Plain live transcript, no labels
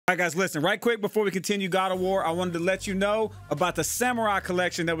All right, guys, listen, right quick before we continue God of War, I wanted to let you know about the Samurai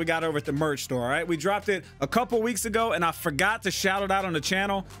collection that we got over at the merch store, all right? We dropped it a couple weeks ago, and I forgot to shout it out on the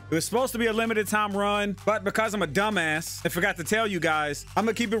channel. It was supposed to be a limited time run, but because I'm a dumbass and forgot to tell you guys, I'm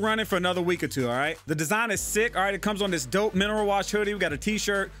gonna keep it running for another week or two, all right? The design is sick, all right? It comes on this dope mineral wash hoodie. We got a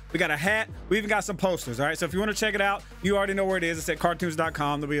t-shirt, we got a hat, we even got some posters, all right? So if you want to check it out, you already know where it is. It's at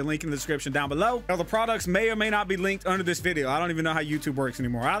CaRtOoNz.com. There'll be a link in the description down below. Now, the products may or may not be linked under this video. I don't even know how YouTube works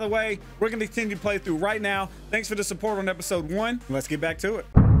anymore. Either way, we're gonna continue to play through right now. Thanks for the support on episode 1. Let's get back to it.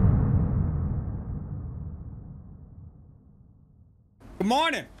 Good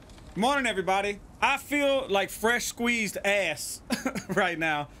morning. Good morning, everybody. I feel like fresh squeezed ass right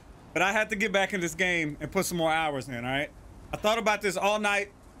now, but I had to get back in this game and put some more hours in, all right? I thought about this all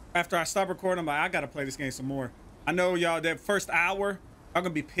night after I stopped recording. I'm like, I gotta play this game some more. I know y'all, that first hour, y'all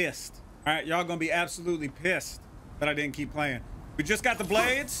gonna be pissed, all right? Y'all gonna be absolutely pissed that I didn't keep playing. We just got the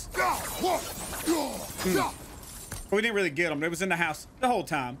blades. But we didn't really get them. They was in the house the whole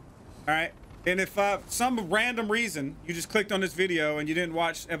time. All right. And if some random reason you just clicked on this video and you didn't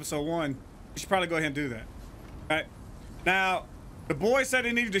watch episode 1, you should probably go ahead and do that. All right. Now, the boy said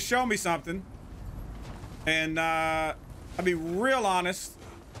he needed to show me something. And I'll be real honest.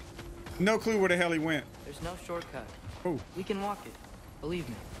 No clue where the hell he went. There's no shortcut. Ooh. We can walk it. Believe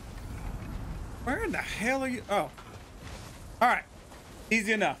me. Where in the hell are you? Oh. All right,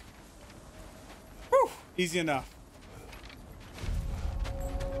 easy enough. Whew, easy enough.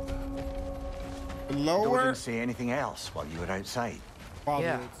 Lower. Didn't say anything else while you were outside.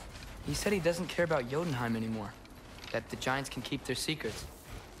 Yeah, he said he doesn't care about Jotunheim anymore. That the giants can keep their secrets.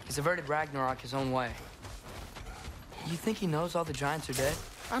 He's averted Ragnarok his own way. You think he knows all the giants are dead?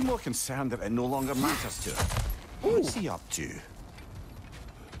 I'm more concerned that it no longer matters to him. What's he up to?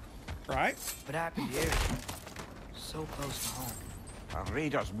 Right. What happened here? So close to home. Our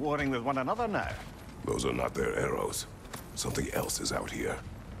raiders warring with one another now. Those are not their arrows. Something else is out here.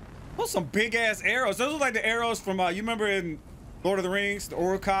 What's some big ass arrows? Those look like the arrows from you remember in Lord of the Rings, the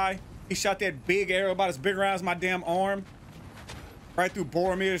Uruk-hai? He shot that big arrow about as big around as my damn arm, right through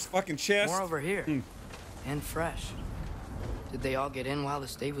Boromir's fucking chest. More over here. And fresh. Did they all get in while the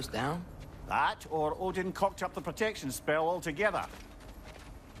stave was down? That, or Odin cocked up the protection spell altogether.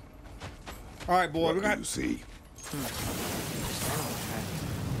 All right, boy. What do you see?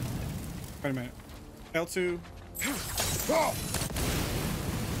 Wait a minute. L2.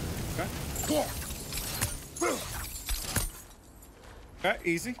 Okay. Okay,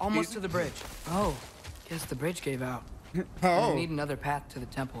 easy. Almost easy. to the bridge. Oh, guess the bridge gave out. Oh. We need another path to the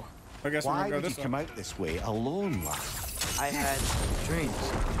temple. I guess we're Why gonna go would you this way. come out this way alone, lad? I had dreams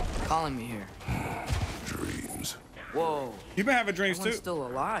calling me here. Dreams. Whoa. You've been having dreams Someone's too. still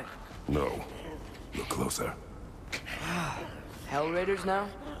alive. No. Look closer. Hell Raiders now?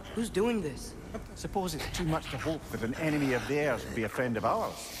 Who's doing this? Suppose it's too much to hope that an enemy of theirs would be a friend of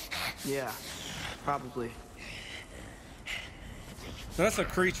ours. Yeah, probably. So that's a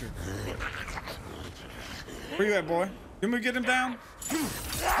creature. Where you at, boy? You want me to get him down? Could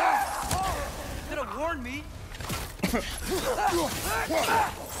have warned me.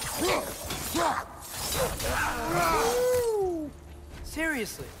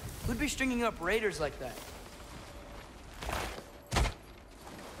 Seriously, who'd be stringing up raiders like that?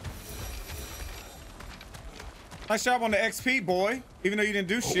 Nice job on the XP, boy. Even though you didn't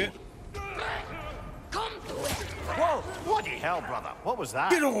do shit. Whoa! Bloody hell, brother. What was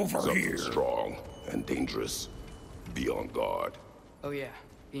that? Get over Something here. strong and dangerous. Be on guard. Oh yeah,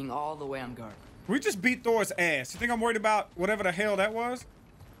 being all the way on guard. We just beat Thor's ass. You think I'm worried about whatever the hell that was?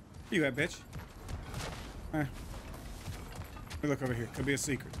 Where you at, bitch? Let me look over here. Could be a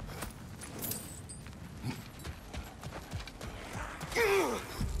secret.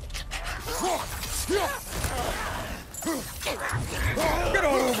 Get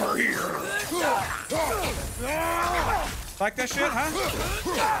on over here! Like that shit, huh?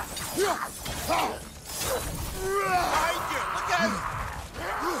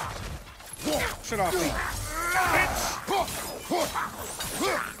 Shut off me.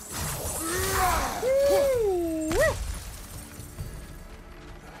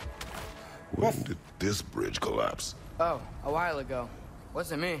 When did this bridge collapse? Oh, a while ago.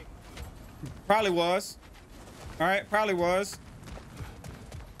 Wasn't me. Probably was. All right, probably was.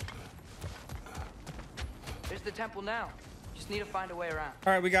 There's the temple now. Just need to find a way around.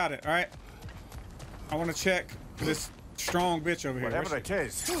 All right, we got it. All right. I want to check this strong bitch over here. Whatever it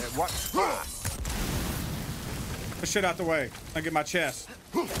is, it works. Get shit out the way. I get my chest.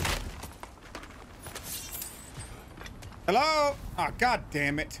 Hello? Oh, god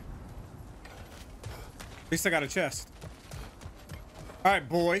damn it. At least I got a chest. All right,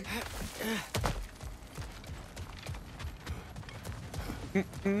 boy.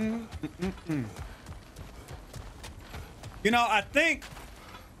 You know, I think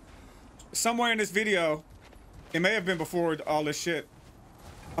somewhere in this video, it may have been before all this shit,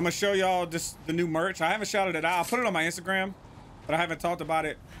 I'm gonna show y'all the new merch. I haven't shouted it out. I'll put it on my Instagram, but I haven't talked about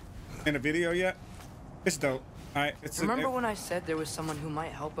it in a video yet. It's dope. All right. Remember when I said there was someone who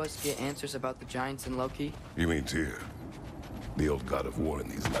might help us get answers about the giants and Loki? You mean Tyr? The old god of war in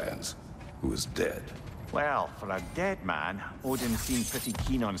these lands, who is dead. Well, for a dead man, Odin seemed pretty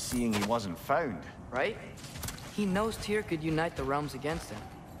keen on seeing he wasn't found. Right? He knows Tyr could unite the realms against him.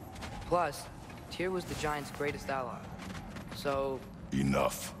 Plus, Tyr was the giant's greatest ally. So...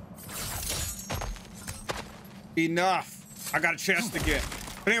 Enough. Enough. I got a chest to get.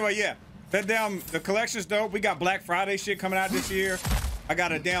 But anyway, yeah. The collection's dope. We got Black Friday shit coming out this year. I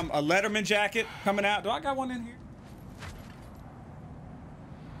got a Letterman jacket coming out. Do I got one in here?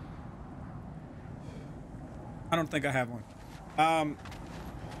 I don't think I have one.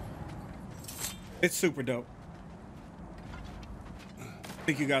 It's super dope. I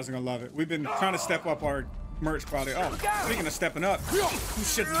think you guys are gonna love it. We've been trying to step up our merch quality. Oh, speaking of stepping up, you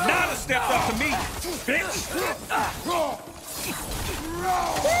should not have stepped up to me, bitch. Woo!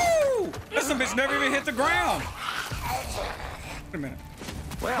 This bitch never even hit the ground. Wait a minute.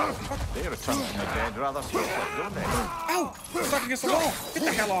 Well, they returned from the dead rather swiftly, don't they? Ow! I'm stuck against the wall. Get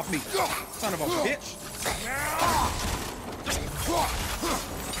the hell off me, son of a bitch.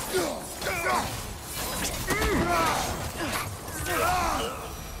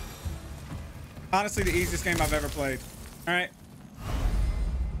 Honestly, the easiest game I've ever played. All right.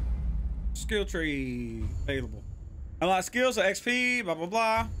 Skill tree available. Unlock skills or XP, blah, blah,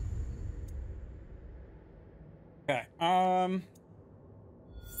 blah. Okay.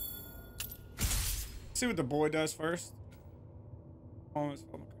 See what the boy does first. Combo.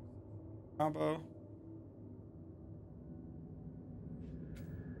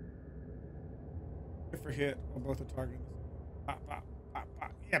 Hit for hit on both the targets. Pop, pop, pop,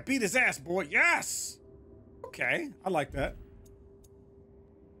 pop. Yeah, beat his ass, boy. Yes. Okay, I like that.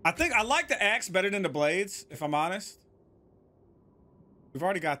 I think I like the axe better than the blades, if I'm honest. We've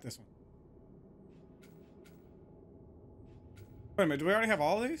already got this one. Wait a minute, do we already have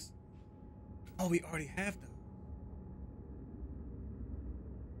all these? Oh, we already have them.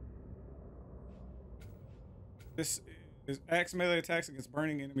 This is axe melee attacks against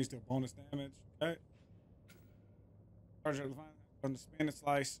burning enemies deal bonus damage. Okay. Charge on the spin and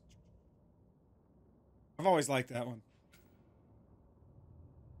slice. I've always liked that one.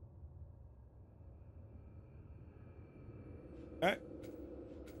 Okay.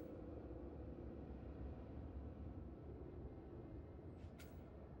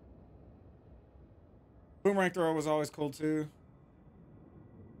 Boomerang throw was always cool too.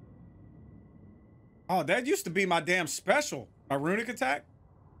 Oh, that used to be my damn special. My runic attack.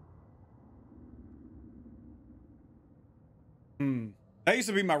 That used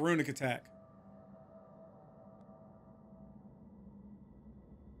to be my runic attack.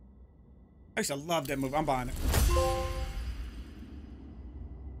 I used to love that move. I'm buying it.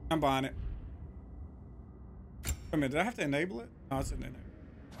 I'm buying it. Wait a minute, did I have to enable it? No, it's in there.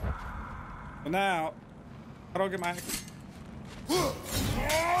 So now, how do I get my action?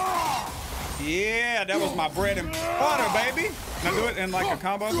 Yeah, that was my bread and butter, baby. Can I do it in like a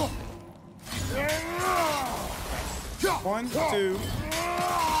combo? 1, 2.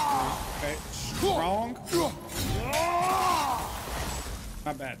 Okay, strong.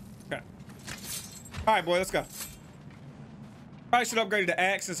 Not bad. Okay. All right, boy, let's go. Probably should upgrade the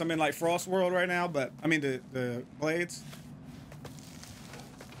axe since I'm in like Frost World right now, but I mean the blades.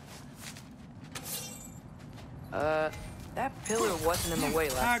 That pillar wasn't in the way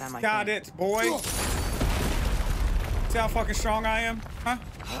last time I got came. it, boy. See how fucking strong I am, huh?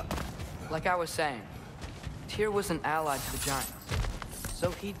 Like I was saying, Tyr was an ally to the giants, so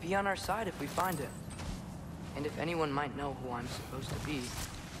he'd be on our side if we find him. And if anyone might know who I'm supposed to be,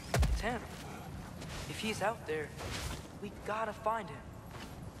 it's him. If he's out there, we gotta find him.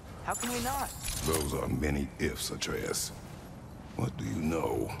 How can we not? Those are many ifs, Atreus. What do you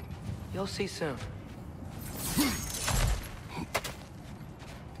know? You'll see soon.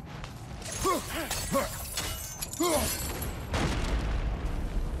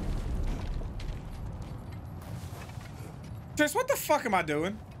 Just what the fuck am I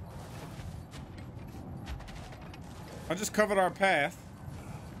doing? I just covered our path.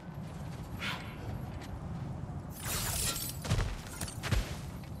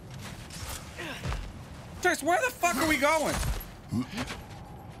 Just where the fuck are we going?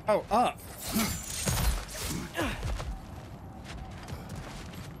 Oh, up.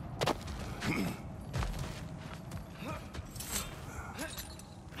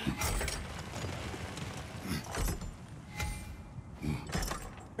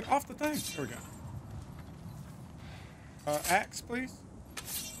 thing. There we go. Axe, please.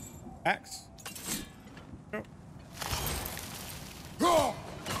 Axe. Go.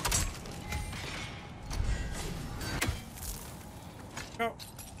 Go.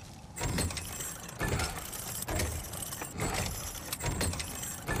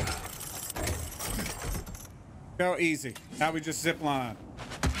 Go easy. Now we just zip line.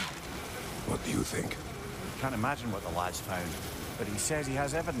 What do you think? Can't imagine what the lad's found, but he says he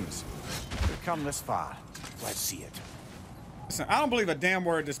has evidence. We've come this far. Let's see it. Listen, I don't believe a damn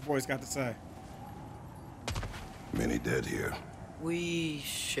word this boy's got to say. Many dead here. We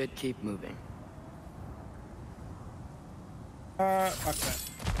should keep moving. Okay.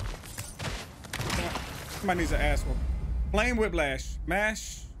 Somebody needs an ass whooping. Flame whiplash.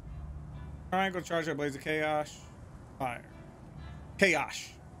 Mash. Triangle, charge up, blaze of chaos. Fire. Chaos.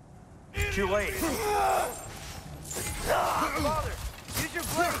 Too late. Father, use your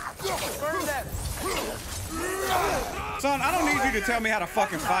blade. Burn them. Son, I don't need you to tell me how to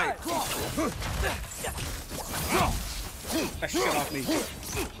fucking fight. That shit off me.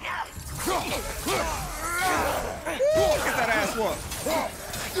 Get that ass whooped.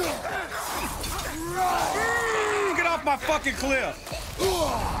 Get off my fucking cliff.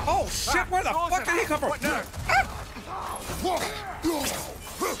 Oh shit, where the fuck did he come from?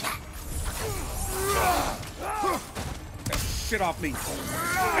 Get shit off me.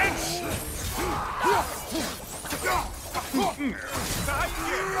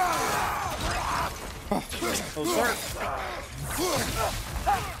 Those hurt.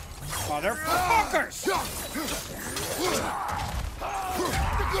 Motherfuckers!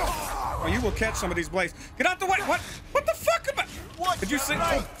 Oh, you will catch some of these blades. Get out the way! What? What the fuck am I? Did you see?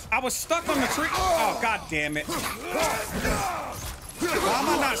 Oh, I was stuck on the tree. Oh, god damn it! Why am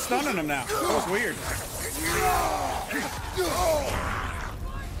I not stunning him now? That was weird.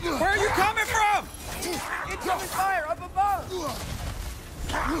 Where are you coming from? Incoming fire up above.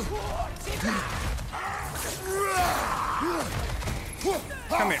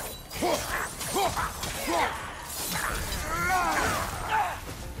 Come here.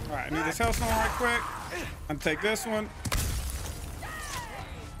 All right, I need this health stone right quick. I'm gonna take this one.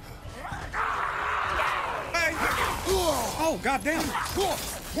 Hey! Oh, goddamn!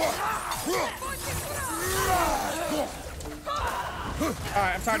 All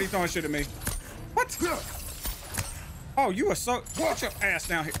right, I'm tired of you throwing shit at me. What? Oh, you are so. Get your ass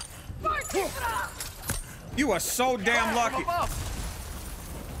down here. You are so damn lucky. I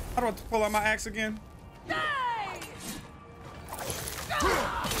don't have to pull out my axe again.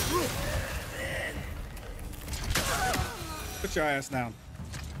 Put your ass down.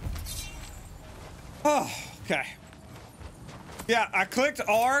 Oh, okay. Yeah, I clicked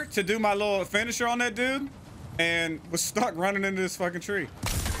R to do my little finisher on that dude and was stuck running into this fucking tree.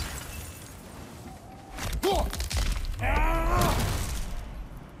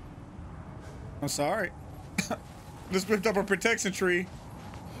 I'm sorry. Just whipped up a protection tree.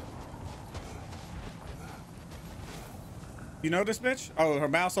 You know this bitch? Oh, her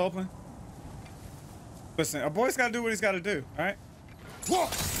mouth's open. Listen, a boy's gotta do what he's gotta do, alright?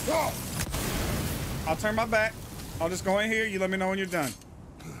 I'll turn my back. I'll just go in here. You let me know when you're done.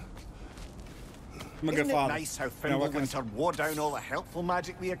 I'm a good father. Nice how Fimbulwinter wore down all the helpful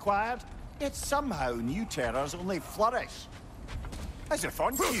magic we acquired? Yet somehow new terrors only flourish. As if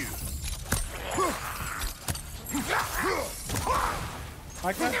on cue.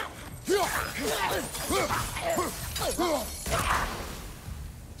 Like that?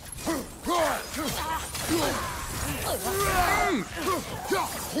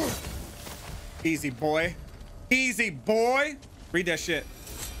 Easy, boy. Easy, boy. Read that shit.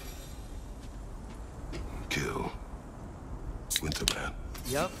 Kill Winterman.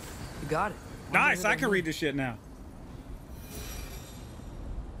 Yep, you got it. Nice, I can read this shit now.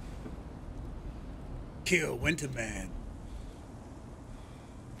 Kill Winterman.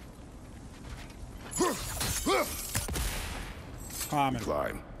 Climbing.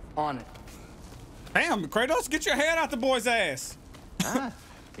 Climb. On it. Damn, Kratos, get your head out the boy's ass. Ah,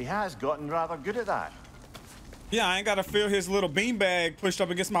 he has gotten rather good at that. Yeah, I ain't gotta feel his little beanbag pushed up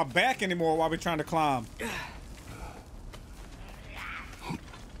against my back anymore while we're trying to climb.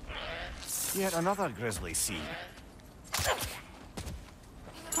 Yet another grisly scene.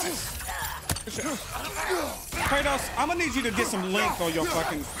 Kratos, I'm gonna need you to get some length on your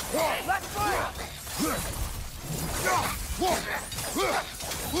fucking...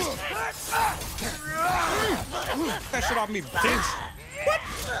 That shit off me, bitch. What?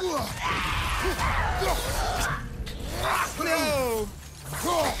 No.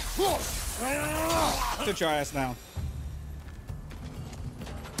 Sit your ass down.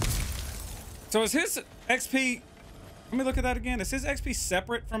 So is his XP? Let me look at that again. Is his XP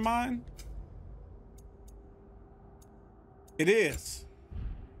separate from mine? It is.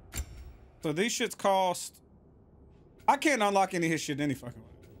 So these shits cost. I can't unlock any of his shit any fucking way.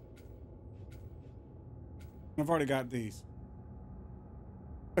 I've already got these.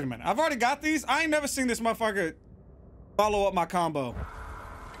 Wait a minute. I've already got these? I ain't never seen this motherfucker follow up my combo.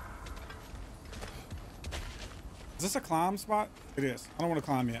 Is this a climb spot? It is. I don't want to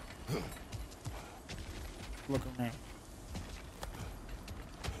climb yet. Look around.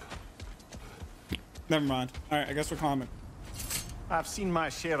 Never mind. All right, I guess we're climbing. I've seen my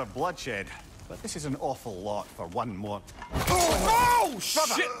share of bloodshed, but this is an awful lot for one more. Oh,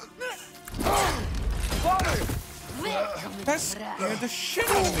 shit! That scared the shit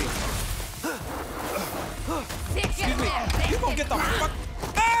out of me. Excuse me. You gonna get the fuck?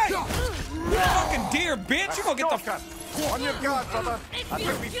 Hey! You fucking deer, bitch! You gonna get the fuck? On your guard, brother. I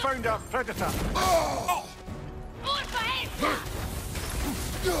think we found our predator. Oh.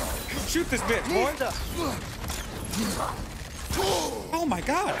 Shoot this bitch, boy! Oh my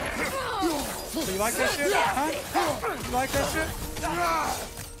god! So you like that shit? Huh? You like that shit?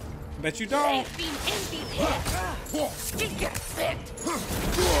 Bet you don't.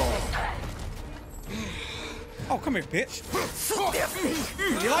 Oh, come here, bitch.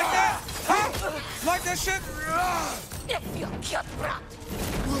 You like that? Huh? You like that shit?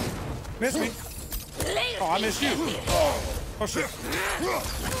 Miss me? Oh, I missed you. Oh, shit.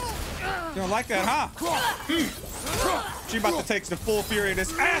 You don't like that, huh? She about to take the full fury of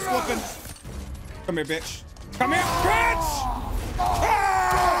this ass whooping. Come here, bitch. Come here, bitch!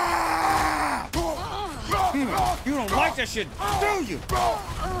 Ah! You don't like that shit, do you?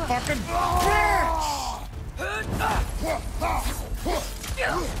 Fucking bitch!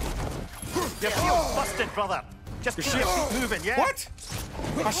 You feel busted, brother. Just keep moving, yeah? What?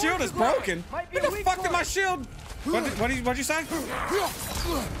 My shield is broken. What the fuck did my shield? What'd you say?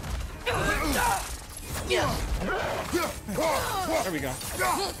 There we go.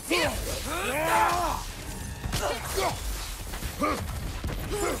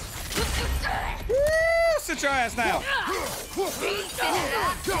 Woo! Sit your ass down.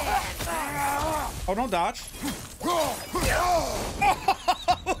 Oh, don't dodge.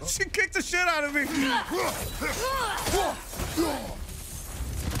 She kicked the shit out of me.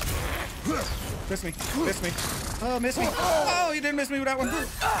 Miss me. Miss me. Oh, miss me. Oh, you didn't miss me with that one. Oh,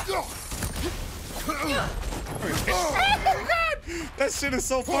 God! That shit is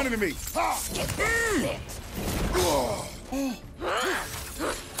so funny to me.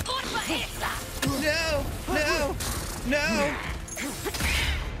 No, no, no.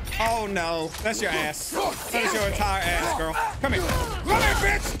 Oh, no. That's your ass. That is your entire ass, girl. Come here. Come here,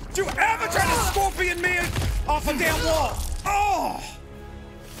 bitch! Did you ever try to scorpion me off a damn wall? Oh!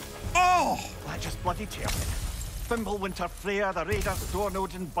 Oh! I just bloody tear. Fimbulwinter Freya, the raiders,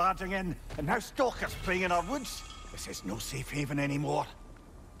 Dornodin barging in, and now stalkers preying in our woods. This is no safe haven anymore.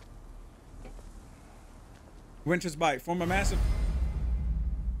 Winter's Bite. Form a massive...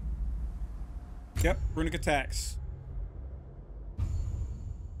 Yep, runic attacks.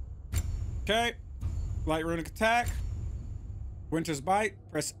 Okay. Light runic attack. Winter's Bite.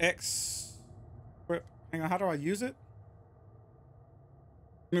 Press X. Wait, hang on, how do I use it?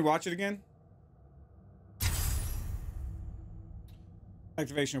 Let me watch it again.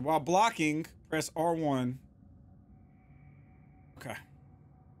 Activation. While blocking, press R1. Okay.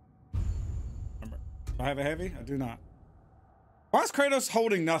 Do I have a heavy? I do not. Why is Kratos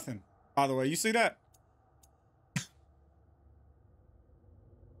holding nothing? By the way, you see that?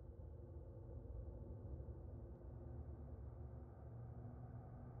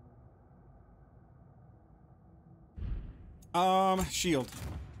 Shield.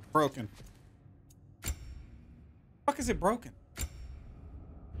 Broken. Fuck is it broken? Do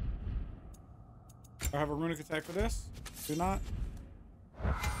I have a runic attack for this? Do not.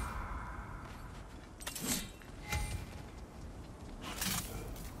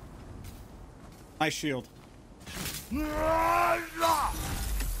 Nice shield.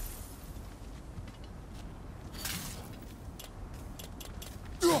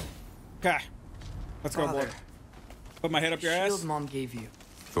 Okay. Let's go, boy. Put my head up your ass. Shield Mom gave you.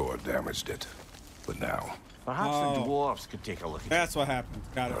 Thor damaged it. But now, Perhaps the dwarves could take a look at That's what happened.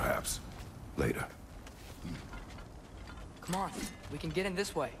 Got it. perhaps, later. Come on, we can get in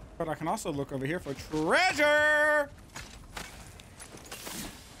this way. But I can also look over here for treasure.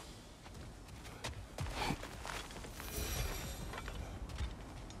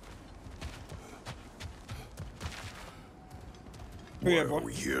 Why Yeah, are boy.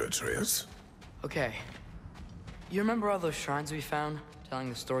 we here, Atreus? Okay. You remember all those shrines we found, telling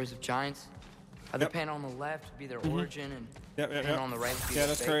the stories of giants? The panel on the left would be their origin, and the panel on the right would be their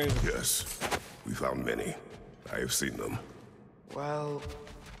that's fate. crazy. Yes, we found many. I have seen them. Well,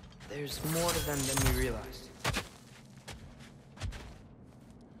 there's more to them than we realized.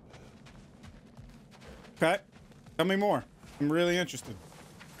 Okay, tell me more. I'm really interested.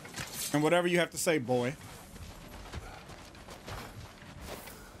 And whatever you have to say, boy.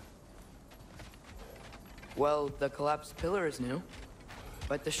 Well, the collapsed pillar is new,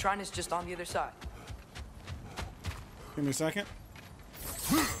 but the shrine is just on the other side. Give me a second.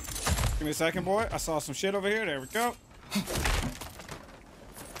 Give me a second, boy. I saw some shit over here. There we go.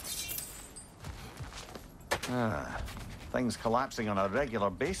 Things collapsing on a regular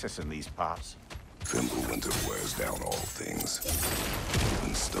basis in these parts. Fimbulwinter wears down all things,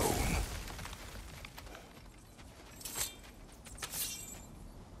 even stone.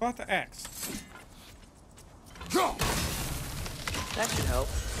 About the axe. That should help.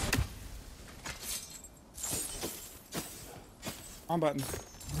 Wrong button.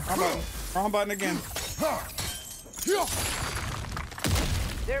 Wrong button. Wrong button again.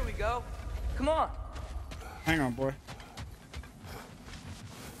 There we go. Come on. Hang on, boy.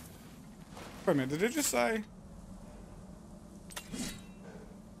 Wait a minute, did it just say?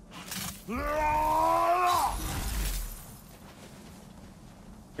 I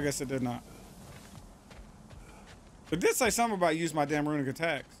guess it did not. It did say something about use my damn runic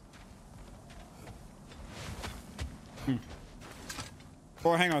attacks.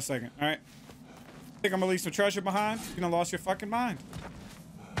 Boy, hang on a second, alright? Think I'm gonna leave some treasure behind? You done lost your fucking mind.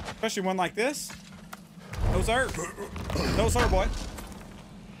 Especially one like this. Those hurt. Those hurt, boy.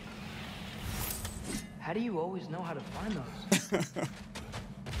 How do you always know how to find those?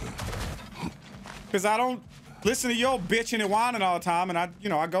 Because I don't listen to your bitching and whining all the time, and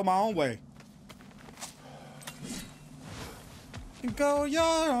I go my own way. You go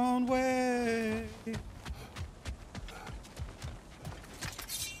your own way.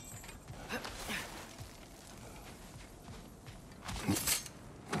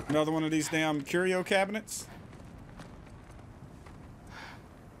 Another one of these damn curio cabinets.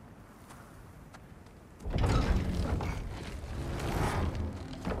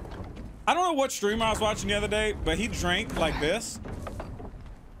 I don't know what streamer I was watching the other day, but he drank like this.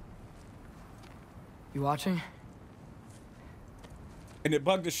 You watching? And it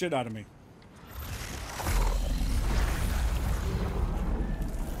bugged the shit out of me.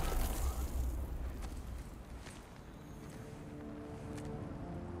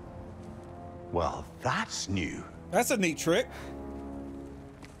 Well, that's new. That's a neat trick.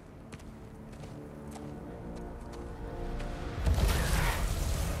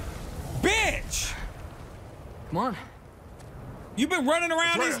 Bitch! Come on. You've been running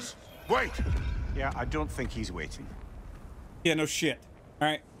around these... Atreus, wait! Yeah, I don't think he's waiting. Yeah, no shit. All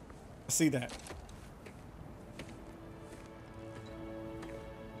right. I see that.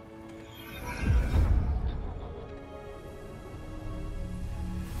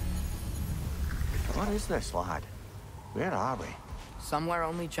 What is this, lad? Where are we? Somewhere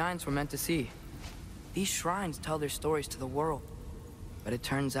only giants were meant to see. These shrines tell their stories to the world. But it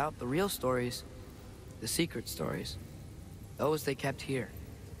turns out the real stories, the secret stories, those they kept here,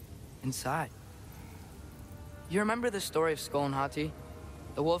 inside. You remember the story of Skull and Hati,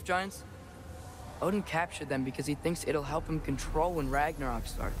 the wolf giants? Odin captured them because he thinks it'll help him control when Ragnarok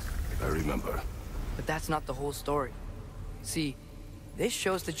starts. I remember. But that's not the whole story. See, this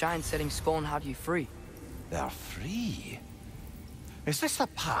shows the giants setting Skull and Hati free. They're free? Is this the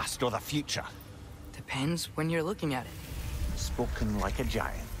past or the future? Depends when you're looking at it. Spoken like a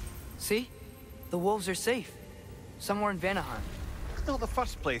giant. See? The wolves are safe. Somewhere in Vanaheim. Not the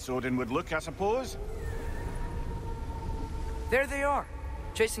first place Odin would look, I suppose. There they are,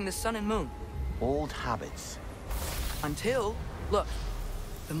 chasing the sun and moon. Old habits. Until, look,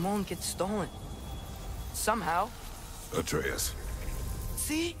 the moon gets stolen. Somehow. Atreus.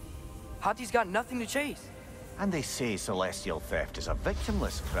 See? Hati's got nothing to chase. And they say celestial theft is a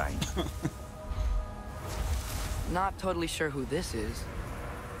victimless crime. Not totally sure who this is,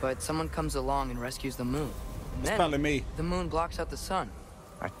 but someone comes along and rescues the moon. And It's then probably me. the moon blocks out the sun.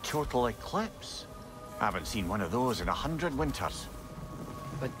 A total eclipse. Haven't seen one of those in 100 winters.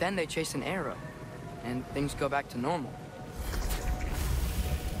 But then they chase an arrow, and things go back to normal.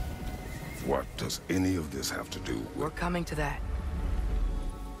 What does any of this have to do with... We're coming to that.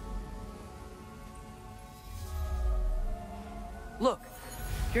 Look,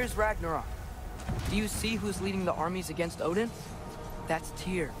 here's Ragnarok. Do you see who's leading the armies against Odin? That's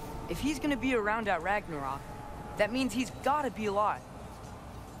Tyr. If he's gonna be around at Ragnarok, that means he's gotta be alive.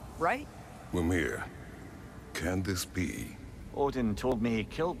 Right? Mimir, can this be? Odin told me he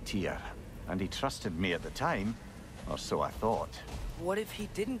killed Tyr. and he trusted me at the time, or so I thought. What if he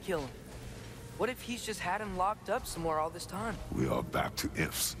didn't kill him? What if he's just had him locked up somewhere all this time? We are back to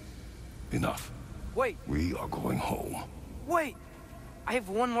ifs. Enough. Wait, We are going home. wait! I have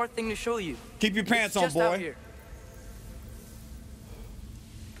one more thing to show you. Keep your pants on, It's just out boy. here.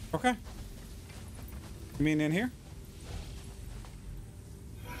 Okay. You mean in here?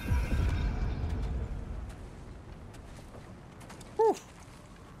 Whew.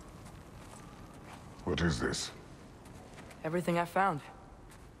 What is this? Everything I found.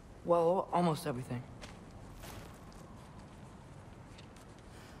 Well, almost everything.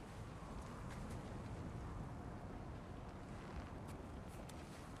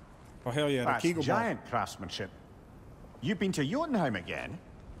 Oh, hell yeah, the That's Kegel ball. giant craftsmanship. You've been to Jotunheim again?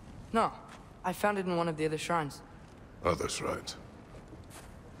 No, I found it in one of the other shrines. Other shrines.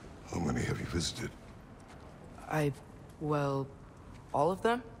 How many have you visited? Well, all of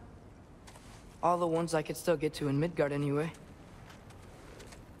them? All the ones I could still get to in Midgard anyway.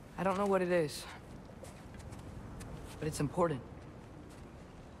 I don't know what it is. But it's important.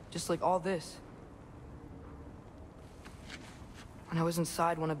 Just like all this. When I was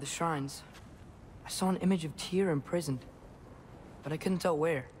inside one of the shrines, I saw an image of Tyr imprisoned. But I couldn't tell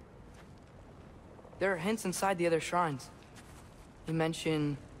where. There are hints inside the other shrines. They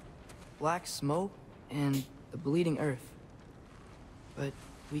mention black smoke and the bleeding earth. But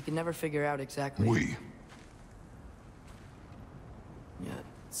we could never figure out exactly. We. Yeah,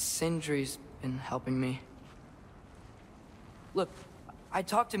 Sindri's been helping me. Look, I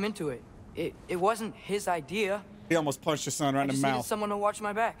talked him into it. It wasn't his idea. He almost punched his son right I in the just needed mouth. someone to watch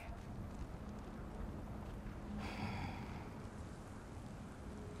my back.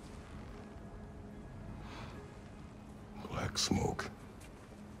 Black smoke.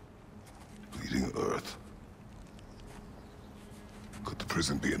 Bleeding earth. Could the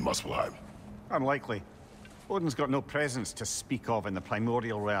prison be in Muspelheim? Unlikely. Odin's got no presence to speak of in the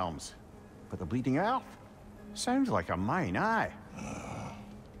primordial realms. But the Bleeding Earth? Sounds like a mine, aye.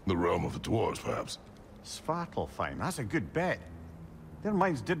 The realm of the dwarves, perhaps. Svartalfheim, that's a good bet. Their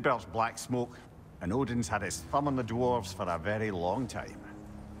mines did belch black smoke, and Odin's had his thumb on the dwarves for a very long time.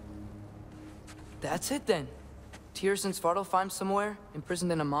 That's it then. Tyr's in Svartalfheim somewhere,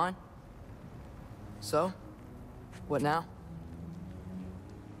 imprisoned in a mine. So, what now?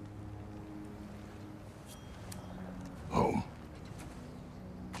 Home.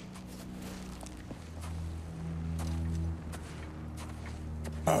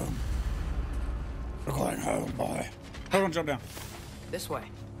 We're going home, boy. Hold on, jump down. This way.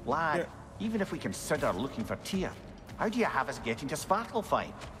 Lad, even if we consider looking for Tyr, how do you have us getting to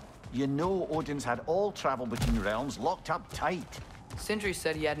Svartalfheim? You know Odin's had all travel between realms locked up tight. Sindri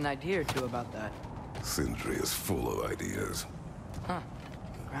said he had an idea or two about that. Sindri is full of ideas. Huh.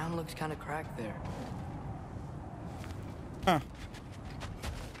 Ground looks kind of cracked there. Huh.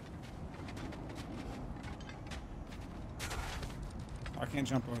 I can't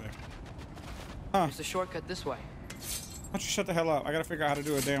jump over there. There's a shortcut this way. Why don't you shut the hell up? I gotta figure out how to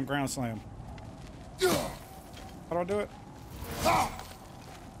do a damn ground slam. How do I do it?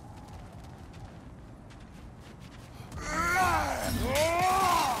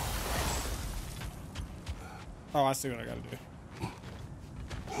 Oh, I see what I gotta do.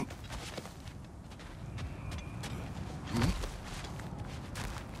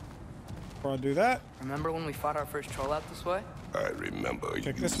 Before I do that, Remember when we fought our first troll out this way? I remember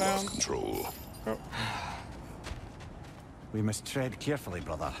Check you this lost down. control. oh, We must tread carefully,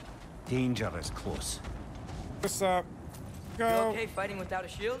 brother. Danger is close. what's up? You Go. okay fighting without a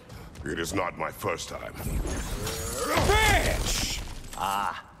shield? It is not my first time. Bitch!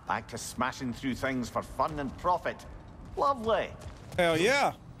 Ah, back to smashing through things for fun and profit. Lovely. Hell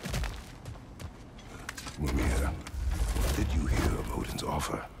yeah. Mimir, what did you hear of Odin's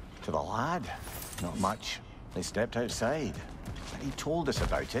offer? To the lad, not much. They stepped outside, but he told us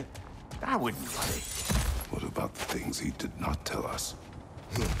about it. I wouldn't worry. What about the things he did not tell us?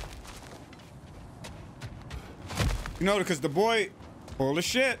 You know, because the boy full of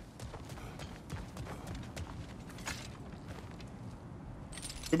shit.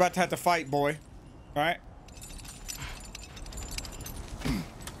 We're about to have to fight, boy. All right.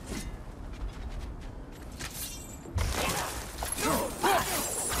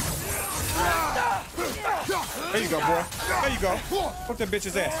 There you go, boy. There you go. Whoop that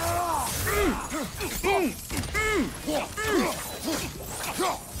bitch's ass.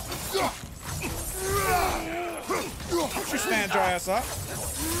 Don't you stand your ass up.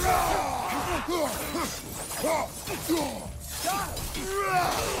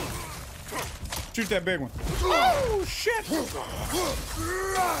 Shoot that big one. Oh, shit!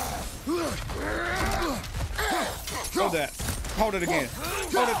 Hold that. Hold it again.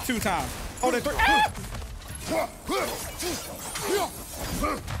 Hold it 2 times. Hold it 3. Ah!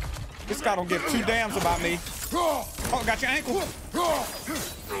 This guy don't give 2 damns about me. Oh, got your ankle.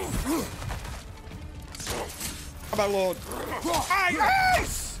 How about a little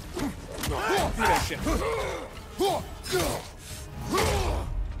ice? Do that shit. Oh,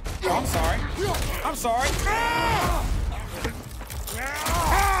 I'm sorry. I'm sorry.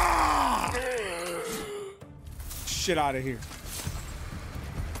 Shit out of here.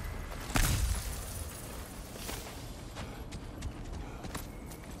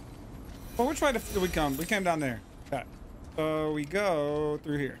 Well, which way did we come? We came down there. Okay. So we go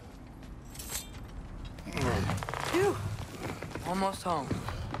through here. Phew. Almost home.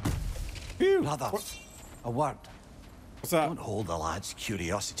 Phew. Brother, a word. What's up? Don't hold the lad's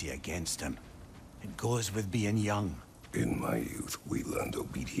curiosity against him. It goes with being young. In my youth, we learned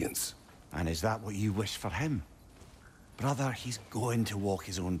obedience. And is that what you wish for him? Brother, he's going to walk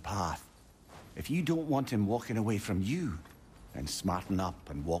his own path. If you don't want him walking away from you, then smarten up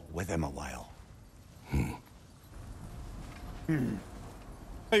and walk with him a while. Tell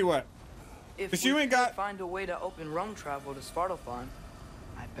you what. If you we ain't could got- find a way to open roam travel to Svartalfheim,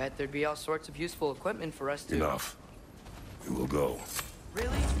 I bet there'd be all sorts of useful equipment for us to... Enough. We will go.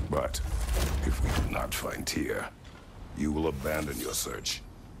 Really? But if we do not find Tyr, you will abandon your search.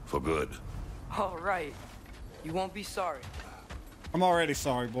 For good. All right. You won't be sorry. I'm already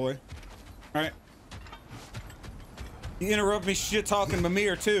sorry, boy. All right. You interrupt me shit talking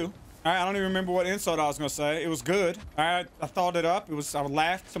Mimir too. All right, I don't even remember what insult I was gonna say. It was good. All right, I thought it up. I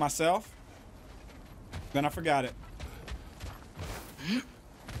laughed to myself. Then I forgot it.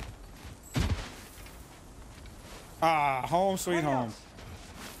 Ah, home sweet home.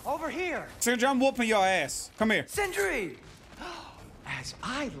 Over here. Sindri, I'm whooping your ass. Come here. Sindri! As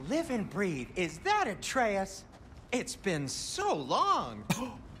I live and breathe, is that Atreus? It's been so long.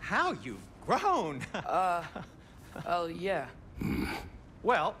 How you've grown. Oh, yeah.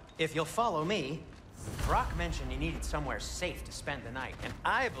 Well, if you'll follow me, Brock mentioned you needed somewhere safe to spend the night, and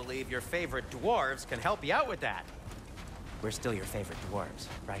I believe your favorite dwarves can help you out with that. We're still your favorite dwarves,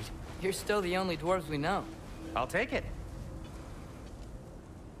 right? You're still the only dwarves we know. I'll take it.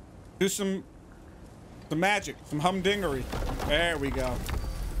 Do some magic, some humdingery. There we go.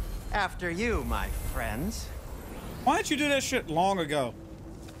 After you, my friends. Why didn't you do that shit long ago?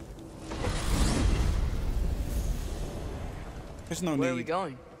 There's no need. Where are we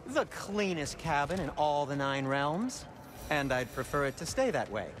going? The cleanest cabin in all the 9 realms. And I'd prefer it to stay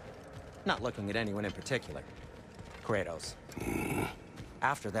that way. Not looking at anyone in particular. Kratos.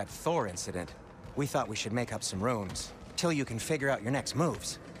 After that Thor incident, we thought we should make up some rooms, till you can figure out your next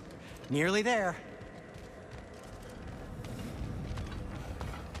moves. Nearly there.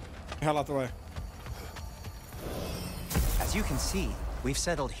 Hell out the way. As you can see, we've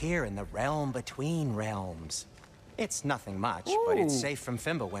settled here in the realm between realms. It's nothing much, but it's Ooh. safe from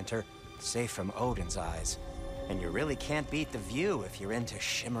Fimbulwinter, safe from Odin's eyes. And you really can't beat the view if you're into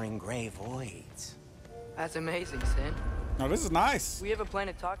shimmering gray voids. That's amazing, Sin. No, this is nice. We have a plan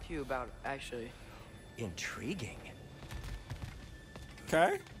to talk to you about, actually. Intriguing.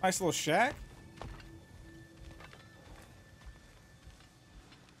 Okay, nice little shack.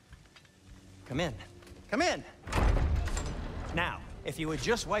 Come in. Come in! Now, if you would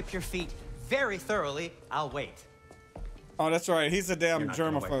just wipe your feet very thoroughly, I'll wait. Oh, that's right. He's a damn You're not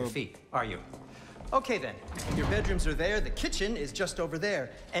gonna wipe your germaphobe. feet, are you? Okay then. Your bedrooms are there. The kitchen is just over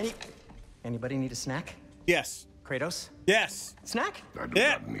there. Anybody need a snack? Yes. Kratos? Yes. Snack? I do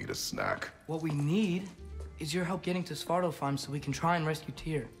Yeah. not need a snack. What we need is your help getting to Svartalfheim so we can try and rescue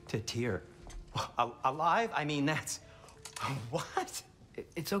Tyr. To Tyr. Alive? I mean, that's... What?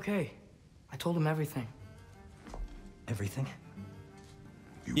 It's okay. I told him everything. Everything?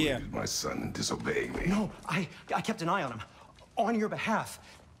 You Yeah. aided my son in disobeying me. No, I kept an eye on him. On your behalf.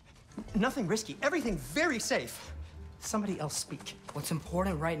 Nothing risky. Everything very safe. Somebody else speak. What's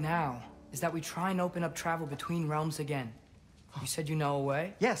important right now is that we try and open up travel between realms again. You said you know a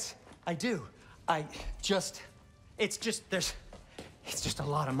way? Yes, I do. It's just a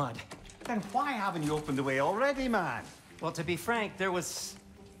lot of mud. Then why haven't you opened the way already, man? Well, to be frank, there was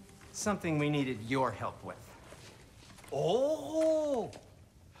something we needed your help with. Oh!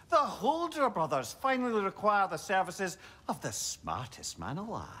 The Holder brothers finally require the services of the smartest man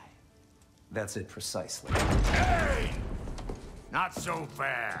alive. That's it precisely. Hey! Not so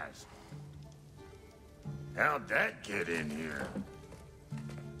fast. How'd that get in here?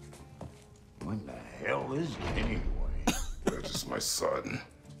 What the hell is it anyway? That is my son.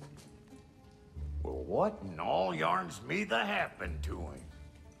 What in all yarns me the happened to him?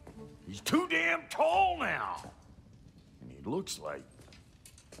 He's too damn tall now. And he looks like...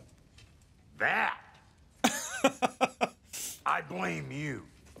 that. I blame you.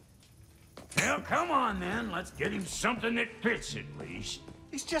 Well, come on then. Let's get him something that fits at least.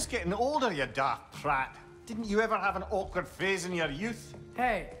 He's just getting older, you daft prat. Didn't you ever have an awkward phase in your youth?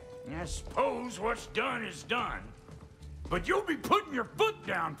 Hey, I suppose what's done is done. But you'll be putting your foot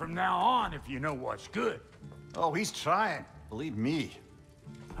down from now on if you know what's good. Oh, he's trying. Believe me.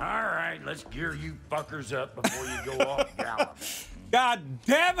 All right, let's gear you fuckers up before you go off gallop. God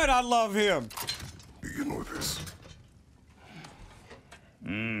damn it, I love him. Begin with this.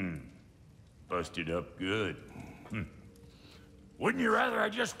 Busted up good. Wouldn't you rather I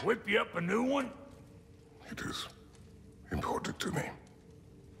just whip you up a new one? It is important to me.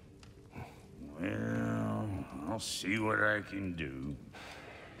 Well, I'll see what I can do.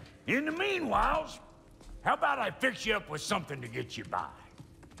 In the meanwhile, how about I fix you up with something to get you by?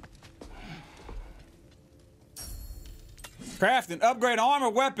 Craft and upgrade armor,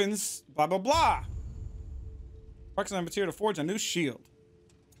 weapons, blah, blah, blah. Excellent material to forge a new shield.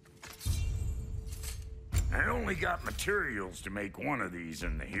 I only got materials to make one of these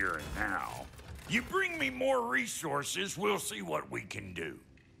in the here and now. You bring me more resources, we'll see what we can do.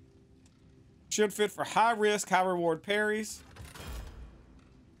 Shield fit for high risk, high reward parries.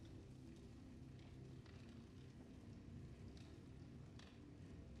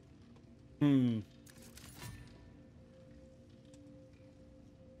 I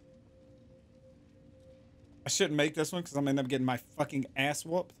shouldn't make this one because I'm gonna end up getting my fucking ass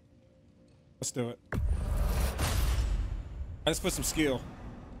whooped. Let's do it. I just put some skill.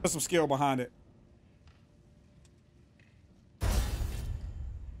 Put some skill behind it.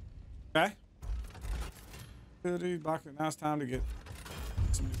 Okay. Block it. Now it's time to get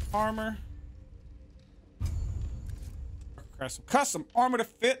some new armor. Craft some custom armor to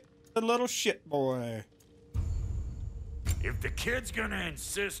fit the little shit boy. If the kid's gonna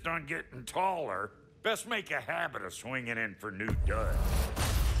insist on getting taller, best make a habit of swinging in for new duds.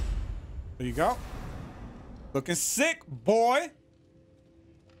 There you go. Looking sick, boy.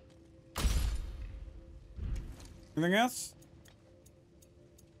 Anything else?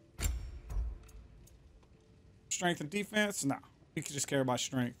 Strength and defense? No. We can just care about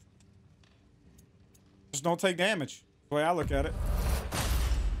strength. Just don't take damage. The way I look at it.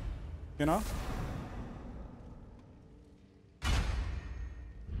 You know? As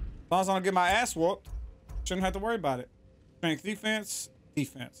long as I don't get my ass whooped, shouldn't have to worry about it. Strength, defense,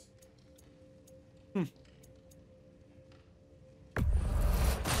 defense.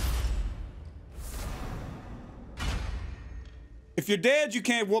 If you're dead, you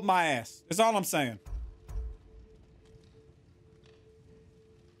can't whoop my ass. That's all I'm saying.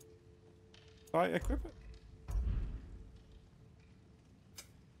 So I equip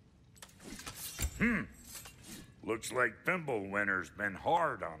it. Looks like Thimblewinter's been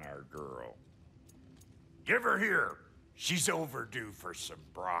hard on our girl. Give her here. She's overdue for some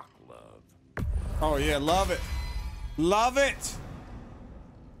Brock love. Oh yeah, love it. Love it.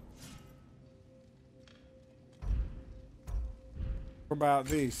 What about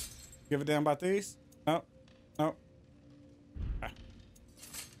these? Give a damn about these? No. No.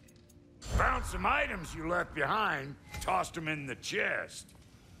 Found some items you left behind, tossed them in the chest.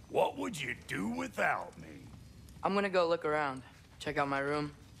 What would you do without me? I'm gonna go look around. Check out my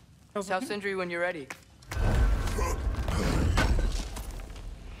room. Tell Sindri when you're ready.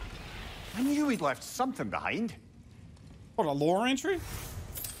 I knew we'd left something behind. What, a lore entry?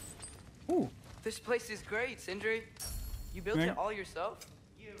 Ooh. This place is great, Sindri. You built it all yourself?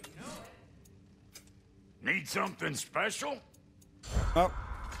 You know it. Need something special? Oh.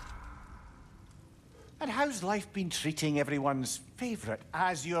 And how's life been treating everyone's favorite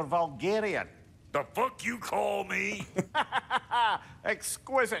Azure Vulgarian? The fuck you call me?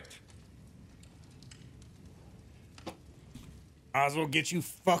 Exquisite. Might as well get you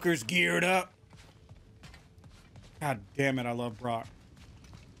fuckers geared up. God damn it, I love Brock.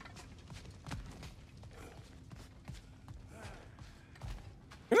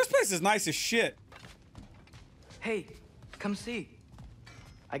 This place is nice as shit. Hey, come see.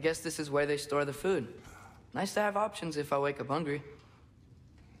 I guess this is where they store the food. Nice to have options if I wake up hungry.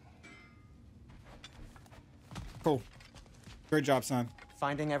 Cool. Great job, son.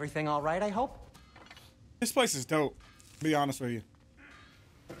 Finding everything all right, I hope? This place is dope, to be honest with you.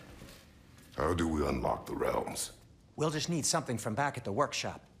 How do we unlock the realms? We'll just need something from back at the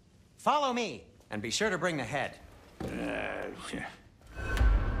workshop. Follow me, and be sure to bring the head.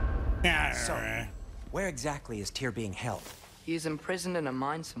 So, where exactly is Tyr being held? He's imprisoned in a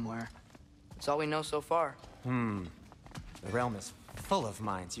mine somewhere. It's all we know so far. The realm is full of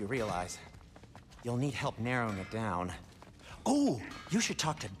mines, you realize. You'll need help narrowing it down. Oh, you should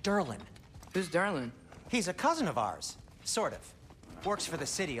talk to Derlin. Who's Darlin? He's a cousin of ours, sort of. Works for the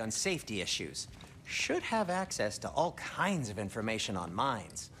city on safety issues. Should have access to all kinds of information on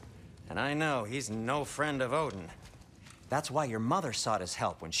mines. And I know he's no friend of Odin. That's why your mother sought his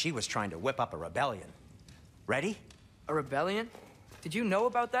help when she was trying to whip up a rebellion. Ready? A rebellion? Did you know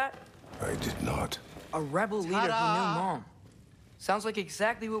about that? I did not. A rebel leader who knew Mom. Sounds like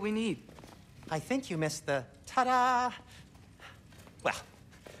exactly what we need. I think you missed the ta-da. Well,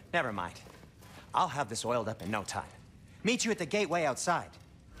 never mind. I'll have this oiled up in no time. Meet you at the gateway outside.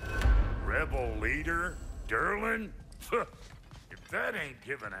 Rebel leader? Derlin? If that ain't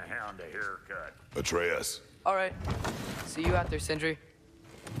giving a hound a haircut. Atreus. All right. See you out there, Sindri.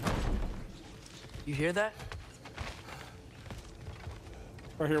 You hear that?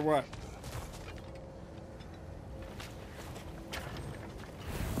 Or hear what?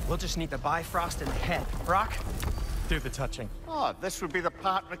 We'll just need the Bifrost in the head. Brock, do the touching. Oh, this would be the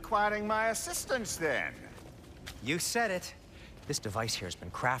part requiring my assistance then. You said it. This device here has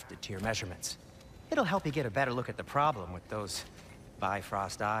been crafted to your measurements. It'll help you get a better look at the problem with those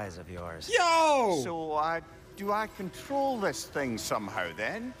Bifrost eyes of yours. Yo! So, do I control this thing somehow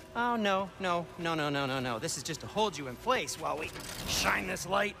then? Oh, no. This is just to hold you in place while we shine this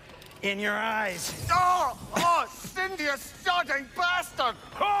light in your eyes. Oh, Cindy, you sodding bastard!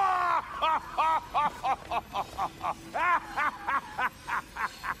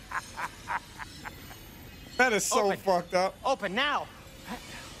 That is so Open. fucked up. Open now!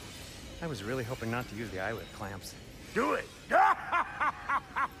 I was really hoping not to use the eyelid clamps. Do it!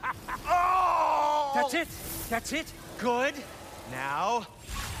 Oh! That's it! That's it! Good! Now,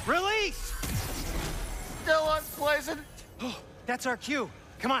 release! Still unpleasant. Oh, that's our cue.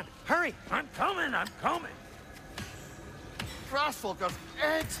 Come on, hurry! I'm coming! Grassfuckers,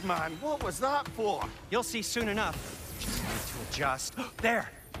 eggs, man. What was that for? You'll see soon enough. Just need to adjust.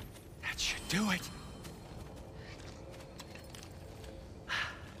 There! That should do it.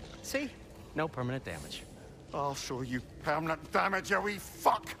 See? No permanent damage. I'll show you permanent damage, you wee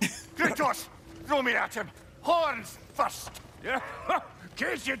fuck. Kratos, throw me at him. Horns first.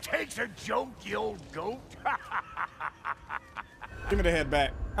 Guess you takes a joke, you old goat. Give me the head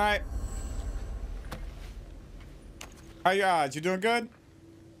back. All right. How are your odds? You doing good?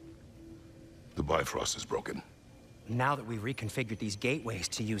 The Bifrost is broken. Now that we've reconfigured these gateways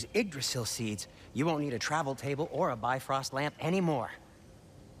to use Yggdrasil seeds, you won't need a travel table or a Bifrost lamp anymore.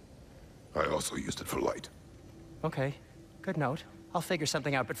 I also used it for light. Okay, good note. I'll figure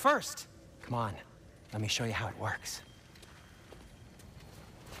something out, but first, come on, let me show you how it works.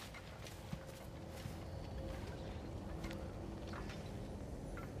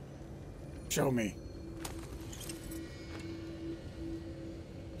 Show me.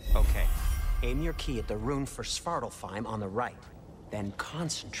 Okay, aim your key at the rune for Svartalfheim on the right, then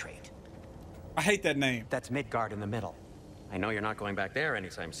concentrate. I hate that name. That's Midgard in the middle. I know you're not going back there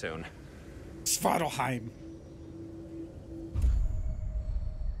anytime soon. Svartalfheim.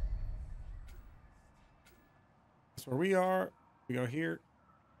 That's where we are. We go here.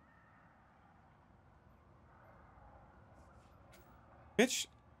 Bitch.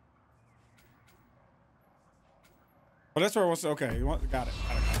 Oh, that's where it wants to. Okay, you want? Got it.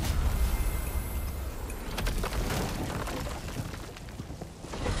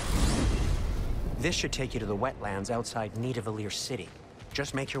 This should take you to the wetlands outside Nidavellir City.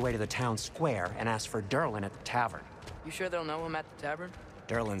 Just make your way to the town square and ask for Derlin at the tavern. You sure they'll know him at the tavern?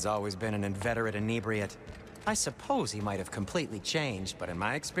 Derlin's always been an inveterate inebriate. I suppose he might have completely changed, but in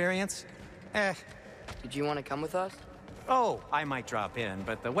my experience, Did you want to come with us? Oh, I might drop in,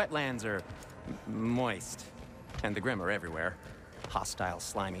 but the wetlands are moist. And the Grim are everywhere. Hostile,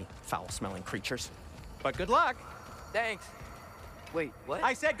 slimy, foul-smelling creatures. But good luck! Thanks. Wait, what?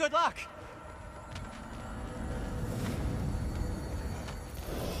 I said good luck!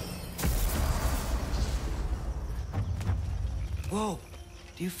 Whoa,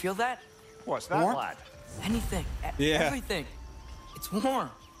 do you feel that? What's that, Warm? lad? Anything. Yeah. Everything. It's warm.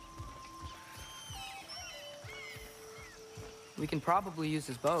 We can probably use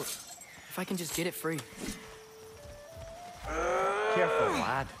this boat. If I can just get it free. Careful,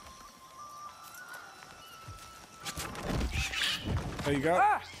 lad. There you go.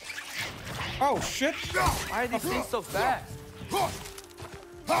 Ah! Oh shit! Why are these things so fast?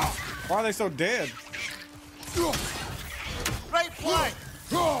 Why are they so dead? Right flank.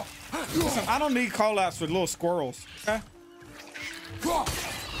 Listen, I don't need call-outs for little squirrels. Okay? Watch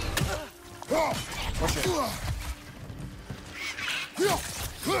it.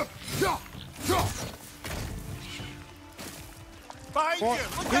 Boy,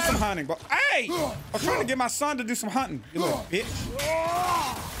 do some hunting, but hey! I'm trying to get my son to do some hunting, you little bitch.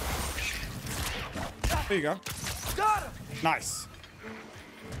 There you go. Got him! Nice.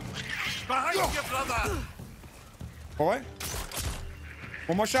 Behind you, brother! Boy.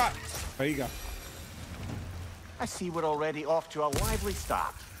 One more shot. There you go. I see we're already off to a lively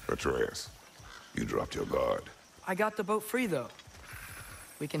start. Atreus, you dropped your guard. I got the boat free, though.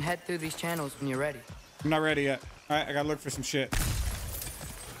 We can head through these channels when you're ready. I'm not ready yet. All right, I gotta look for some shit.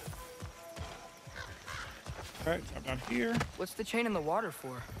 All right, drop down here. What's the chain in the water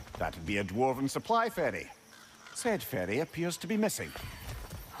for? That'd be a dwarven supply ferry. Said ferry appears to be missing.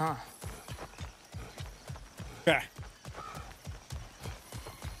 Huh. Okay.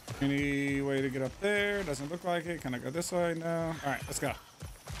 Any way to get up there? Doesn't look like it. Can I go this way? No. All right, let's go.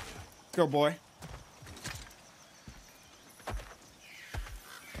 Let's go, boy.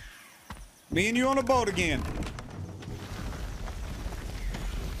 Me and you on a boat again.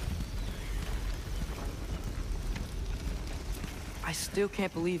 I still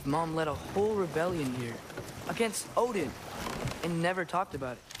can't believe Mom led a whole rebellion here against Odin and never talked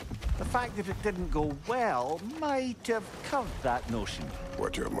about it. The fact that it didn't go well might have curved that notion.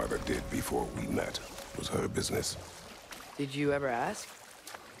 What your mother did before we met was her business. Did you ever ask?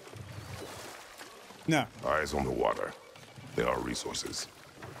 No. Eyes on the water. There are resources.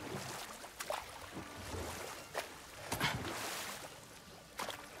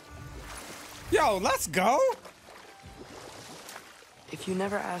 Yo, let's go. If you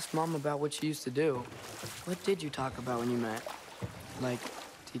never asked Mom about what she used to do, what did you talk about when you met? Like,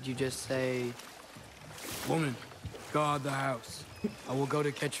 did you just say, "Woman, guard the house. I will go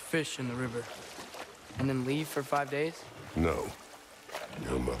to catch fish in the river," and then leave for 5 days? No.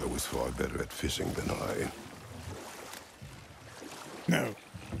 Your mother was far better at fishing than I. No.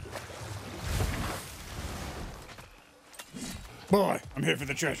 Boy, I'm here for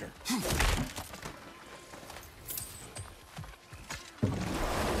the treasure.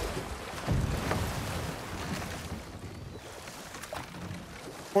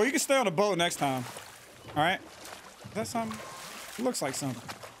 Well, you can stay on the boat next time. All right? Is that something? It looks like something.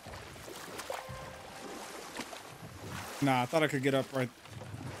 Nah, I thought I could get up right.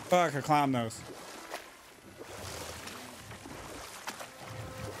 I thought I could climb those.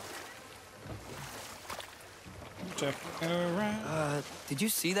 Check it around. Did you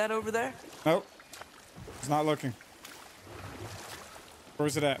see that over there? Nope. It's not looking.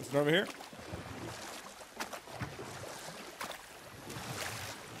 Where's it at? Is it over here?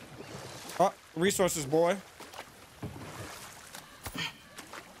 Oh, resources, boy.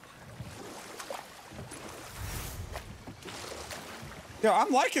 Yo,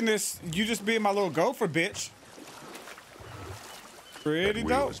 I'm liking this. You just being my little gopher, bitch. Pretty That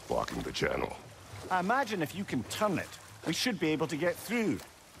wheel dope. is blocking the channel. I imagine if you can turn it, we should be able to get through.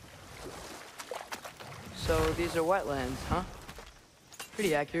 So these are wetlands, huh?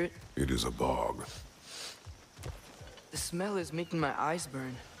 Pretty accurate. It is a bog. The smell is making my eyes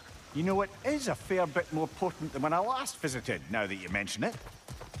burn. You know, it is a fair bit more potent than when I last visited, now that you mention it.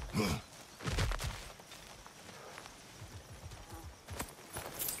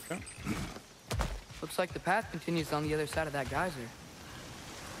 Looks like the path continues on the other side of that geyser.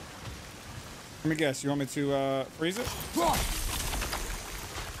 Let me guess. You want me to freeze it?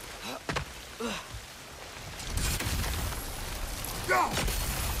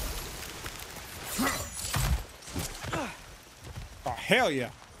 Oh, hell yeah.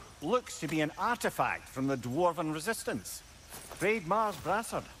 Looks to be an artifact from the Dwarven Resistance. Braid Mars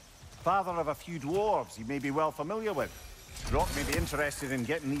Brassard, father of a few dwarves you may be well familiar with. Rock may be interested in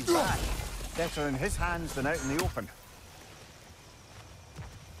getting these back. Better in his hands than out in the open.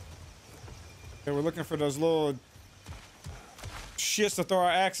 Okay, we're looking for those little shits to throw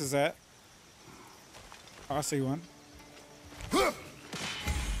our axes at. Oh, I see one.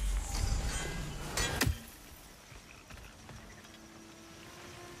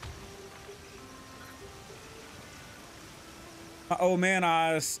 My old man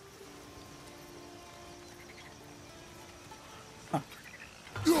eyes. Huh.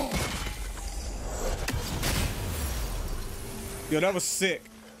 Yo, that was sick.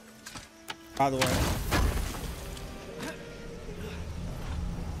 By the way.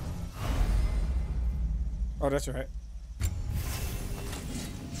 Oh, that's right.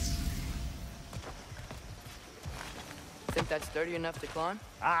 Think that's sturdy enough to climb?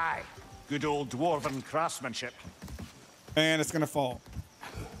 Aye, good old Dwarven craftsmanship. And it's gonna fall.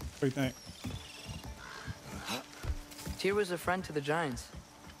 What do you think? Tyr was a friend to the Giants.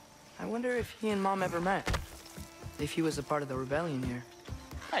 I wonder if he and Mom ever met. If he was a part of the rebellion here.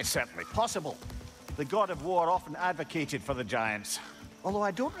 It's certainly possible. The god of war often advocated for the giants, although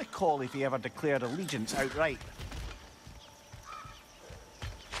I don't recall if he ever declared allegiance outright.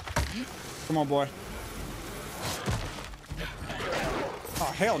 Come on, boy.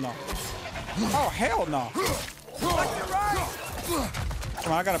 Oh, hell no. Oh, hell no.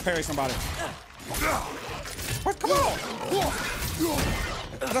 Come on, I gotta parry somebody. What? Come on.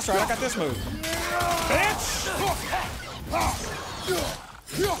 That's right, I got this move. Bitch!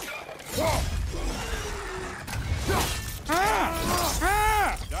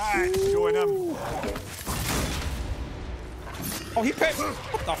 Showing him. Oh, he paid.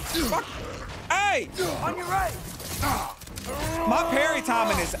 What the fuck? Hey! On your right. My parry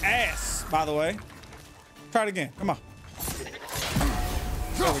timing is ass, by the way. Try it again. Come on.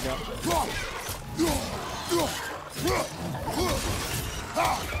 There we go.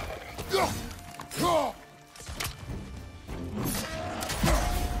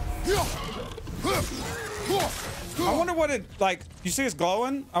 I wonder what it, like, you see it's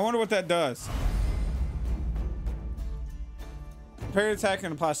glowing? I wonder what that does. Parry attack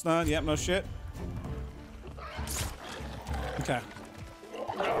and apply stun. Yep, no shit. Okay.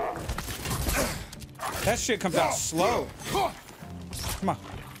 That shit comes out slow. Come on.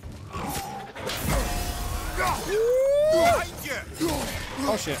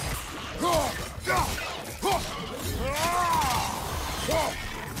 Oh shit.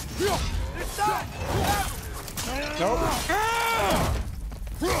 Nope.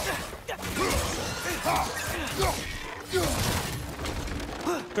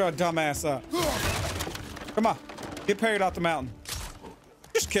 Throw a dumbass up. Come on. Get parried off the mountain.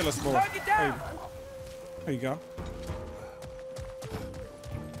 Just kill us, boy. There you go.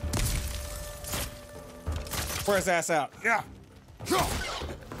 Pour his ass out. Yeah.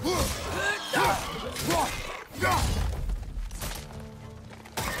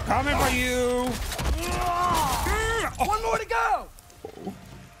 Coming for you. One more to go.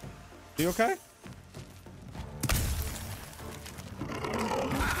 You okay?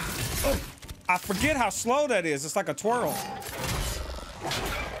 I forget how slow that is. It's like a twirl.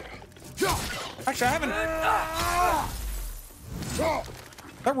 Actually, I haven't.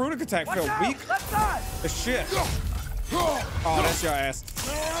 That runic attack felt weak. As shit. Oh, that's your ass.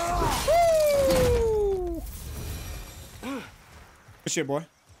 Woo! Good shit, boy.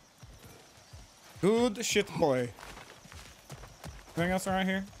 Good shit, boy. Anything else around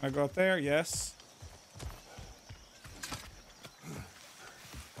here? I go up there. Yes.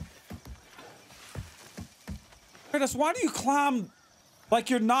 Kratos, why do you climb like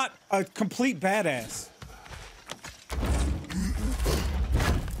you're not a complete badass?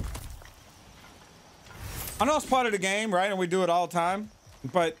 I know it's part of the game, right? And we do it all the time.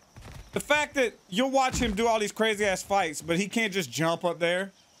 But the fact that you'll watch him do all these crazy ass fights, but he can't just jump up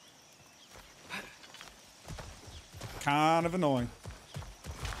there. Kind of annoying.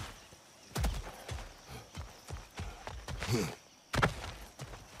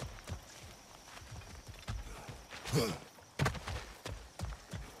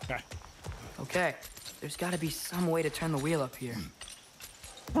 Okay, there's got to be some way to turn the wheel up here.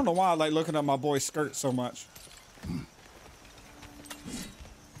 I don't know why I like looking at my boy's skirt so much.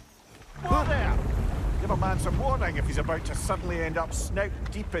 Whoa there! Give a man some warning if he's about to suddenly end up snout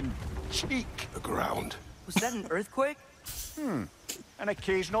deep in cheek. The ground. Was that an earthquake? An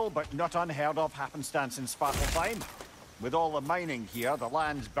occasional but not unheard of happenstance in Svartalfheim. With all the mining here, the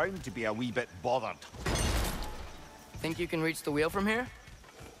land's bound to be a wee bit bothered. Think you can reach the wheel from here?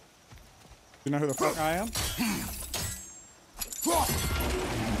 You know who the fuck I am?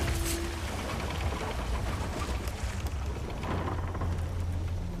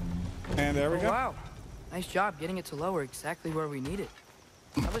 And there we go. Wow, nice job getting it to lower exactly where we need it.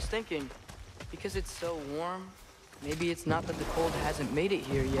 I was thinking, because it's so warm, maybe it's not that the cold hasn't made it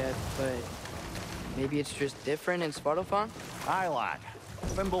here yet, but maybe it's just different in Svartalfheim? Aye, lad.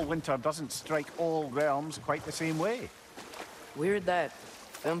 Fimbulwinter doesn't strike all realms quite the same way. Weird that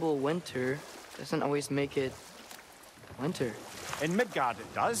Fimbulwinter doesn't always make it winter. In Midgard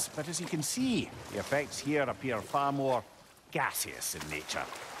it does, but as you can see, the effects here appear far more gaseous in nature.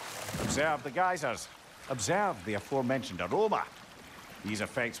 Observe the geysers. Observe the aforementioned aroma. These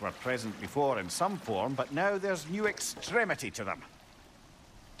effects were present before in some form, but now there's new extremity to them.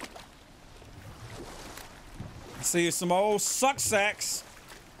 I see some old suck sacks.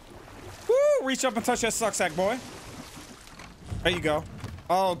 Woo! Reach up and touch that suck sack, boy. There you go.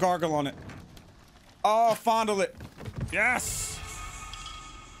 Oh, gargle on it. Oh, fondle it. Yes!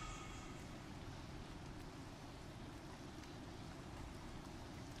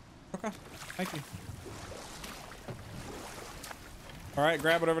 Okay, thank you. All right,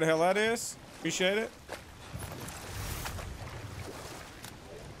 grab whatever the hell that is. Appreciate it.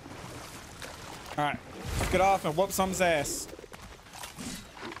 All right, let's get off and whoop someone's ass.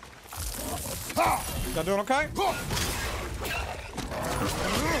 Y'all doing okay?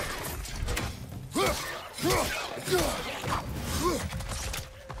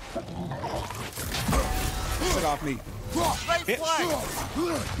 Get off me.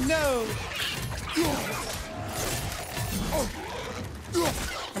 Bitch. No.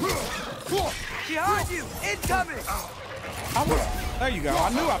 Behind you! Incoming! There you go. I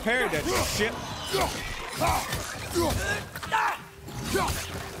knew I parried that shit.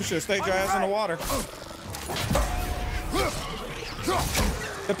 You should have stayed your ass in the water.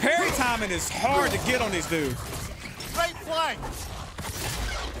 The parry timing is hard to get on these dudes. Right flank!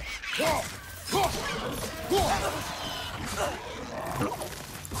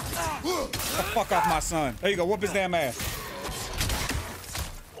 The fuck off my son. There you go. Whoop his damn ass.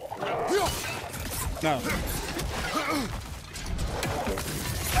 No.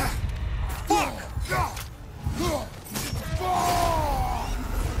 Fuck!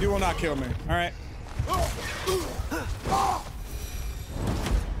 You will not kill me. All right.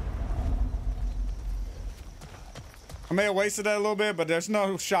 I may have wasted that a little bit, but there's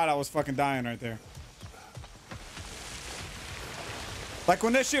no shot I was fucking dying right there. Like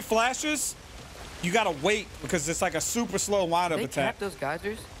when that shit flashes, you gotta wait because it's like a super slow windup They attack. tapped those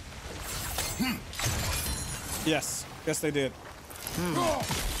geysers? Yes, yes they did.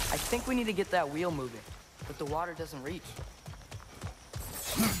 I think we need to get that wheel moving, but the water doesn't reach.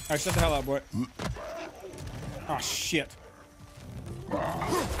 All right, shut the hell up, boy. Oh shit.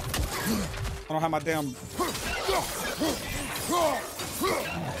 I don't have my damn.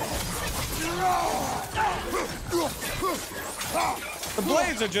 The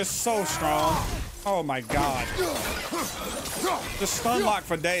blades are just so strong. Oh my god. Just stun lock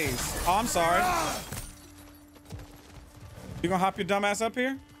for days. Oh, I'm sorry. You gonna hop your dumb ass up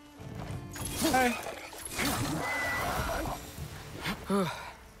here? Hey.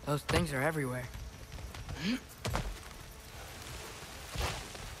 Those things are everywhere.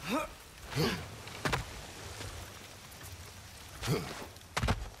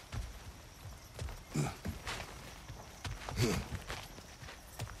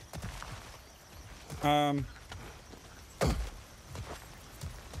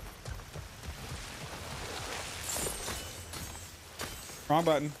 Wrong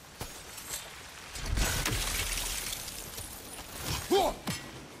button.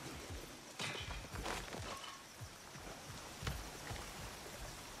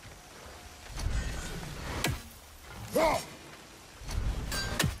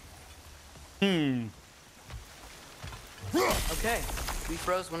 Okay, we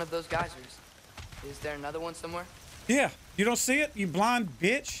froze one of those geysers. Is there another one somewhere? Yeah, you don't see it, you blind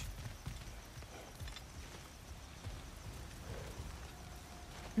bitch.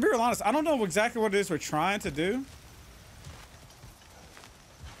 To be real honest, I don't know exactly what it is we're trying to do.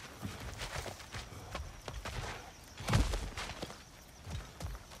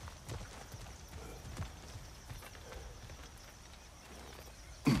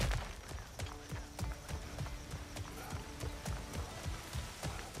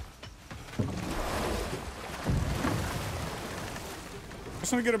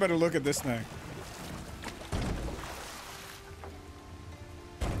 Just want to get a better look at this thing.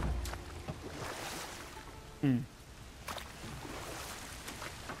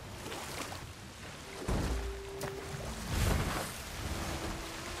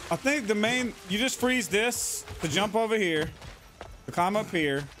 I think the main, you just freeze this to jump over here, to climb up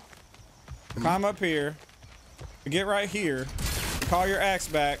here, to climb up here, to get right here, to call your axe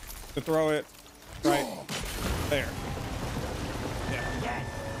back, to throw it right there. Yes!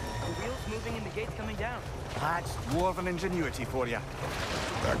 The wheel's moving and the gate's coming down. That's dwarven ingenuity for you.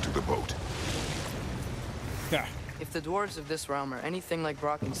 Back to the boat. Yeah. If the dwarves of this realm are anything like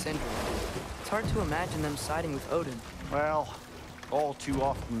Brock and Sindri, it's hard to imagine them siding with Odin. Well, all too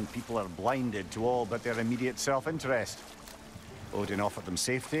often people are blinded to all but their immediate self-interest. Odin offered them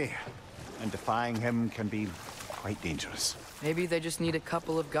safety, and defying him can be quite dangerous. Maybe they just need a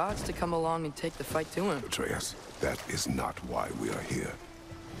couple of gods to come along and take the fight to him. Atreus, that is not why we are here.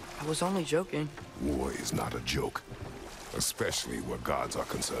 I was only joking. War is not a joke, especially where gods are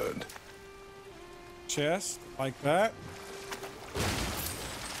concerned. Chest, like that.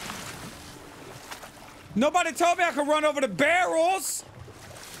 Nobody told me I could run over the barrels.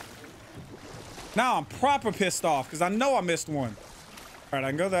 Now I'm proper pissed off because I know I missed one. All right,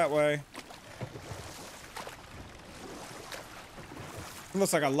 I can go that way. It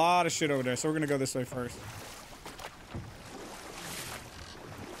looks like a lot of shit over there, so we're gonna go this way first.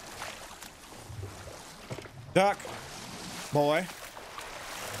 Duck, boy.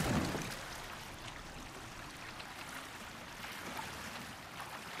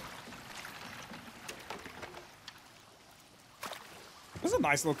 There's a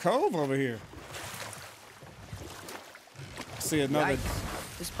nice little cove over here. See another.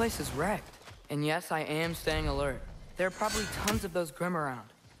 Yikes. This place is wrecked. And yes, I am staying alert. There are probably tons of those Grim around.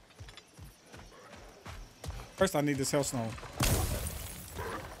 First, I need this Hellstone.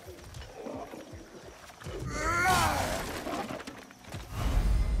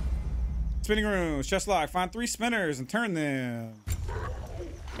 Spinning rooms, chest lock. Find 3 spinners and turn them.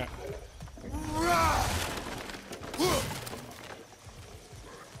 Okay.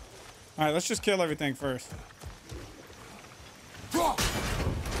 All right, let's just kill everything first.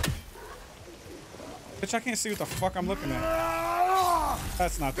 Bitch, I can't see what the fuck I'm looking at.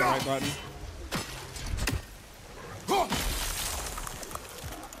 That's not the right button.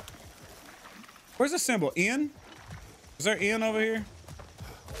 Where's the symbol? N? Is there N over here?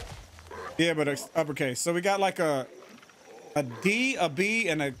 Yeah, but it's uppercase. So we got like a D, a B,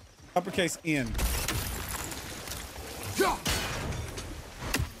 and a uppercase N.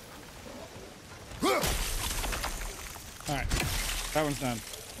 All right, that one's done.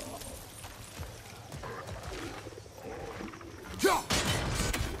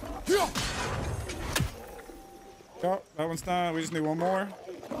 Oh, that one's done. We just need one more.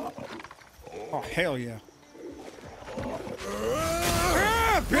 Oh, hell yeah.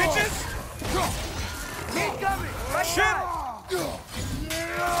 Ah, bitches! Keep coming! Right Shit!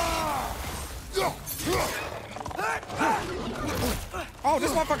 Oh,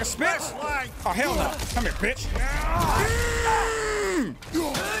 this motherfucker spits? Oh, hell no. Come here, bitch.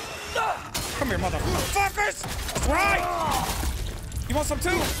 Come here, motherfuckers! That's right! You want some too?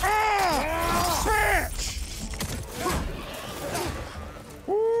 Ah! Bitch!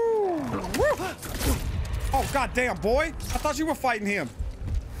 Woo! Woo! Oh, goddamn, boy! I thought you were fighting him.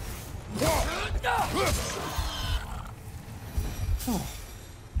 Oh. All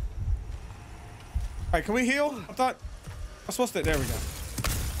right, can we heal? I thought I was supposed to. There we go.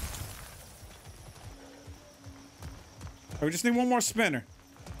 Right, we just need one more spinner.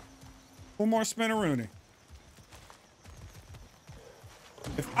 One more spinner, Rooney.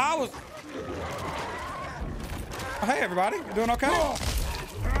 If I was. Oh, hey, everybody. You doing okay?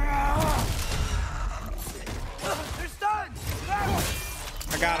 They're stunned!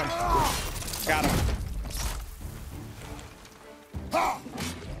 I got him. Got him.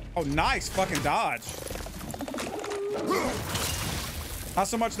 Oh, nice fucking dodge. Not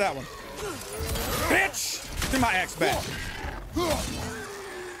so much that one. Bitch! Give my axe back.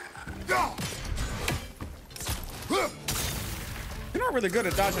 You're not really good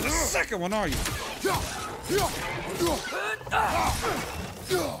at dodging the second one, are you?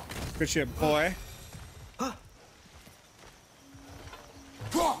 Good shit, boy.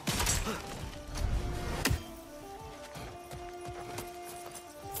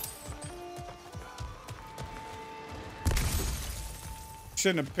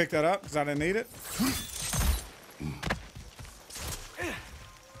 Shouldn't have picked that up because I didn't need it.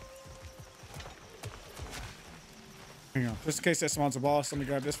 Hang on, just in case that spawns a boss, let me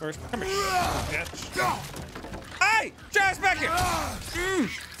grab this first. Come here, bitch. Hey, Josh, back here.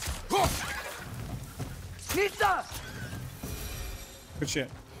 Nita! Good shit.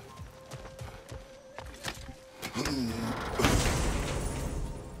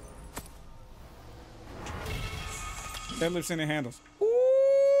 Deadlifts in the handles.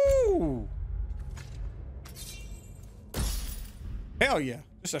 Ooh. Hell yeah.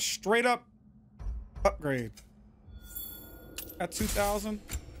 Just a straight up upgrade. Got 2,000.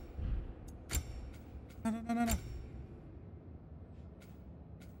 No.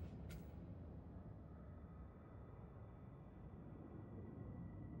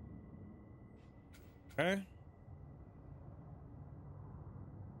 Okay.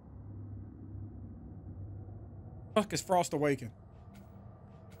 Fuck is Frost Awaken?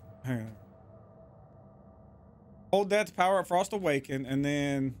 Hang on. Hold that to power up Frost Awaken, and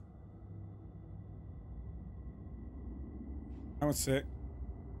then that one's sick.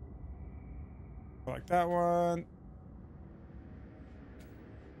 I like that one.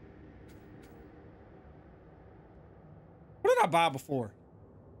 What did I buy before?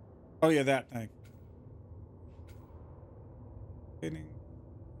 Oh yeah, that thing. Hitting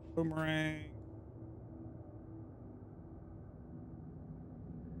boomerang.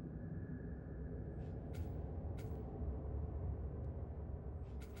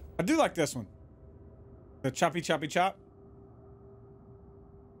 I do like this one. The choppy chop.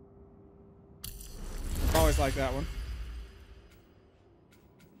 Always like that one.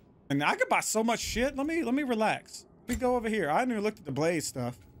 And I could buy so much shit. Let me relax. Let me go over here. I haven't even looked at the Blaze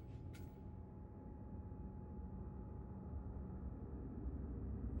stuff.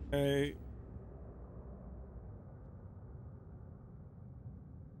 Okay.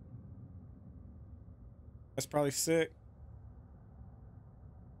 That's probably sick.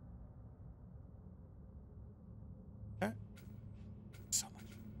 Okay. So much.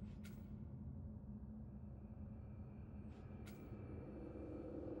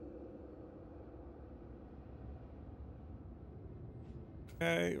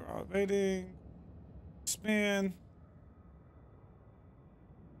 Okay, we're all waiting. Spin.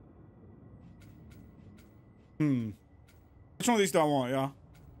 Which one of these do I want, y'all?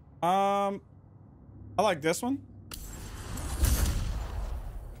 I like this one.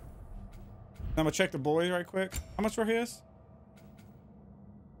 I'm gonna check the boys right quick. How much were his?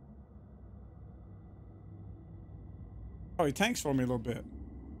 Oh, he tanks for me a little bit.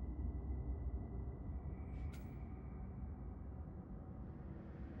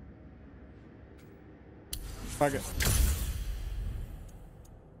 Fuck it.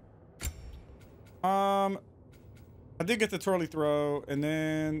 I did get the twirly throw, and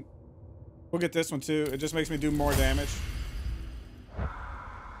then we'll get this one too. It just makes me do more damage.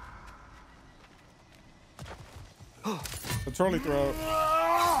 The twirly throw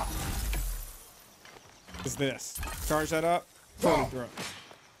is this. Charge that up. Twirly throw.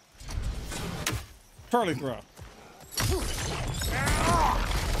 Twirly throw.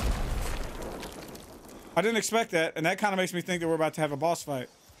 I didn't expect that, and that kind of makes me think that we're about to have a boss fight.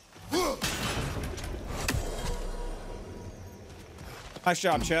 Nice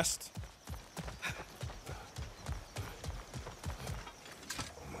job, chest.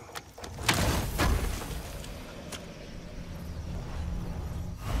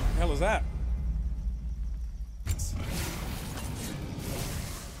 The hell is that? I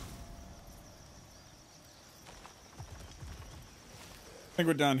think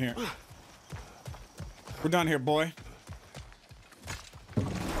we're done here. We're done here, boy.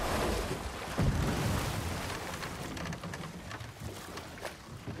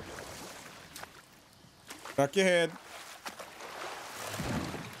 Duck your head.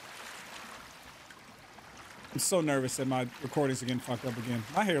 I'm so nervous that my recordings are getting fucked up again.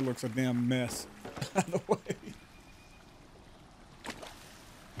 My hair looks a damn mess. By the way.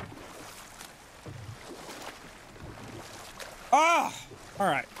 Ah! All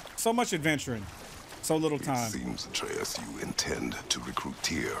right. So much adventuring. So little time. It seems, Atreus, you intend to recruit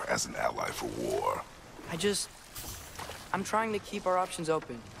Tyr as an ally for war. I'm trying to keep our options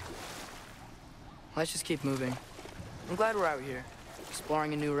open. Let's just keep moving. I'm glad we're out here,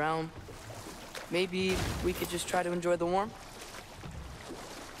 exploring a new realm. Maybe we could just try to enjoy the warmth?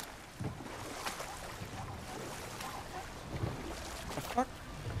 The fuck?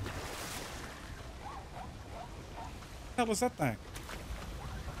 What the hell is that thing?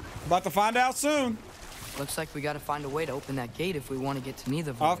 About to find out soon. Looks like we gotta find a way to open that gate if we want to get to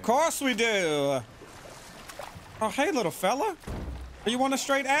Neither. Of course we do. Oh, hey, little fella. You want a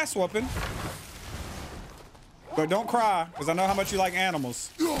straight ass whooping? But don't cry, because I know how much you like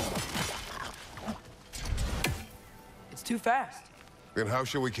animals. It's too fast. Then how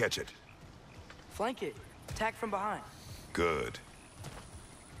shall we catch it? Flank it. Attack from behind. Good.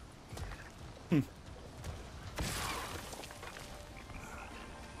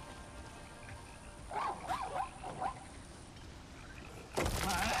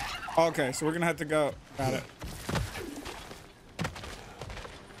 Okay, so we're gonna have to go. Got it.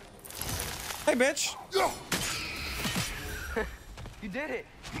 Hey, bitch. You did it.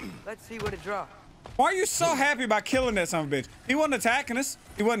 Let's see what it dropped. Why are you so happy about killing that son of a bitch? He wasn't attacking us.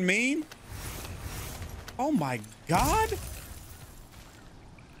 He wasn't mean. Oh my God.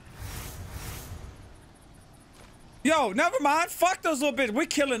 Yo, never mind. Fuck those little bitches. We're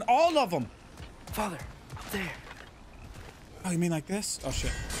killing all of them. Father, up there. Oh, you mean like this? Oh,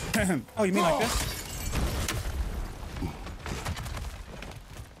 shit. Oh, you mean like this?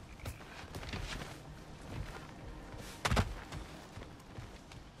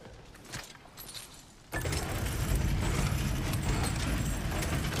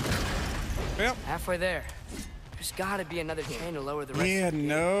 Yep. Halfway there. There's gotta be another chain to lower the rest Yeah, of the gate.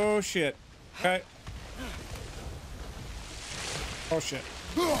 no shit. Okay. Oh, shit.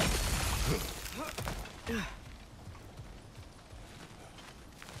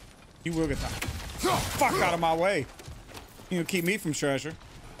 You will get that. Fuck out of my way. You gonna keep me from treasure.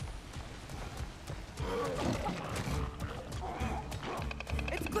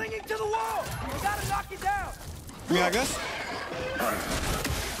 It's clinging to the wall! We gotta knock it down! You mean like this?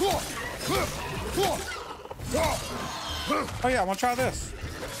 Oh yeah, I wanna try this.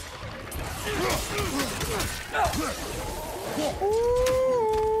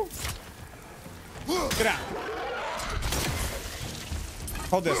 Ooh. Get out.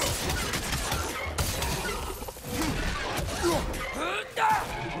 Hold this.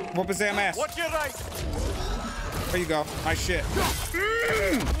 Whoop his damn ass. Watch your right. There you go. Nice shit.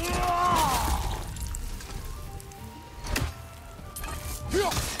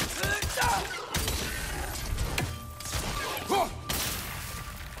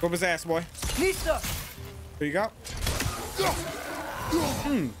 Whoop his ass, boy. There you go.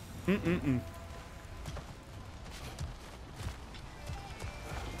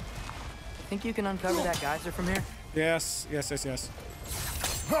 Think you can uncover that geyser from here? Yes, yes, yes, yes.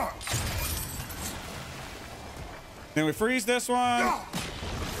 Then we freeze this one.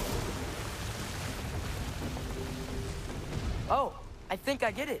 Oh, I think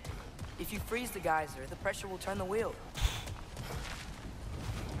I get it. If you freeze the geyser, the pressure will turn the wheel.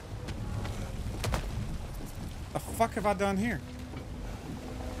 The fuck have I done here?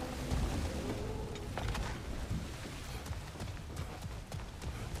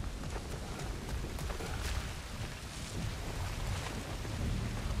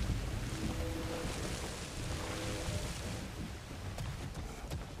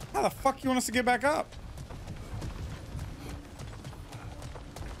 How the fuck you want us to get back up?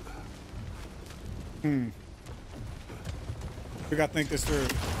 We gotta think this through.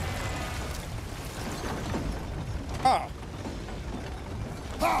 Oh.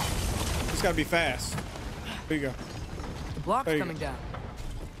 It's gotta be fast. There you go. The block's There you coming go. down.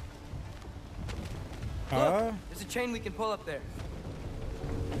 Look, there's a chain we can pull up there.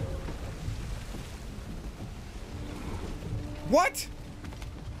 What?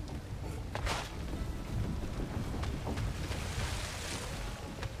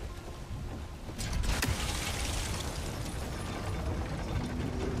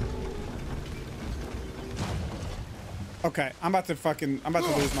 Okay, I'm about to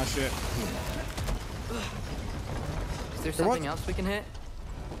lose my shit. Is there something else we can hit?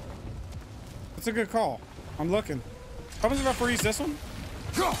 That's a good call. I'm looking. How much if I freeze this one?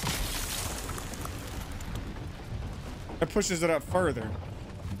 It pushes it up further.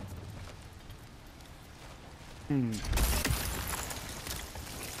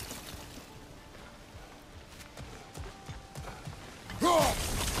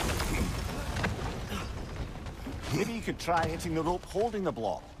 Maybe you could try hitting the rope holding the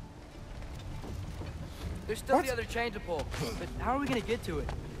block. There's still What? the other chain to pull, but how are we gonna get to it?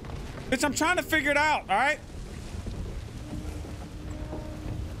 Bitch, I'm trying to figure it out, all right?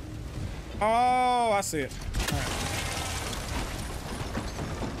 Oh, I see it. All right.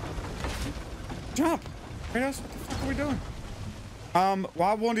 Jump. Kratos, what the fuck are we doing?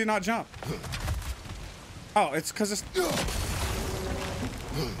 Why won't he not jump? Oh, it's because it's...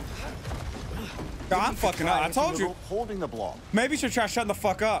 No, I'm fucking up. I told you. Holding the block. Maybe you should try shutting the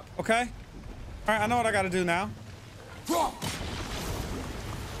fuck up, okay? All right, I know what I got to do now. All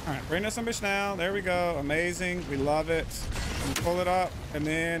right, bring this some bitch down. There we go. Amazing. We love it. And pull it up, and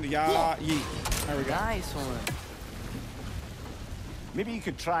then yeet. There we go. Nice one. Maybe you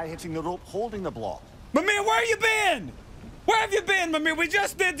could try hitting the rope holding the block. Mimir, where you been? Where have you been, Mimir? We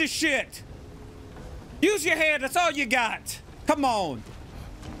just did this shit. Use your head. That's all you got. Come on.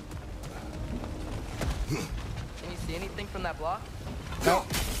 Can you see anything from that block? Nope.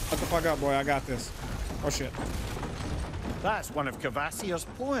 Shut the fuck up, boy. I got this. Oh, shit. That's one of Cavassier's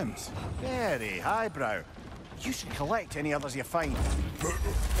poems. Very highbrow. You should collect any others you find.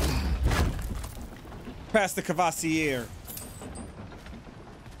 Pass the Cavassier.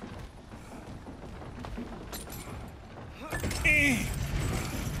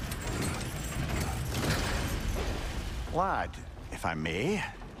 Lad, if I may,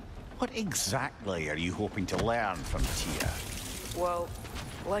 what exactly are you hoping to learn from Tyr? Well,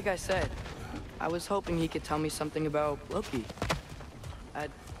 like I said, I was hoping he could tell me something about Loki.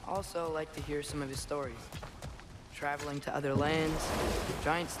 I'd also like to hear some of his stories. Traveling to other lands,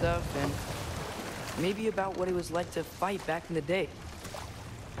 giant stuff, and maybe about what it was like to fight back in the day.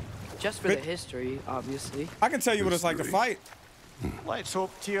 Just for the history, obviously. I can tell you what it's like to fight. Let's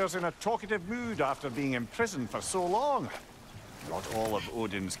hope Tyr's in a talkative mood after being imprisoned for so long. Not all of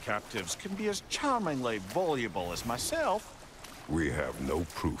Odin's captives can be as charmingly voluble as myself. We have no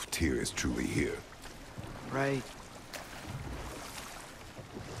proof Tyr is truly here. Right.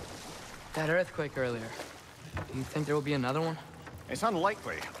 That earthquake earlier. Do you think there will be another one? It's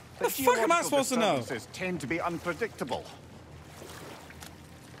unlikely. But The fuck am I geological supposed to know? disturbances tend to be unpredictable.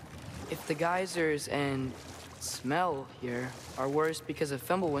 If the geysers and smell here are worse because of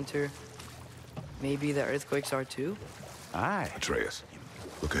Fimbulwinter, maybe the earthquakes are too? Aye. Atreus,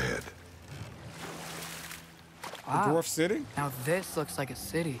 look ahead. Wow. Dwarf city? Now this looks like a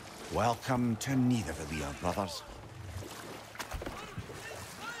city. Welcome to Niederville, brothers.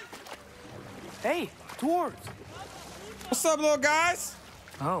 Hey, dwarves! What's up, little guys?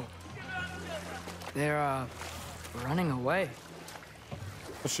 Oh. They're, running away.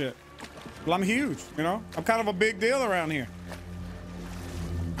 Oh, shit. Well, I'm huge, you know? I'm kind of a big deal around here.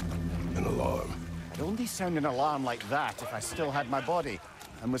 An alarm. I'd only sound an alarm like that if I still had my body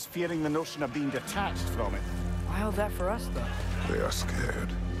and was fearing the notion of being detached from it. Wild that for us, though. They are scared.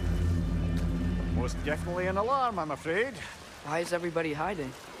 Most definitely an alarm, I'm afraid. Why is everybody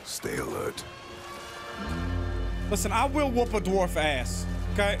hiding? Stay alert. Listen, I will whoop a dwarf ass,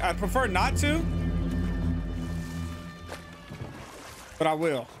 okay? I'd prefer not to, but I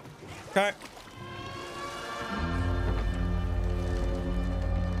will, okay?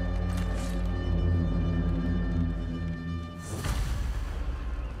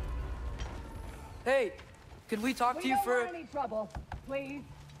 Hey, could we talk to you for... any trouble, please.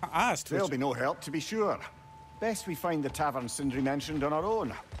 My eyes There'll twitching. be no help, to be sure. Best we find the tavern Sindri mentioned on our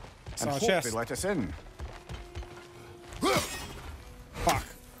own. Saw And a hope chest. they let us in. Fuck.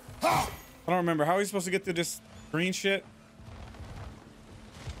 I don't remember. How are we supposed to get through this green shit?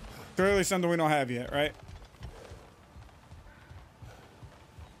 Clearly something we don't have yet, right?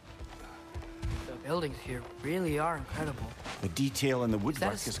 The buildings here really are incredible. The detail in the Is that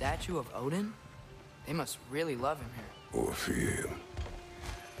woodwork a is... statue of Odin? They must really love him here. Or fear him.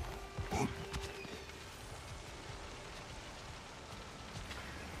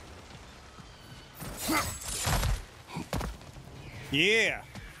 Yeah.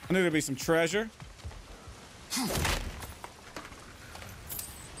 I knew there'd be some treasure.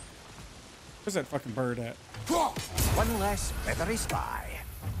 Where's that fucking bird at? One less feathery spy.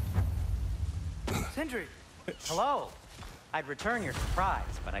 Sindri! Hello. I'd return your surprise,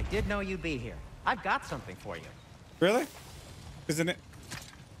 but I did know you'd be here. I've got something for you. Really? Isn't it?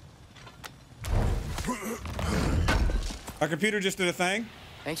 My computer just did a thing.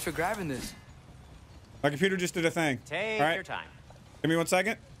 Thanks for grabbing this. My computer just did a thing. Take All right? your time. Give me 1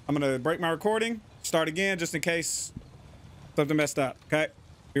 second. I'm gonna break my recording, start again, just in case something messed up, okay?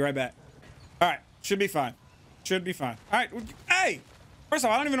 Be right back. All right, should be fine. Should be fine. All right, hey! First of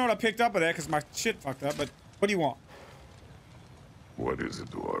all, I don't even know what I picked up of that because my shit fucked up, but what do you want? What is it,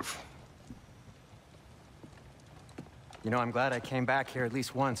 dwarf? You know, I'm glad I came back here at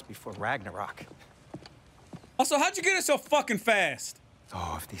least once before Ragnarok. Also, how'd you get it so fucking fast?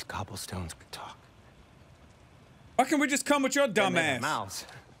 Oh, if these cobblestones could talk. Why can't we just come with your dumb They make ass? mouths.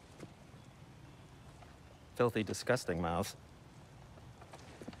 Filthy, disgusting mouths.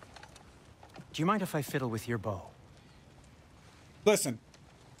 Do you mind if I fiddle with your bow? Listen,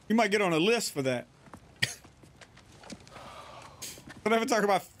 you might get on a list for that. Don't ever talk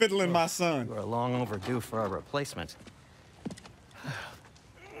about fiddling my son. We're long overdue for a replacement.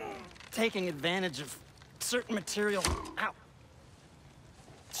 Taking advantage of certain material. Ow.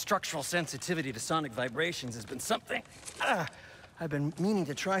 Structural sensitivity to sonic vibrations has been something I've been meaning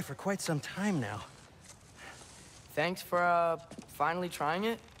to try for quite some time now. Thanks for, finally trying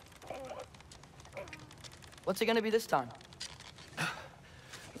it. What's it gonna be this time?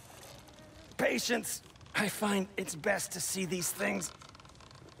 Patience. I find it's best to see these things,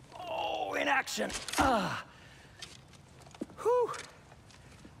 in action. Whew.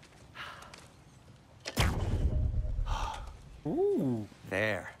 Ooh.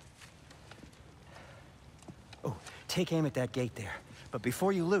 There. Oh, take aim at that gate there. But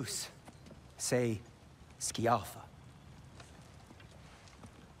before you loose, say, Skialfa.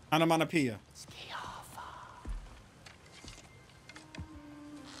 Onomatopoeia. Skialfa.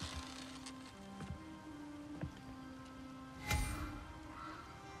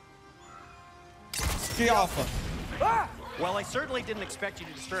 Skialfa. Well, I certainly didn't expect you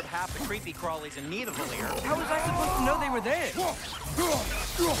to disturb half the creepy crawlies in Niederville here. How was I supposed to know they were there?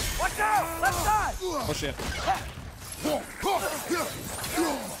 Watch out! Left side! Oh shit. Oh.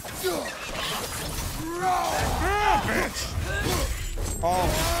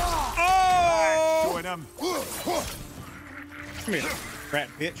 Oh! Join him. Come here, rat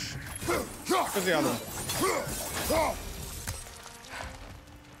bitch. Where's the other one?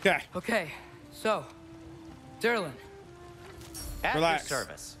 Okay. Okay, so, Derlin, At Relax. your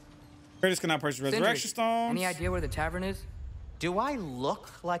service. Greatest cannot purchase resurrection Sindri, stones. any idea where the tavern is? Do I look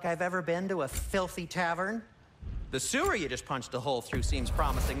like I've ever been to a filthy tavern? The sewer you just punched a hole through seems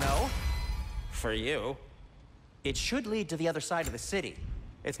promising, though. For you. It should lead to the other side of the city.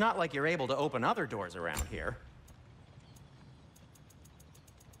 It's not like you're able to open other doors around here.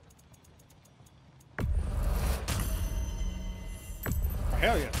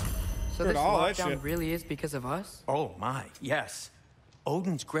 Hell yeah. So this lockdown really is because of us? Oh my, yes.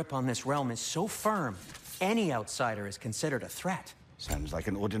 Odin's grip on this realm is so firm, any outsider is considered a threat. Sounds like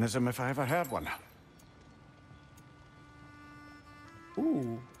an Odinism if I ever heard one.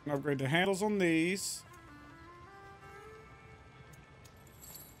 Ooh, upgrade the handles on these.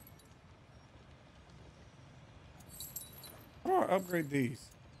 How do I upgrade these?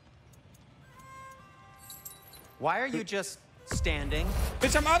 Why are you just standing?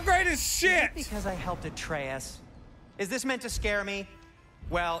 Bitch, I'm upgrading shit! Because I helped Atreus. Is this meant to scare me?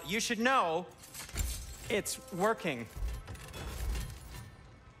 Well, you should know it's working.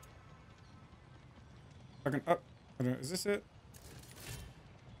 I can up. Is this it?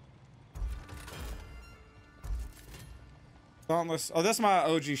 Dauntless. Oh, that's my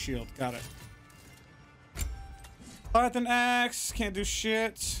OG shield. Got it. Python axe. Can't do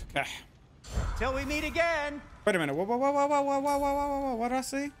shit. Okay. Till we meet again. Wait a minute. Whoa, whoa, whoa, whoa, whoa, whoa, whoa, whoa, whoa, whoa. What did I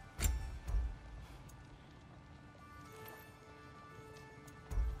see?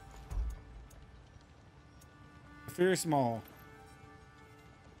 Very small.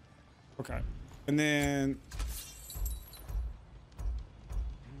 Okay. And then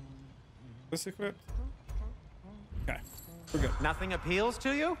this equipped? Okay. We're good. Nothing appeals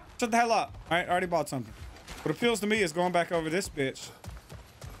to you? Shut the hell up. All right, I already bought something. What appeals to me is going back over this bitch.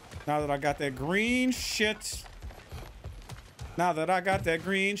 Now that I got that green shit. Now that I got that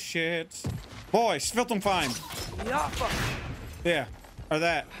green shit. Boys, Filtenfein. Yeah, or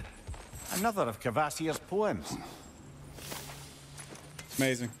that. Another of Cavassier's poems.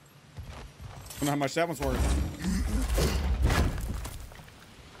 Amazing. I don't know how much that one's worth.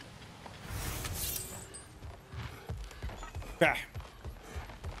 Okay.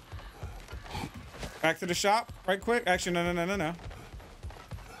 Back to the shop, right quick. Actually, no.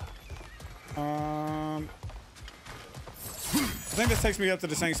 I think this takes me up to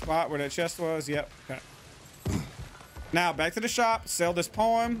the same spot where that chest was. Yep. Okay. Now back to the shop. Sell this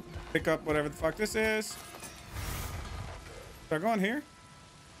poem. Pick up whatever the fuck this is. Should I go in here?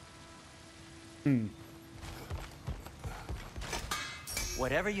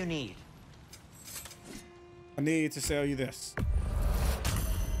 Whatever you need. I need to sell you this.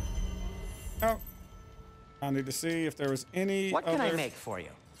 Oh. I need to see if there was any What can other... I make for you?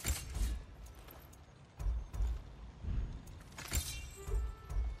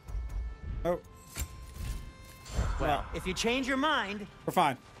 Oh. Well, if you change your mind... We're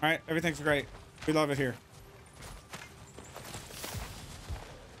fine. All right. Everything's great. We love it here.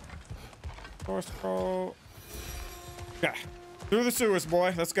 Force scroll. Yeah. Through the sewers,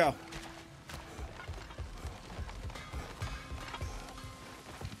 boy. Let's go.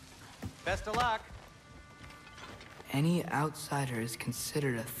 Best of luck. Any outsider is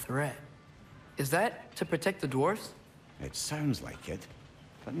considered a threat. Is that to protect the dwarfs? It sounds like it.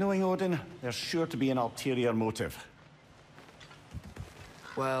 But knowing Odin, there's sure to be an ulterior motive.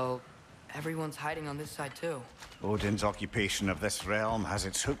 Well, everyone's hiding on this side too. Odin's occupation of this realm has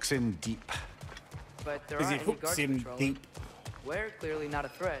its hooks in deep. But there Is he aren't any hooks guards in patrolling. deep? We're clearly not a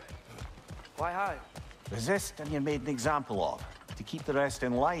threat. Why hide? Resist and you're made an example of, to keep the rest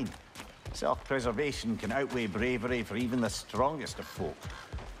in line. Self-preservation can outweigh bravery for even the strongest of folk.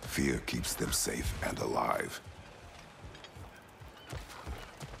 Fear keeps them safe and alive.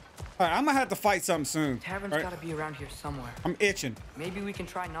 All right, I'm gonna have to fight something soon. Tavern's Right? gotta be around here somewhere. I'm itching. Maybe we can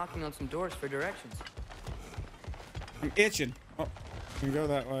try knocking on some doors for directions. I'm itching. Oh, we can go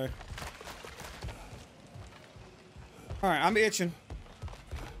that way. All right, I'm itching.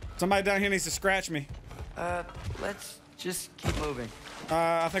 Somebody down here needs to scratch me. Let's just keep moving.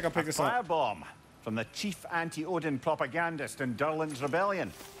 I think I'll pick this up. Firebomb from the chief anti-Odin propagandist in Durlin's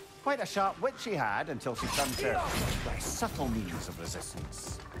rebellion. Quite a sharp wit she had until she turned to by subtle means of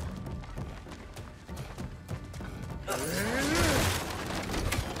resistance.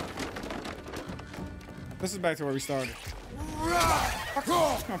 This is back to where we started. Where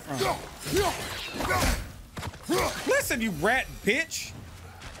did this come from? Listen, you rat bitch!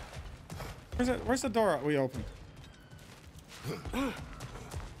 Where's the door we opened?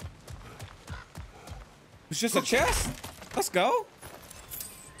 It's just a chest? Let's go.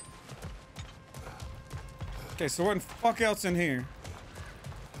 Okay, so what the fuck else in here?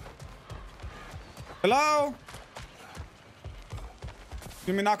 Hello?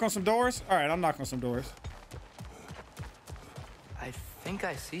 You me knock on some doors? All right, I'll knock on some doors. I think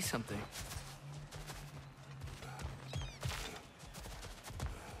I see something.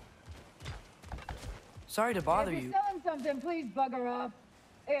 Sorry to bother If you. you're selling something, please bugger off.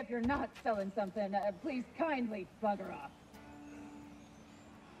 If you're not selling something, please kindly bugger off.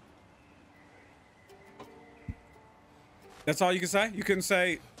 That's all you can say? You couldn't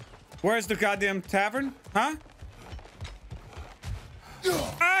say, Where's the goddamn tavern? Huh?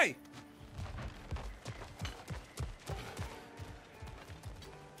 Hey!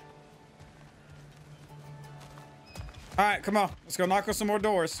 All right, come on. Let's go knock on some more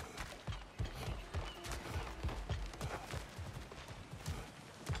doors.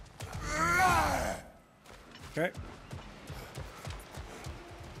 Okay.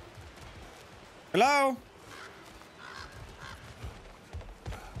 Hello?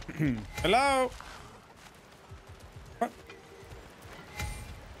 Hello? What?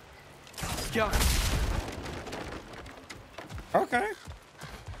 Go. Okay.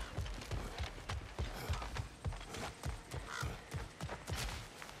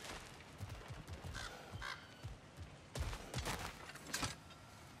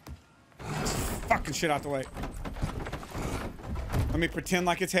 Fucking shit out the way. Let me pretend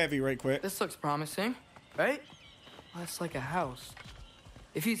like it's heavy right quick. This looks promising, right? Well, that's like a house.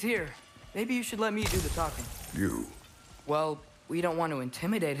 If he's here, maybe you should let me do the talking. You. Well, we don't want to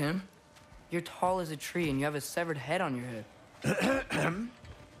intimidate him. You're tall as a tree and you have a severed head on your head.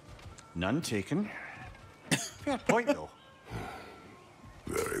 None taken. Fair point, though.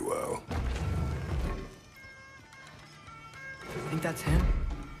 Very well. Think that's him?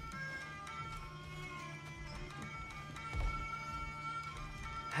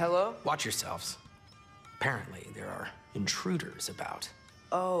 Hello? Watch yourselves. Apparently, there are intruders about.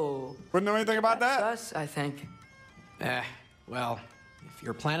 Oh. Wouldn't know anything about That's that. us, I think. Well, if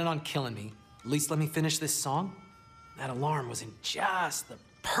you're planning on killing me, at least let me finish this song. That alarm was in just the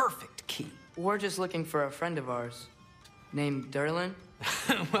perfect key. We're just looking for a friend of ours named Derlin.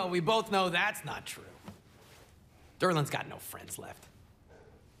 Well, we both know that's not true. Derlin's got no friends left.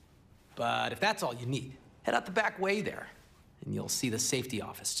 But if that's all you need, head out the back way there, and you'll see the safety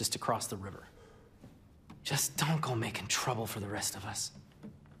office just across the river. Just don't go making trouble for the rest of us.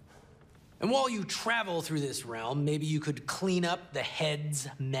 And while you travel through this realm, maybe you could clean up the head's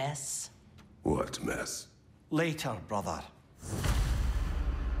mess. What mess? Later, brother.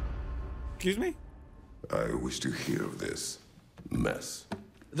 Excuse me? I wish to hear of this mess.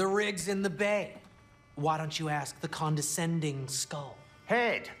 The rig's in the bay. Why don't you ask the condescending skull?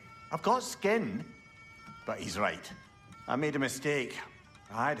 Head. I've got skin. But he's right. I made a mistake.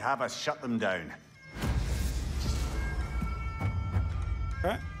 I'd have us shut them down.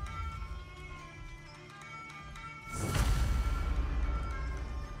 Okay.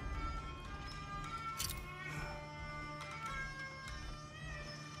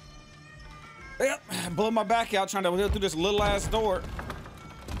 Yep, blew my back out trying to go through this little ass door.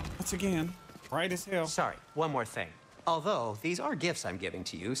 Once again, bright as hell. Sorry, one more thing. Although, these are gifts I'm giving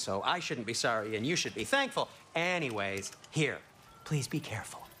to you, so I shouldn't be sorry and you should be thankful. Anyways, here, please be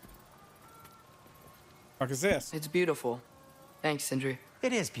careful. What is this? It's beautiful. Thanks, Sindri.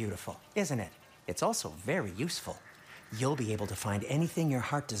 It is beautiful, isn't it? It's also very useful. You'll be able to find anything your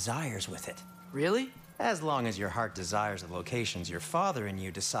heart desires with it. Really? As long as your heart desires the locations your father and you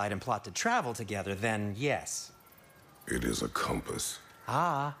decide and plot to travel together, then yes. It is a compass.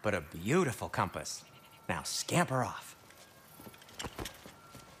 Ah, but a beautiful compass. Now scamper off.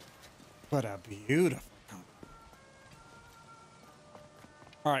 What a beautiful compass.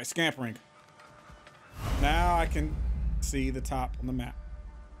 All right, scampering. Now I can see the top on the map.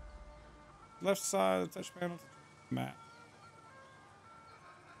 Left side of the touch panel, map.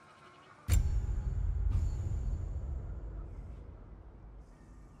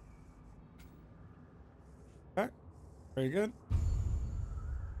 Okay, very good.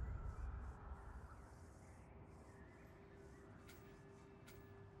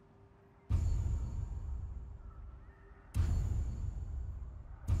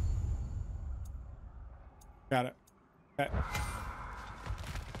 Got it. Okay.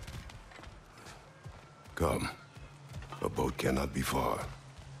 Come. A boat cannot be far.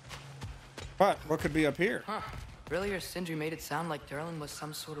 But what could be up here? Huh. Earlier, Sindri made it sound like Derlin was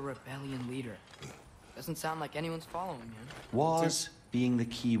some sort of rebellion leader. Doesn't sound like anyone's following him. Was being the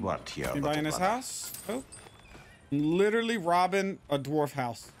key word here. Anybody in little this brother. house? Oh. Literally robbing a dwarf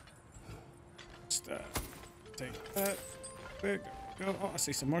house. Just, take that. There we go. Oh, I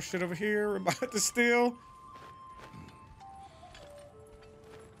see some more shit over here. We're about to steal.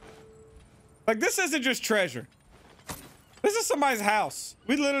 Like, this isn't just treasure. This is somebody's house.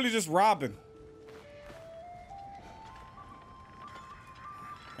 We literally just robbing.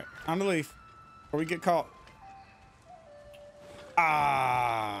 Okay, on the leaf. Or we get caught.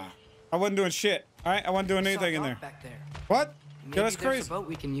 Ah. I wasn't doing shit. All right, I wasn't doing anything in there. Back there. What? Maybe Yeah, that's there's crazy. a boat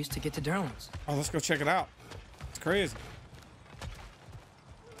we can use to get to Derlin's. Oh, let's go check it out. It's crazy.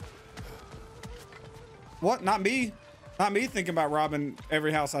 What? Not me. Not me thinking about robbing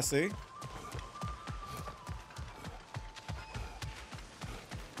every house I see.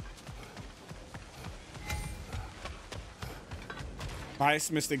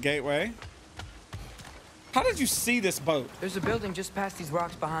 Nice, Mr. Gateway. How did you see this boat? There's a building just past these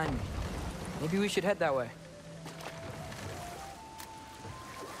rocks behind me. Maybe we should head that way.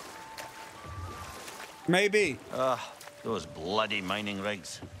 Maybe. Those bloody mining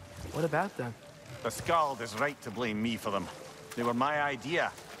rigs. What about them? The Skald is right to blame me for them. They were my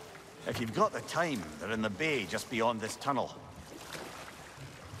idea. If you've got the time, they're in the bay just beyond this tunnel.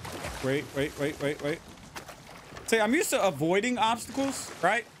 Wait. See, I'm used to avoiding obstacles,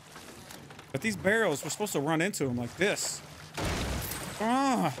 right? But these barrels, we're supposed to run into them like this.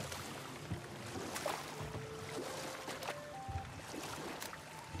 Ah.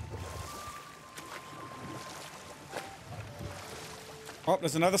 Oh,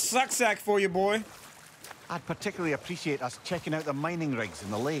 there's another suck sack for you, boy. I'd particularly appreciate us checking out the mining rigs in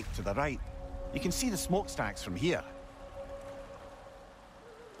the lake to the right. You can see the smokestacks from here.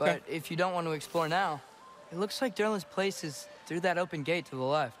 But if you don't want to explore now, it looks like Derlin's place is through that open gate to the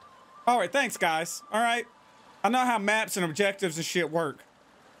left. All right, thanks, guys. All right. I know how maps and objectives and shit work.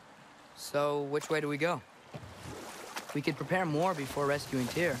 So, which way do we go? We could prepare more before rescuing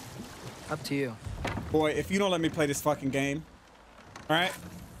Tyr. Up to you. Boy, if you don't let me play this fucking game. All right?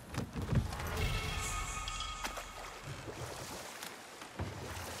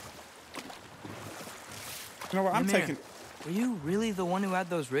 You know what? I'm taking... Were you really the one who had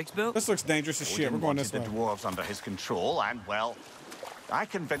those rigs built? This looks dangerous as shit. We're going this way. The dwarves under his control, and, well, I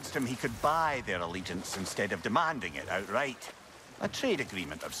convinced him he could buy their allegiance instead of demanding it outright. A trade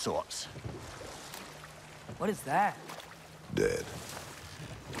agreement of sorts. What is that? Dead.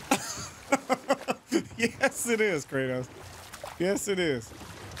 Yes, it is, Kratos. Yes, it is.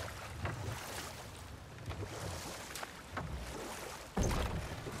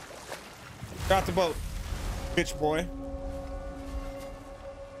 Got the boat, bitch boy.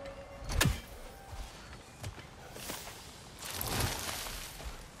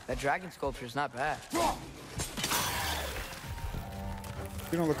 That dragon sculpture is not bad.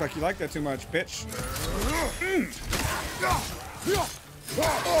 You don't look like you like that too much, bitch.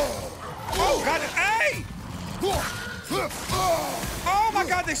 Oh, God. Hey! Oh, my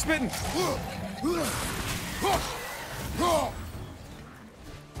God, they're spitting.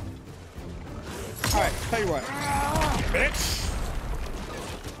 All right, tell you what. Bitch.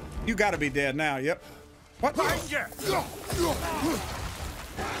 You gotta be dead now, yep. What? Bitches!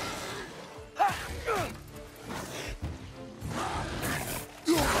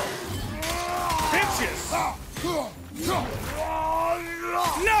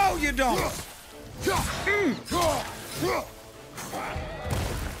 No, you don't!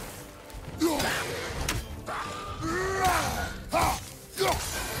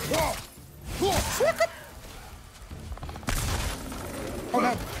 Oh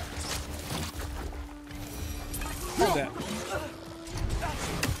no! Hold that.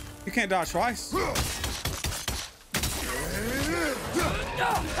 You can't dodge twice. Yeah,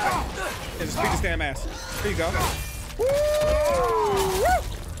 just beat this damn ass. There you go. Woo!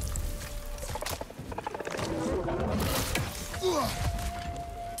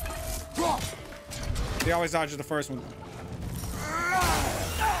 He always dodges the first one.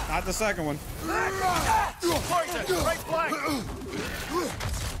 Not the second one.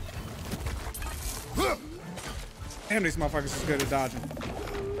 Damn, these motherfuckers is good at dodging.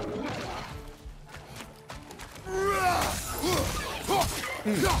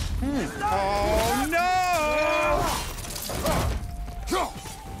 Oh no!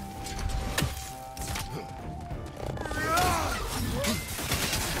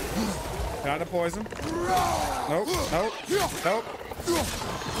 Got the poison. Nope, nope, nope.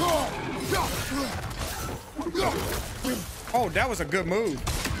 Oh, that was a good move.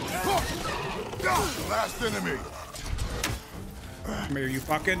 Last enemy. Come here, you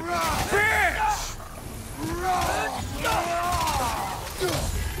fucking bitch!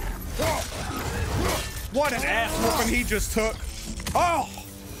 What an ass whooping he just took. Oh!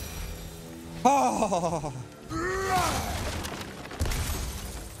 Oh!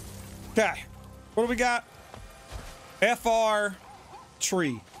 Okay. What do we got? FR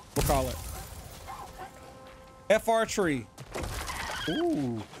tree, we'll call it. FR tree.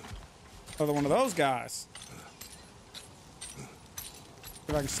 Ooh. Another one of those guys. See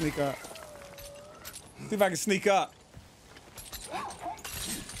if I can sneak up. See if I can sneak up.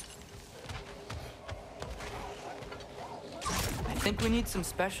 I think we need some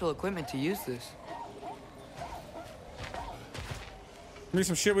special equipment to use this. Need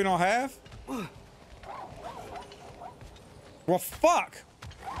some shit we don't have? Well, fuck.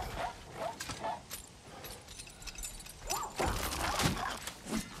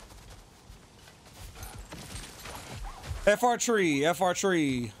 FR tree, FR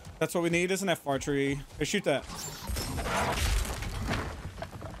tree. That's what we need is an FR tree. Hey, shoot that.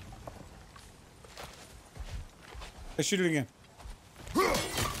 Hey, shoot it again.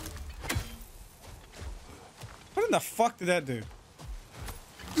 What in the fuck did that do?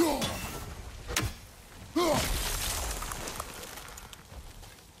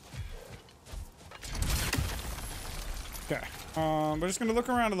 Okay. We're just gonna look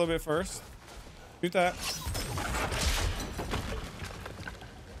around a little bit first. Shoot that.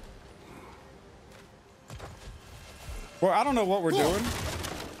 Well, I don't know what we're doing.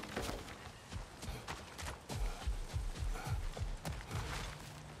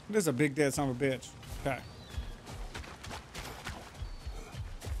 This is a big dead son of a bitch. Okay.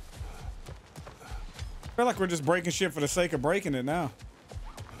 I feel like we're just breaking shit for the sake of breaking it now.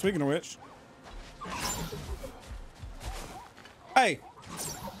 Speaking of which. Hey!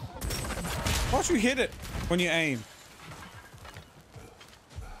 Why don't you hit it when you aim?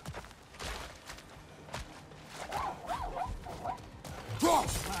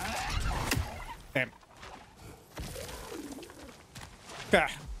 Damn. Okay.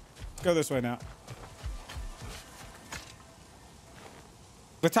 Let's go this way now.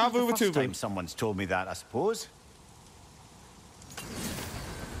 Not the first time someone's told me that, I suppose.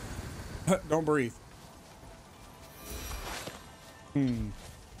 Don't breathe.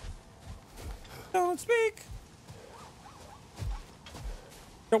 Don't speak.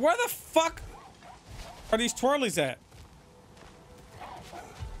 Yo, where the fuck are these twirlies at?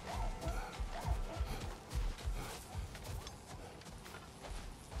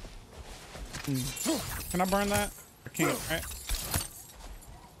 Can I burn that? I can't, right?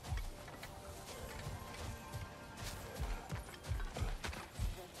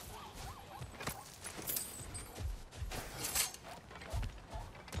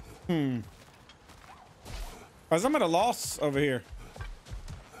 Guys, I'm at a loss over here.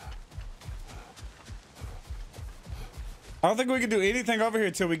 I don't think we can do anything over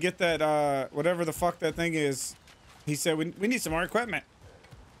here till we get that, whatever the fuck that thing is. He said we need some more equipment.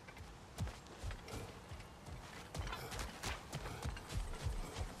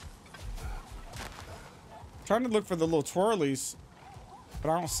 Trying to look for the little twirlies,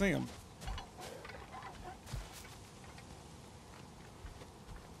 but I don't see them.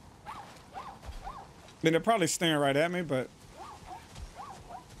 I mean, they're probably staring right at me, but...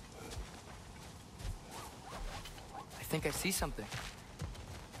 I think I see something.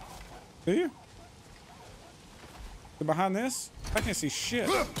 Do you? They're behind this? I can't see shit.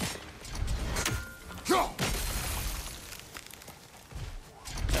 Yeah,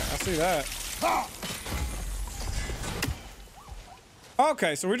 I see that.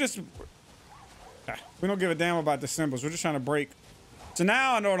 Okay, so we're just... We don't give a damn about the symbols. We're just trying to break. So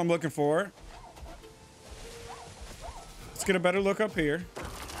now I know what I'm looking for. Let's get a better look up here.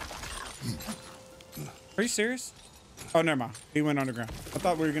 Are you serious? Oh, never mind. He went underground. I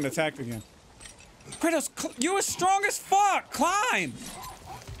thought we were going to attack again. Kratos, you were strong as fuck. Climb.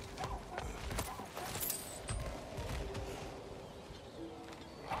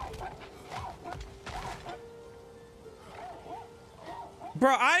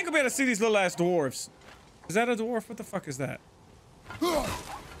 Bro, I ain't gonna be able to see these little ass dwarves. Is that a dwarf? What the fuck is that?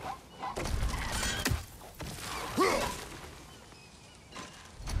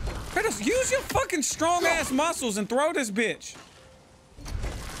 Kratos, use your fucking strong ass muscles and throw this bitch.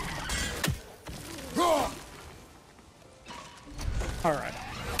 All right.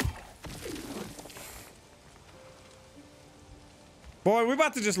 Boy, we're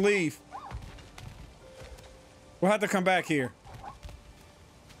about to just leave. We'll have to come back here.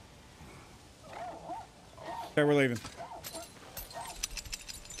 Okay, we're leaving.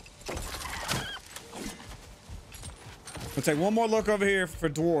 We'll take one more look over here for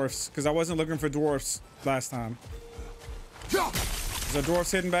dwarfs, because I wasn't looking for dwarfs last time. Is there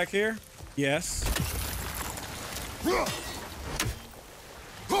dwarfs hidden back here? Yes.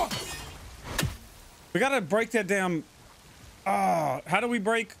 We gotta break that damn... Oh, how do we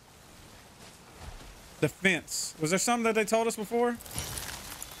break the fence? Was there something that they told us before?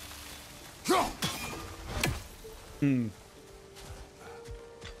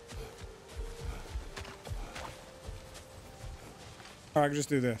 All right, I can just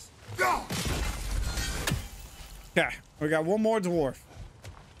do this. Okay, we got one more dwarf.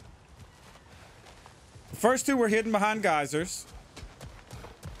 The first two were hidden behind geysers.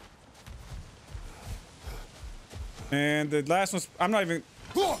 And the last one's... I'm not even...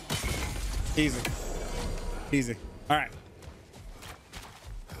 Easy. Easy. All right.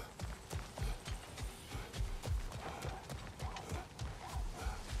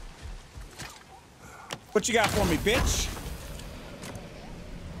 What you got for me, bitch?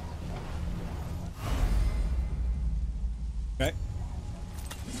 Okay.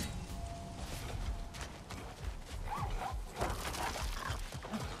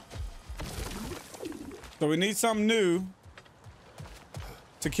 So we need something new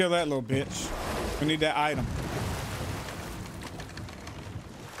to kill that little bitch. We need that item.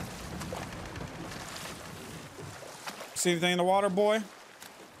 See anything in the water, boy?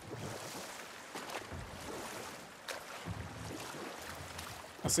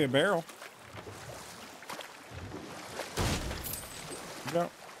 I see a barrel. Go.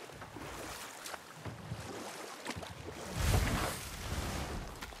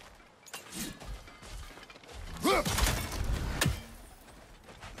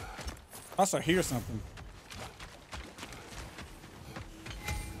 I also hear something.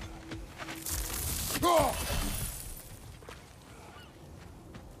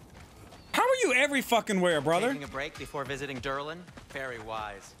 How are you every fucking where, brother? Taking a break before visiting Durlin? Very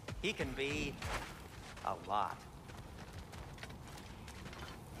wise. He can be a lot.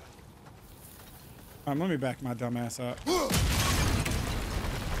 Let me back my dumb ass up.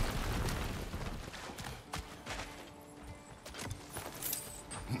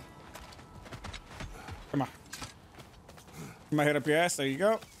 Come on. Put my head up your ass. There you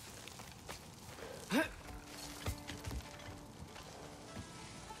go.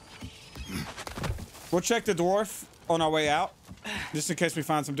 We'll check the dwarf on our way out, just in case we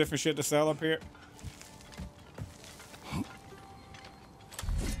find some different shit to sell up here.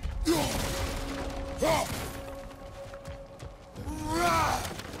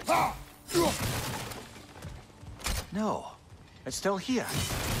 No, it's still here.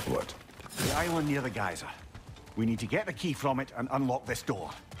 What? The island near the geyser. We need to get the key from it and unlock this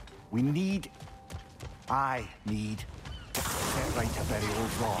door. I need to set right a very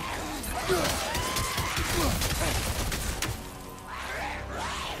old wrong.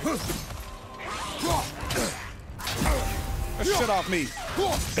 Get shit off me,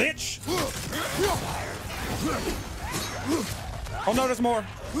 bitch! Oh no, there's more.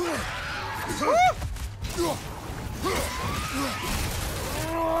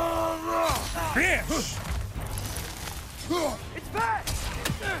 Bitch! It's back!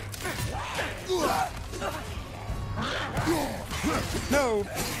 No!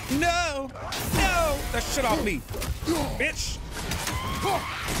 No! No! That shit off me! Bitch!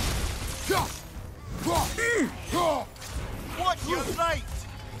 Watch your right!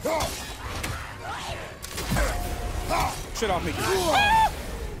 Shit off me.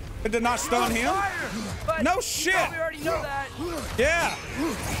 It did not stun him. No shit! We already know that. Yeah!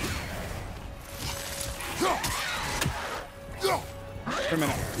 Wait a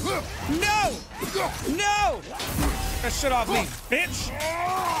minute. No! No! That shit off me, bitch!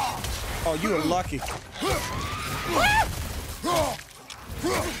 Oh, you were lucky.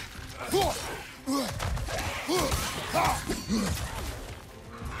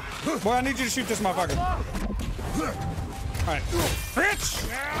 Boy, I need you to shoot this motherfucker. Alright. Bitch!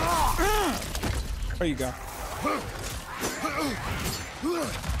 There you go.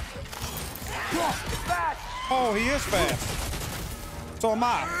 Oh, he is fast. So am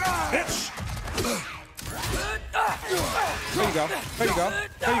I. Bitch! There you go. There you go.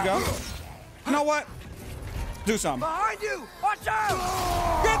 There you go. You know what? Do something. Behind you! Watch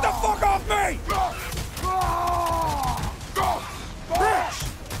out! Get the fuck off me! Bitch!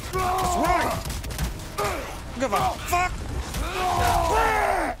 That's right! Give a fuck!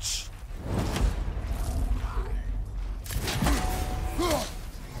 Bitch!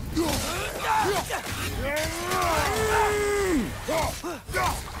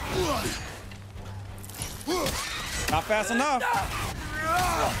 Not fast enough.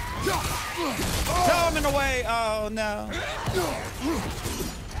 No, I'm in the way. Oh no.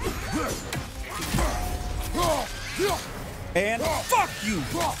 And fuck you,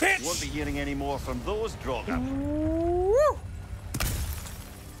 bitch! Won't be hearing any more from those Drogon.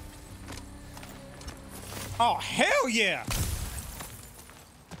 Oh hell yeah!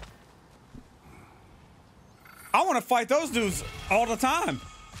 I want to fight those dudes all the time.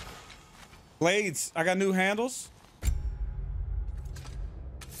 Blades, I got new handles.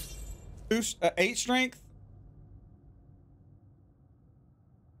 8 strength.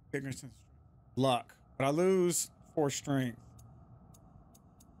 Ignorance and luck, but I lose 4 strength.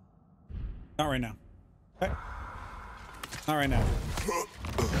 Not right now. Okay. Not right now.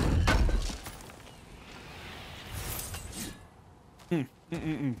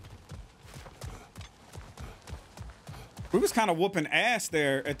 We was kind of whooping ass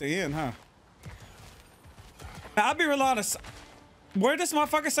there at the end, huh? Now, I'll be real honest. Where does this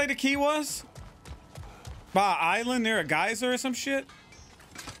motherfucker say the key was? By an island near a geyser or some shit?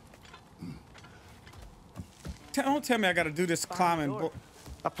 Don't tell me I gotta do this climbing.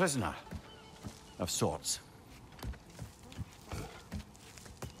 A prisoner of sorts.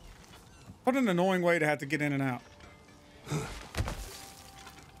 What an annoying way to have to get in and out.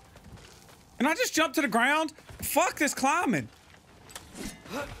 And I just jumped to the ground? Fuck this climbing.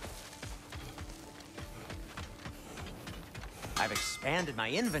 I've expanded my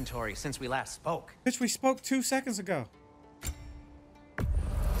inventory since we last spoke. Bitch, we spoke 2 seconds ago.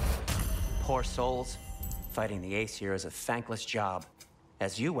 Poor souls. Fighting the Aesir is a thankless job,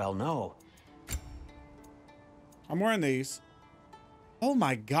 as you well know. I'm wearing these. Oh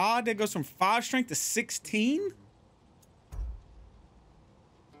my god, that goes from 5 strength to 16?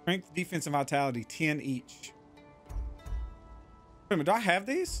 Strength, defense, and vitality, 10 each. Wait a minute, do I have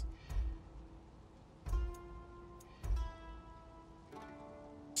these?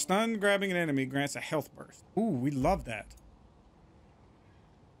 Stun grabbing an enemy grants a health burst. Ooh, we love that.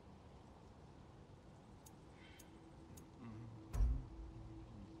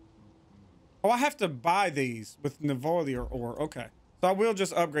 Oh, I have to buy these with Nivolier ore. Okay. So I will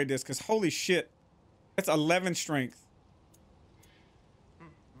just upgrade this because holy shit. That's 11 strength.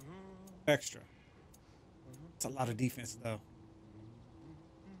 Extra. It's a lot of defense though.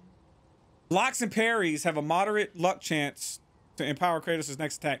 Blocks and parries have a moderate luck chance to empower Kratos'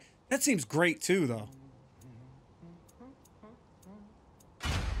 next attack. That seems great too though.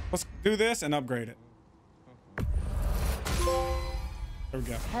 Let's do this and upgrade it. There we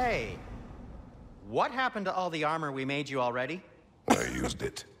go. Hey, what happened to all the armor we made you already? I used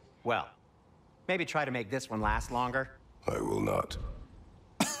it. Well, maybe try to make this one last longer. I will not.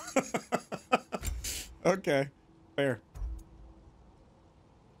 Okay, fair.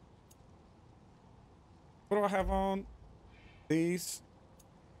 What do I have on? These.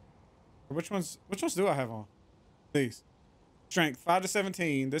 Which ones do I have on? These. Strength 5 to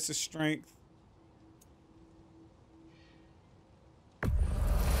 17. This is strength.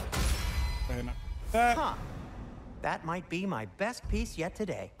 That. Huh. That might be my best piece yet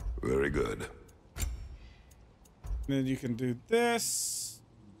today. Very good. And then you can do this.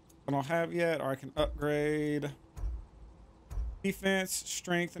 I don't have yet, or I can upgrade defense,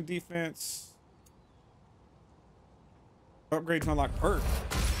 strength, and defense. Upgrade to unlock perk.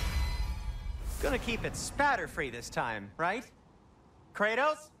 Gonna keep it spatter-free this time, right?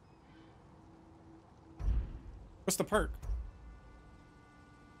 Kratos? What's the perk?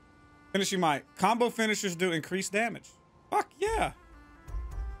 Finishing might. Combo finishers do increased damage. Fuck yeah.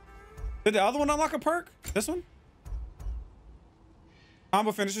 Did the other one unlock a perk? This one?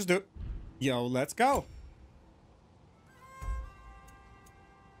 Combo finishers do. Yo, let's go.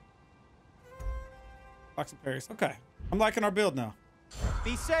 Blocks and parries. Okay. I'm liking our build now.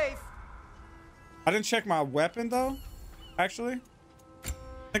 Be safe. I didn't check my weapon though, actually. I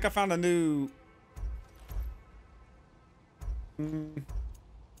think I found a new...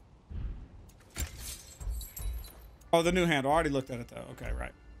 Oh, the new handle. I already looked at it though. Okay,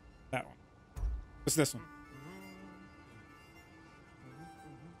 right. That one. What's this one?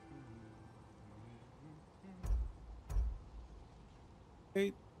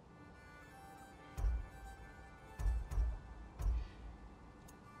 Eight.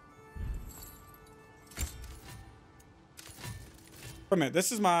 Wait a minute,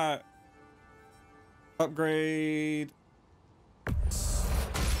 this is my upgrade.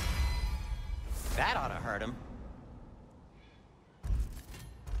 That ought to hurt him.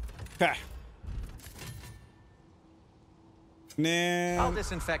 Okay. And then... I'll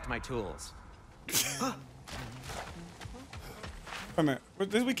disinfect my tools. Wait a minute.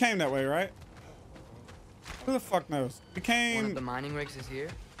 We came that way, right? Who the fuck knows? We came... One of the mining rigs is here?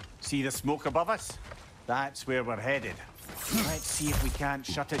 See the smoke above us? That's where we're headed. Let's see if we can't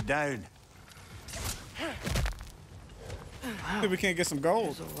shut it down. See if we can't get some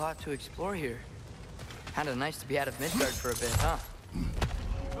gold. There's a lot to explore here. Kinda nice to be out of Midgard for a bit, huh?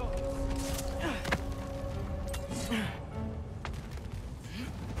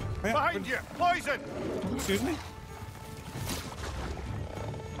 Behind you! Poison! Excuse me?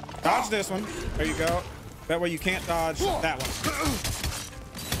 Dodge this one. There you go. That way you can't dodge that one.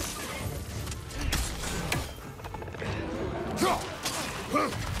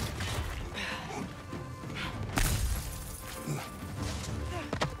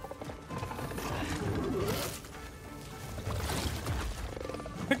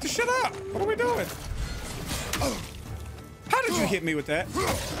 Pick the shit up. What are we doing? How did you hit me with that?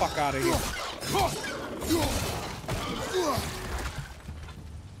 Fuck out of here.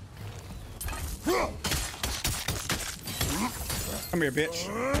 Come here, bitch.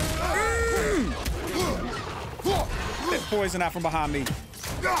 spit poison out from behind me.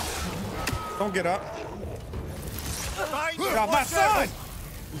 Don't get up. Get off my son,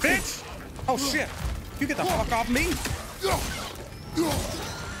 bitch! Oh shit! You get the fuck off me!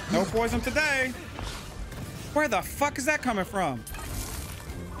 No poison today. Where the fuck is that coming from?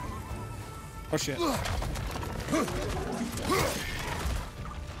 Oh shit!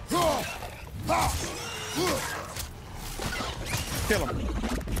 Kill him.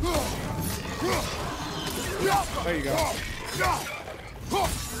 There you go. Get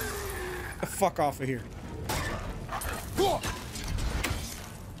the fuck off of here.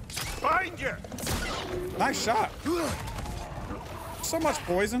 Behind you! Nice shot. So much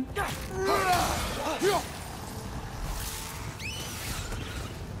poison.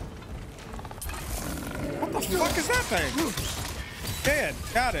 What the fuck is that thing? Dead.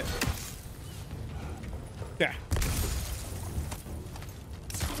 Got it. Yeah.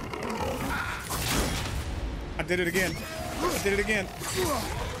 I did it again. I did it again.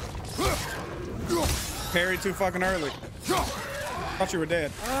 Parried too fucking early. Thought you were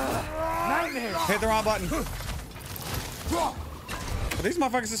dead. Nightmare! Hit the wrong button. Are these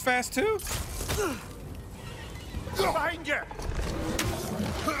motherfuckers as fast too? Behind you!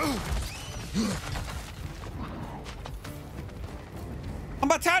 I'm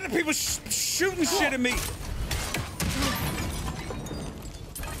about tired of people shooting shit at me.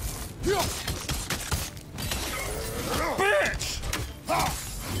 Bitch!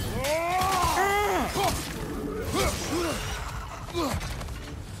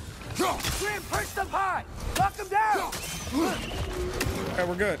 Grim, perch them high! Knock them down! Okay,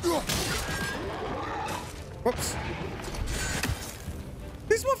 we're good. Whoops.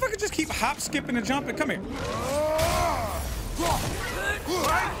 These motherfuckers just keep hop, skipping, and jumping. Come here.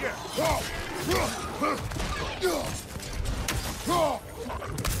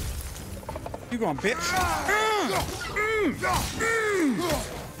 You going, bitch?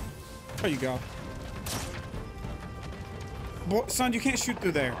 There you go. Boy, son, you can't shoot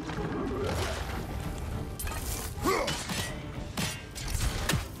through there.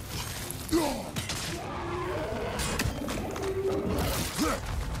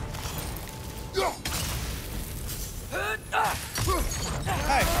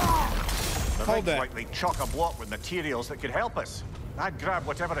 Hey, hold that. Like they chock a block with materials that could help us. I'd grab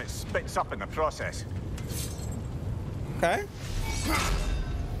whatever it spits up in the process. Okay.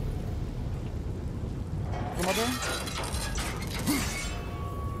 What am I doing?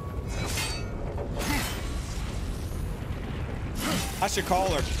 I should call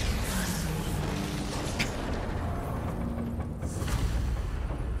her.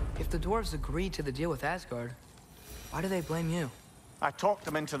 If the dwarves agreed to the deal with Asgard, why do they blame you? I talked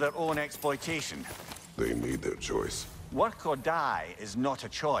them into their own exploitation. They made their choice. Work or die is not a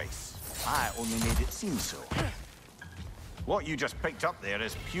choice. I only made it seem so. What you just picked up there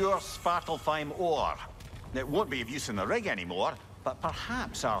is pure Svartalfheim ore. It won't be of use in the rig anymore, but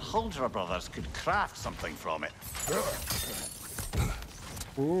perhaps our Huldra brothers could craft something from it.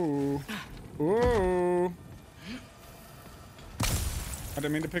 Ooh. Ooh. I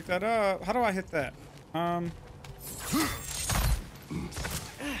didn't mean to pick that up. How do I hit that? Oh,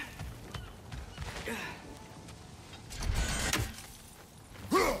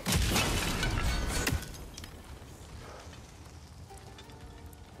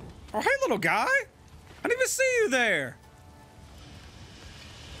 hey, little guy. I didn't even see you there.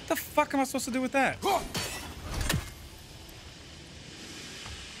 What the fuck am I supposed to do with that?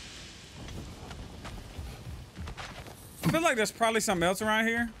 I feel like there's probably something else around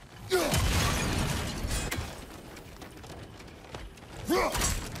here.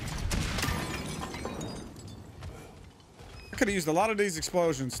 I could have used a lot of these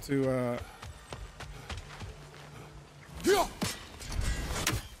explosions to,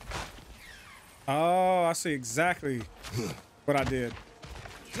 Oh, I see exactly what I did.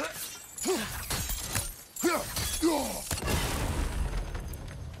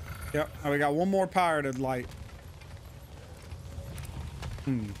 Yep, now we got one more pirated light.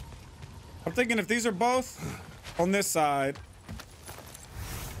 I'm thinking if these are both on this side,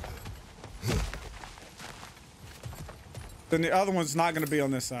 then the other one's not going to be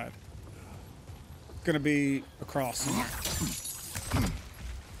on this side. It's going to be across.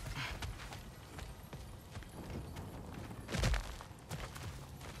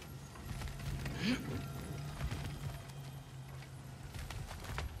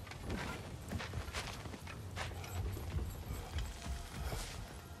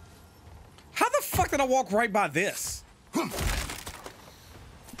 Did I walk right by this? Oh,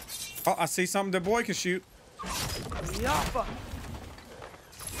 I see something the boy can shoot.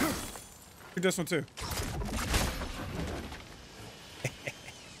 Shoot this one too.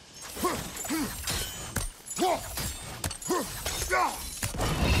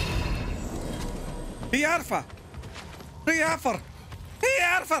 Yarfa! Yarfa!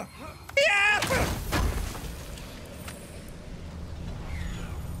 Yarfa! Yarfa!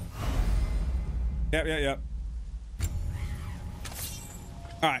 Yep.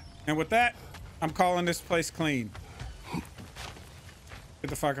 All right, and with that, I'm calling this place clean. Get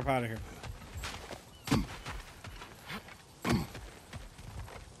the fuck up out of here.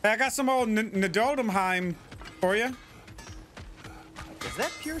 Hey, I got some old Nidodumheim for you. Is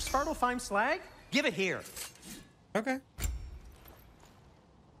that pure Svartalfheim slag? Give it here. Okay.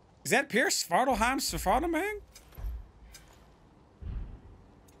 Is that pure Svartalfheim Svartalfheim?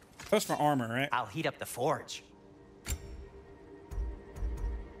 That's for armor, right? I'll heat up the forge.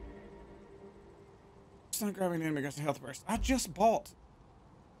 It's not grabbing the enemy against the health burst. I just bought.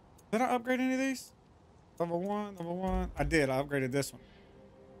 Did I upgrade any of these? Level 1, level 1. I did. I upgraded this one.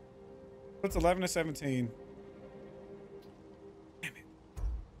 It's 11 to 17. Damn it.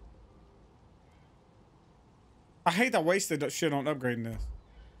 I hate that I wasted shit on upgrading this.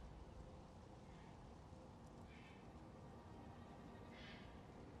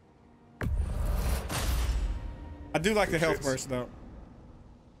 I do like the health burst though.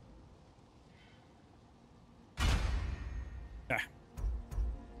 Yeah.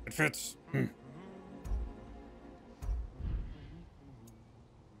 It fits.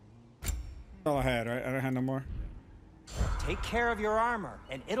 That's all I had, right? I don't have no more. Take care of your armor,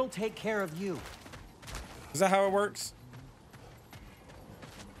 and it'll take care of you. Is that how it works?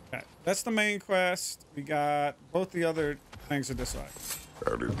 Okay. That's the main quest. We got both the other things are this way.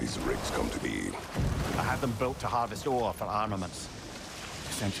 How did these rigs come to be? I had them built to harvest ore for armaments.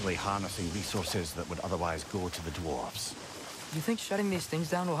 Essentially harnessing resources that would otherwise go to the dwarves. You think shutting these things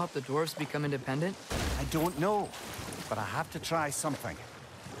down will help the dwarves become independent? I don't know, but I have to try something.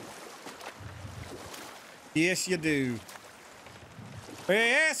 Yes, you do.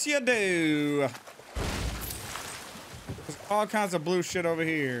 Yes, you do. There's all kinds of blue shit over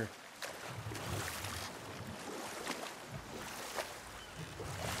here.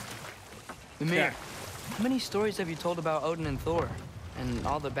 Mimir, Yeah. how many stories have you told about Odin and Thor? And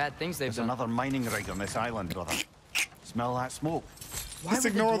all the bad things they've There's done? another mining rig on this island, brother. Smell that smoke? Why Just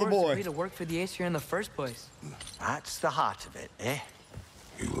would ignore the dwarves boy. agree to work for the Aesir in the first place? That's the heart of it, eh?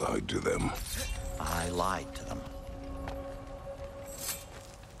 You lied to them. I lied to them.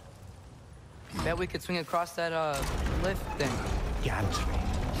 Bet we could swing across that, lift thing. Gantry.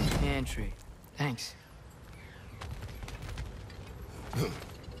 Gantry. Thanks.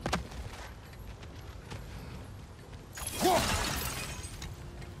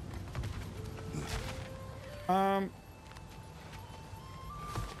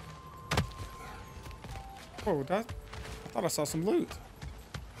 Oh, I thought I saw some loot.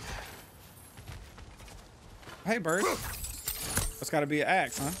 Hey, bird. That's got to be an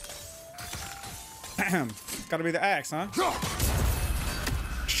axe, huh? Got to be the axe, huh?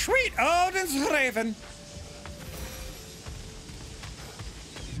 Sweet Odin's Raven.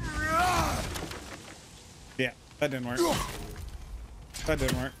 Yeah, that didn't work. That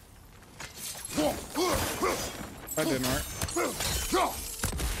didn't work. That didn't work.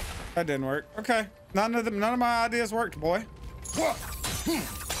 That didn't work. Okay, none of my ideas worked, boy.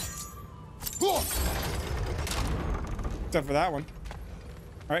 Except for that one.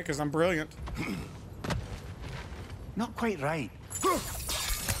 All right, because I'm brilliant. Not quite right.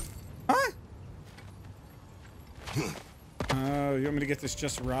 Huh? Oh, you want me to get this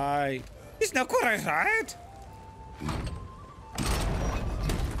just right? It's not quite right.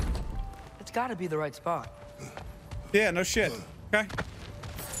 It's gotta be the right spot. Yeah, no shit. Okay.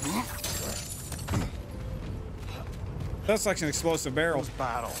 That's like an explosive barrel. Those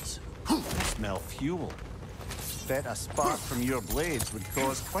barrels. They smell fuel. Bet a spark from your blades would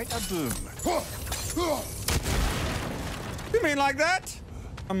cause quite a boom. You mean like that?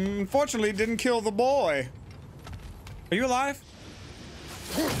 Unfortunately, didn't kill the boy. Are you alive?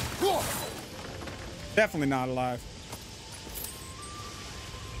 Definitely not alive.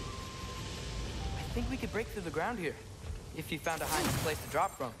 I think we could break through the ground here. If you found a hiding place to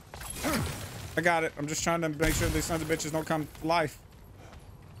drop from. I got it. I'm just trying to make sure these sons of bitches don't come to life.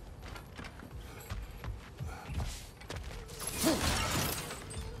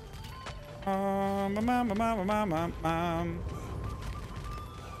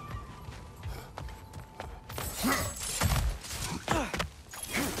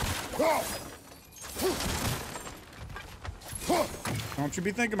 Don't you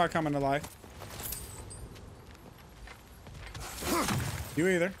be thinking about coming to life. You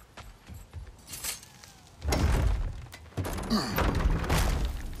either.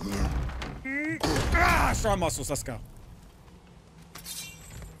 strong muscles. Let's go.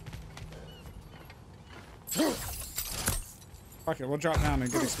 Okay, we'll drop down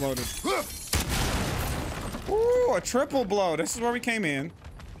and get exploded. Ooh, a triple blow. This is where we came in.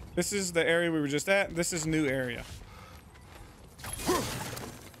 This is the area we were just at. This is new area.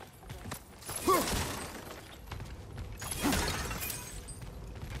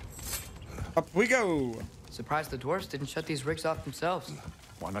 Up we go. Surprised the dwarves didn't shut these rigs off themselves.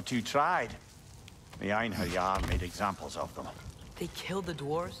 One or two tried. The Einherjar made examples of them. They killed the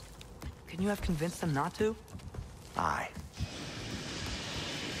dwarves? Couldn't you have convinced them not to? Aye.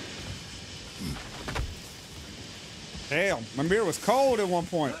 Damn, my beer was cold at one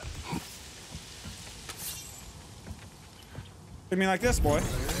point. Hit me like this, boy.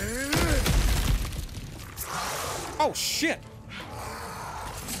 Oh, shit.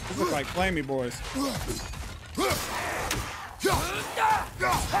 These look like flamey boys.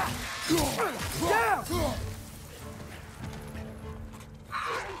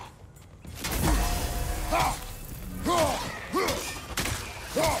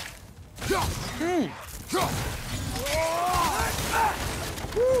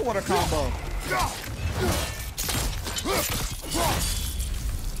 Woo, what a combo.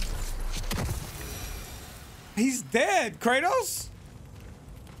 He's dead, Kratos.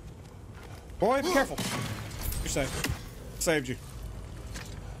 Boy, be careful. You're safe. Saved you.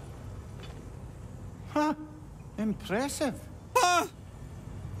 Huh? Impressive. Huh?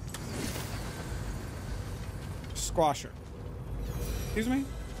 Squasher. Excuse me?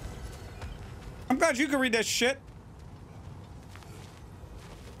 I'm glad you can read that shit.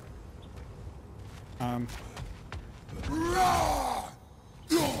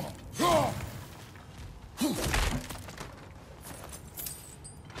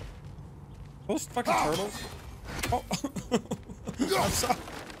 Those fucking turtles. Oh. I'm sorry.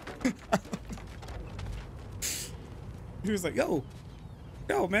 He was like, yo,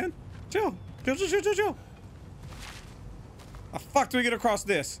 man, chill. Chill. How the fuck do we get across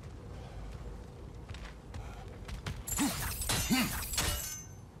this?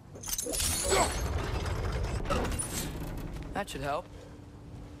 That should help.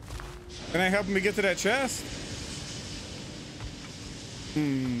 Can I help me get to that chest?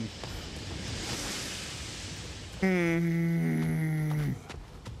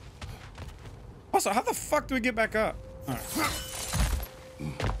 Also, how the fuck do we get back up? All right.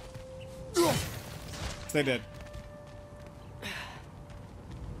 Stay dead.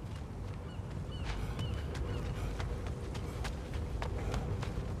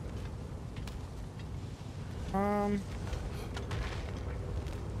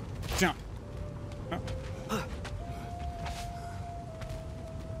 Jump. Oh.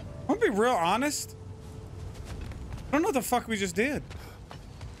 I'm gonna be real honest. I don't know what the fuck we just did.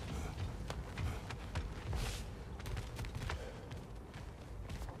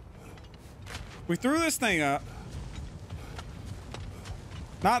 We threw this thing up.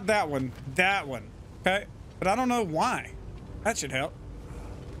 Not that one. That one. Okay? But I don't know why. That should help.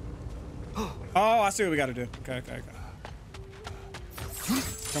 Oh, I see what we gotta do. Okay.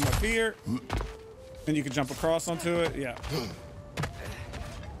 Come up here. Then you can jump across onto it. Yeah.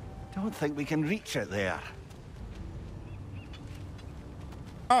 Don't think we can reach it there.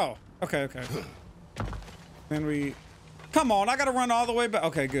 Oh, okay. Then we... Come on, I gotta run all the way back.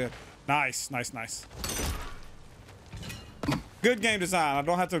 Okay, good. Nice. Good game design. I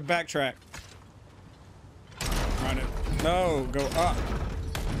don't have to backtrack. Run it. No, go up.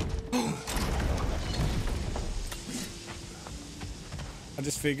 I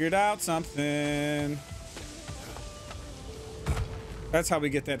just figured out something. That's how we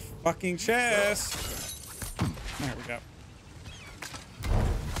get that fucking chest. There we go.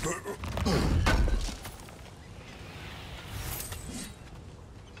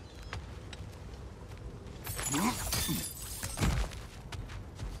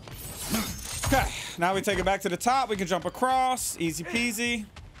 Okay, now we take it back to the top. We can jump across. Easy peasy.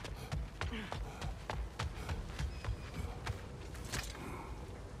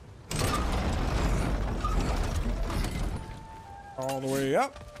 All the way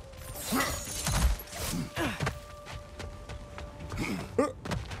up.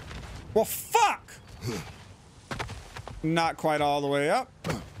 Well, fuck! Not quite all the way up.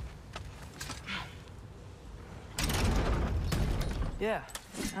 Yeah,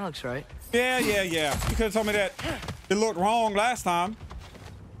 that looks right. Yeah. You could have told me that it looked wrong last time.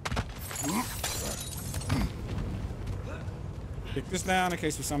 Pick this down in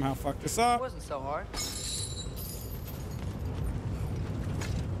case we somehow fuck this It up. wasn't so hard.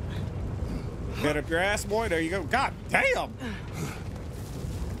 Get up your ass, boy. There you go. God damn!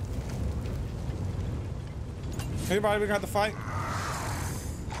 Anybody we got to fight?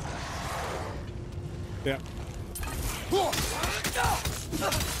 Yeah.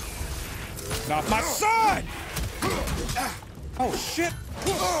 Not my sword! Oh shit!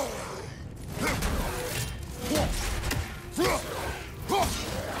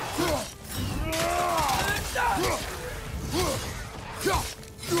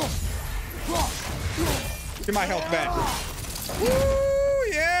 Get my health back. Woo,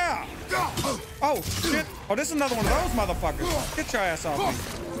 yeah! Oh shit! Oh, this is another one of those motherfuckers. Get your ass off me.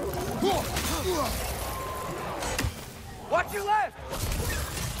 Watch your left!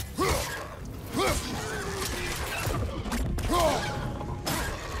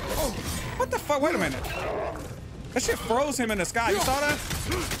 What the fuck? Wait a minute. That shit froze him in the sky. You saw that?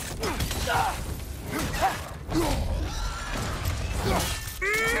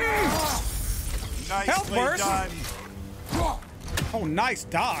 Health burst. Oh, nice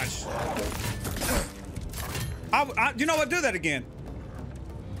dodge. You know what? Do that again.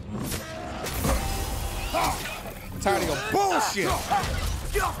 I'm tired of your bullshit.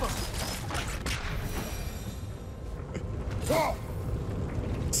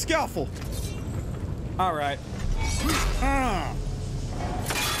 Scuffle. All right.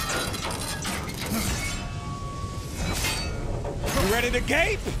 You ready to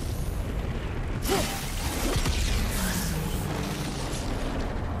gape?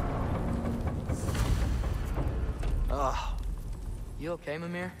 You okay,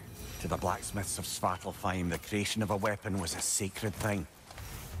 Mimir? To the blacksmiths of Svartalfheim, the creation of a weapon was a sacred thing.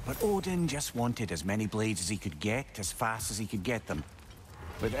 But Odin just wanted as many blades as he could get, as fast as he could get them.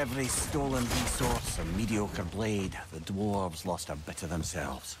 With every stolen resource and mediocre blade, the dwarves lost a bit of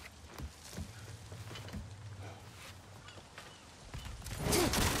themselves.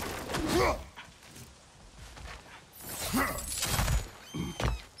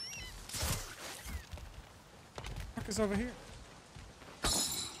 What is over here?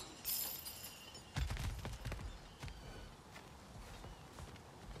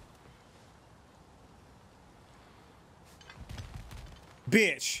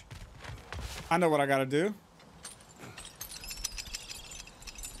 Bitch. I know what I gotta do.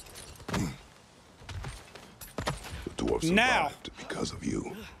 The dwarves survived because of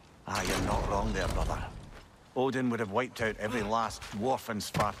you. Ah, you're not wrong there, brother. Odin would have wiped out every last dwarf in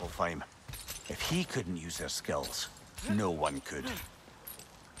Svartalfheim. If he couldn't use their skills, no one could.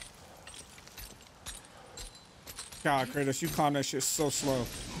 God, Kratos, you climb that shit so slow.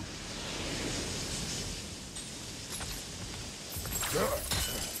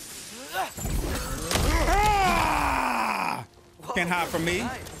 Ah! Can't hide from me.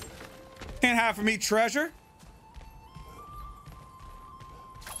 Can't hide from me, treasure.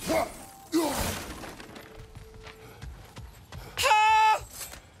 Ah!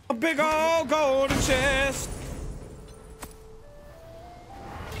 A big old golden chest.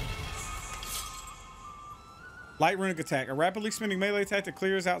 Light runic attack. A rapidly spinning melee attack that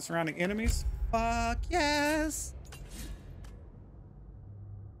clears out surrounding enemies. Fuck yes.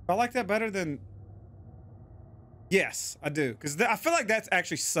 I like that better than... Yes, I do. Because I feel like that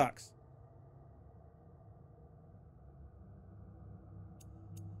actually sucks.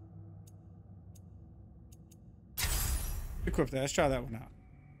 Equip that. Let's try that one out.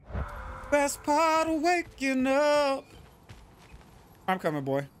 Best part of waking up. I'm coming,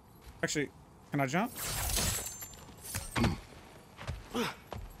 boy. Actually, can I jump?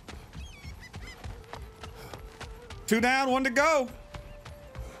 Two down, one to go.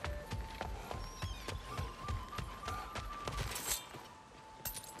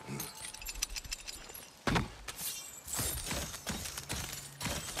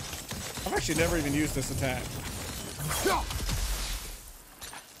 I've actually never even used this attack.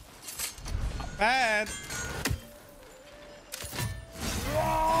 Bad.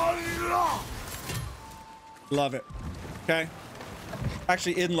 Love it. Okay.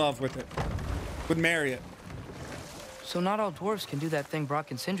 Actually in love with it. Would marry it. So not all dwarves can do that thing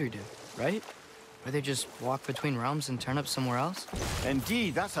Brock and Sindri do, right? Where they just walk between realms and turn up somewhere else?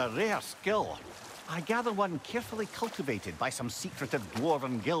 Indeed, that's a rare skill. I gather one carefully cultivated by some secretive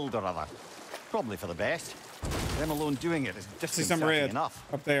dwarven guild or other. Probably for the best. Them alone doing it is See some disconcerting red enough.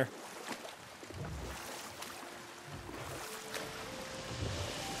 up there.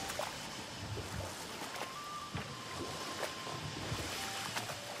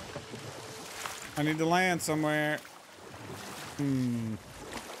 I need to land somewhere.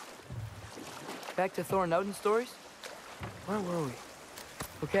 Back to Thor and Odin stories? Where were we?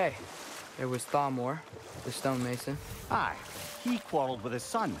 Okay, there was Thamor, the stonemason. Aye, he quarreled with his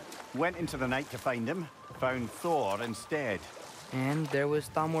son. Went into the night to find him. Found Thor instead. And there was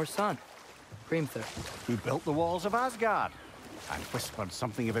Thamor's son, Grimthur. Who built the walls of Asgard and whispered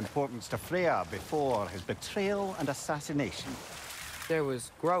something of importance to Freya before his betrayal and assassination. There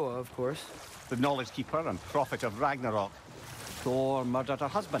was Groa, of course. The knowledge keeper and prophet of Ragnarok. Thor murdered her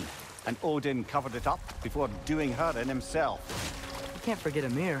husband, and Odin covered it up before doing her in himself. You can't forget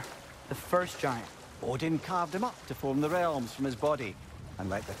Ymir, the first giant. Odin carved him up to form the realms from his body, and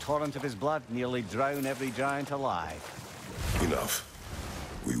let the torrent of his blood nearly drown every giant alive. Enough.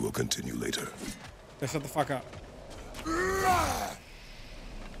 We will continue later. Hey, shut the fuck up.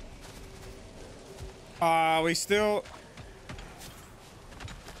 We still...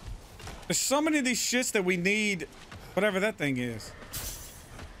 There's so many of these shits that we need, whatever that thing is.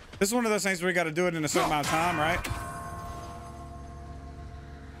 This is one of those things where we got to do it in a certain amount of time, right?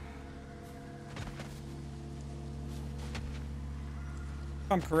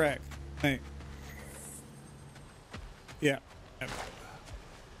 If I'm correct, I think. Yeah.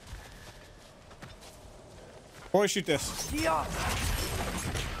 Boy, shoot this.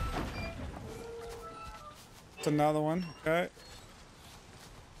 It's another one, okay.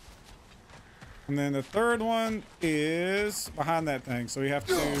 And then the third one is behind that thing, so we have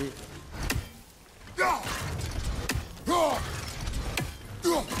to...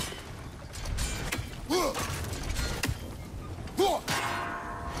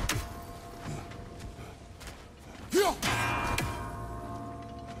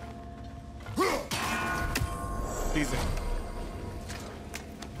 Easy.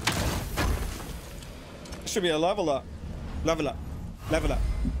 Should be a level up. Level up. Level up.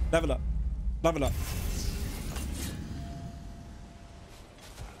 Level up. Level up.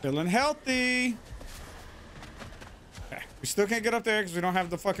 Feeling healthy. Okay. We still can't get up there because we don't have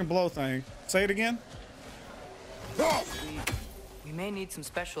the fucking blow thing. Say it again. We may need some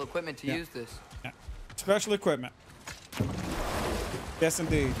special equipment to use this. Yeah. Special equipment. Yes,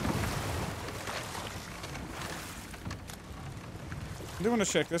 indeed. I do want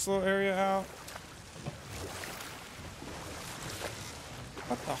to check this little area out.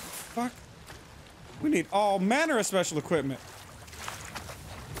 What the fuck? We need all manner of special equipment.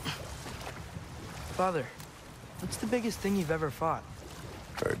 Father, what's the biggest thing you've ever fought?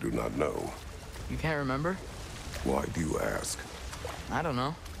 I do not know. You can't remember? Why do you ask? I don't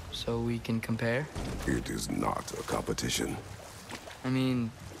know. So we can compare? It is not a competition. I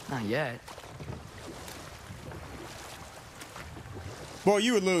mean, not yet. Boy,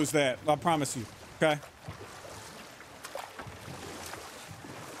 you would lose that. I promise you. Okay?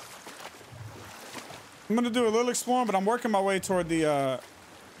 I'm gonna do a little exploring, but I'm working my way toward the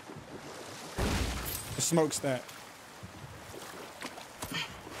smokestack.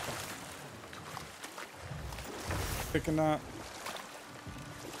 Picking up.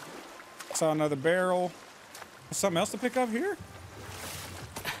 Saw another barrel. Something else to pick up here?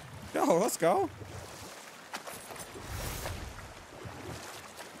 Yo, let's go.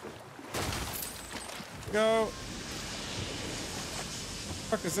 Go. What the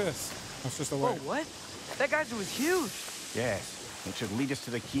fuck is this? Oh, it's just a way. Whoa, what? That geyser was huge. Yes, it should lead us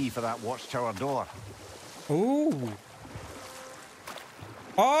to the key for that watchtower door. Ooh.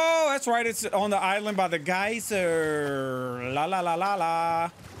 Oh, that's right. It's on the island by the geyser. La la la la la.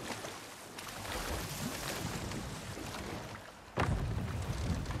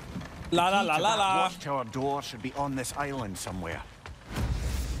 La la la la la. Watchtower door should be on this island somewhere.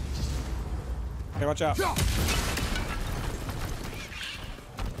 Hey, watch out.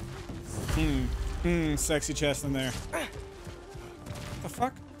 Sexy chest in there. The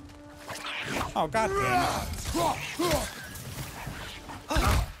fuck? Oh, god damn it.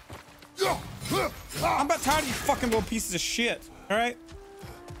 I'm about tired of you fucking little pieces of shit. All right?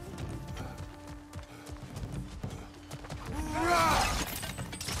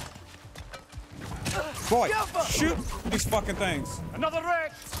 Boy, shoot these fucking things. Another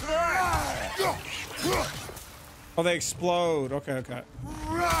wreck! Oh, they explode. Okay, okay.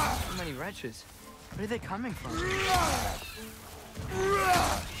 So many wretches. Where are they coming from?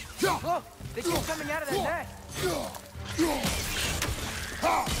 Look! They keep coming out of that net!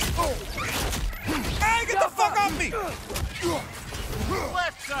 Hey, get the fuck off me!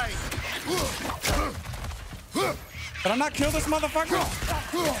 Left side! Did I not kill this motherfucker?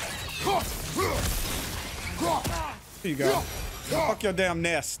 Here you go. Fuck your damn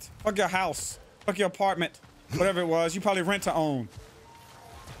nest. Fuck your house. Fuck your apartment. Whatever it was. You probably rent to own.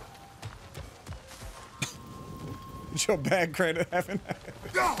 It's your bad credit having that.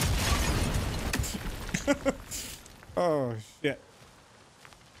 Oh, shit.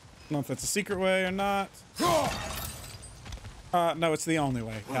 I don't know if that's a secret way or not. No, it's the only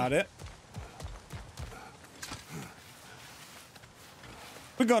way. Got it.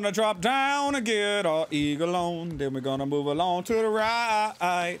 We're gonna drop down and get our eagle on. Then we're gonna move along to the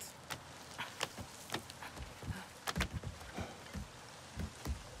right.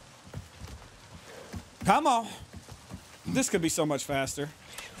 Come on. This could be so much faster.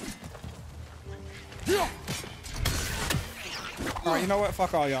 All right, you know what?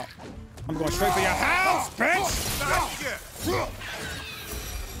 Fuck all y'all. I'm going straight for your house, bitch!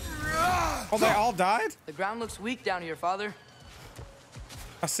 Oh, they all died? The ground looks weak down here, Father.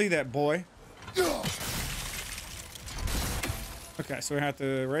 I see that, boy. Okay, so we have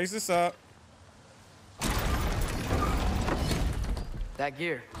to raise this up. That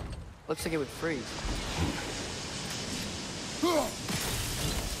gear. Looks like it would freeze.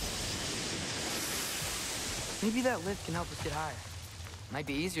 Maybe that lift can help us get higher. Might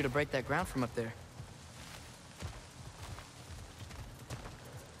be easier to break that ground from up there.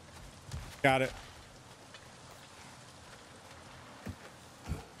 Got it.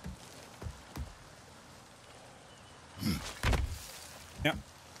 Yep.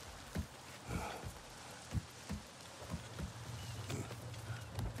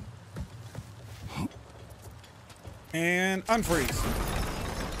 And unfreeze.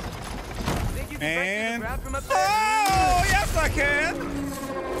 And oh, yes I can.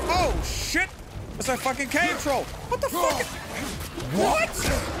 Oh shit! It's a fucking cave troll. What the fuck? What?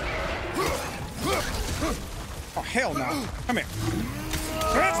 Oh hell no! Come here,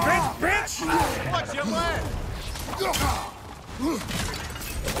 bitch! Watch your leg!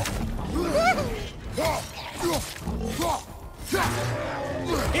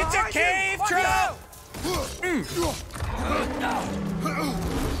 It's a cave troll.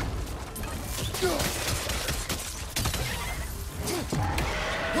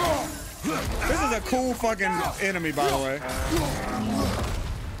 This is a cool fucking enemy, by the way.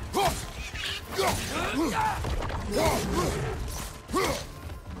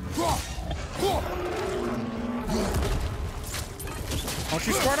 Don't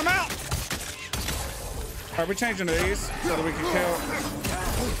you squirt them out! All right, we're changing to these so that we can kill.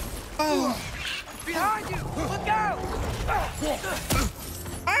 Oh! Behind you! Look out!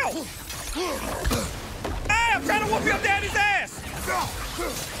 Ow! Hey, I'm trying to whoop your daddy's ass!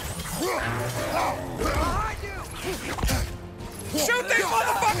 Behind you! Shoot these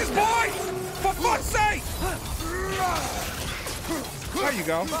motherfuckers, boy! For fuck's sake! There you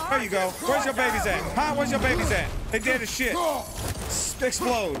go. There you go. Where's your babies at? Huh? Where's your babies at? They dead as shit.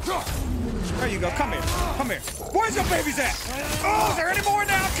 Explode. There you go. Come here. Come here. Where's your babies at? Oh, is there any more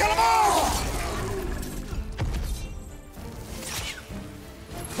now? Kill them all!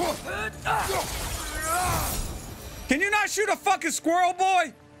 Can you not shoot a fucking squirrel,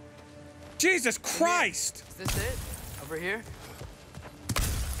 boy? Jesus Christ! Is this it? Over here?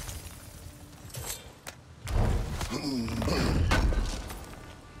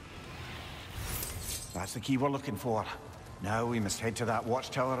 That's the key we're looking for. Now we must head to that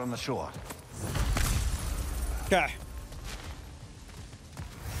watchtower on the shore. Okay.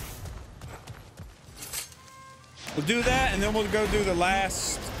 We'll do that, and then we'll go do the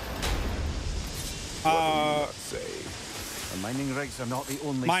last. The mining rigs are not the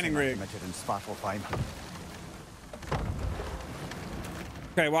only mining sin rig committed in Svartalfheim.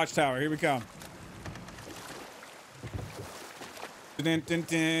 Okay, watchtower. Here we come. Okay.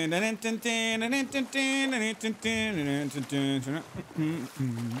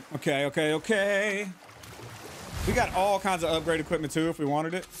 We got all kinds of upgrade equipment too if we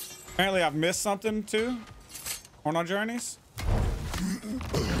wanted it. Apparently I've missed something too on our journeys.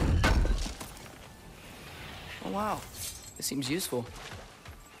 Oh wow, this seems useful.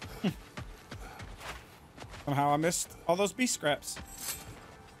 Somehow I missed all those beast scraps.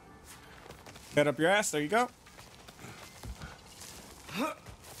 Head up your ass, there you go.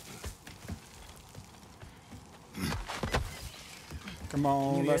 Come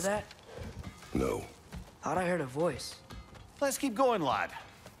on, Can you hear that? No. Thought I heard a voice. Let's keep going, lad.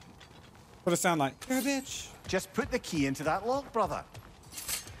 What does it sound like? You're a bitch. Just put the key into that lock, brother.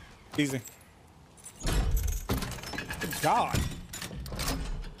 Easy. Good God.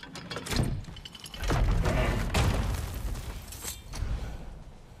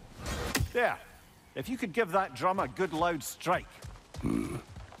 There. If you could give that drum a good loud strike.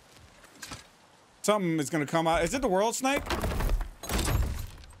 Something is gonna come out. Is it the world snake?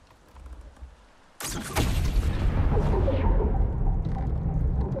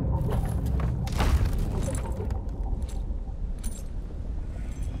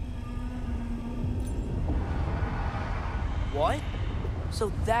 What?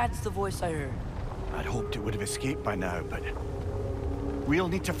 So that's the voice I heard. I'd hoped it would have escaped by now, but we'll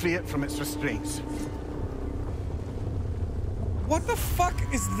need to free it from its restraints. What the fuck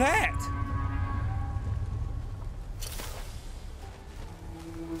is that?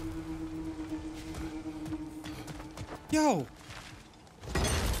 Yo.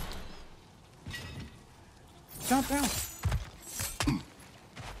 Jump down.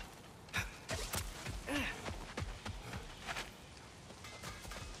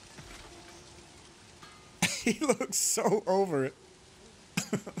 He looks so over it.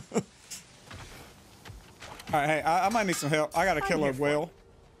 All right, hey, I might need some help. I got to kill a whale.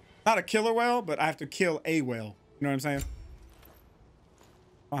 Not a killer whale, but I have to kill a whale. You know what I'm saying?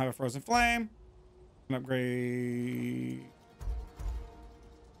 I don't have a frozen flame. An upgrade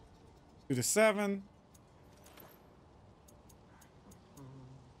 2 to 7.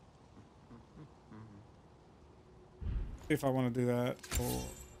 See if I want to do that. Or...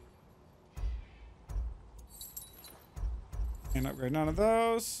 Can't upgrade none of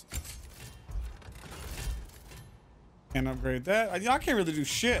those. Can't upgrade that. I can't really do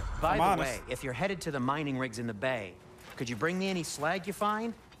shit. By the way, if you're headed to the mining rigs in the bay, could you bring me any slag you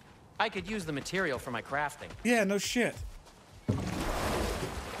find? I could use the material for my crafting. Yeah, no shit.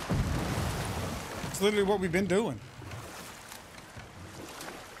 It's literally what we've been doing.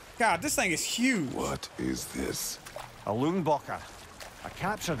 God, this thing is huge. What is this? A Loonbacher. I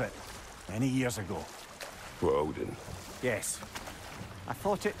captured it many years ago. For Odin. Yes. I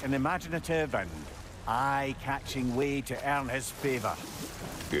thought it an imaginative and eye-catching way to earn his favor.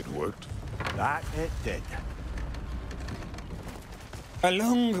 It worked? That it did. A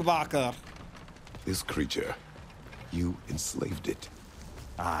Lungbacher. This creature, you enslaved it.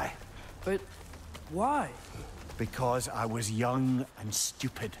 Aye. But why? Because I was young and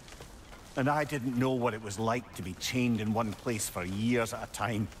stupid. And I didn't know what it was like to be chained in one place for years at a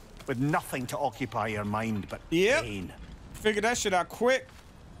time, with nothing to occupy your mind but pain. Figure that shit out quick.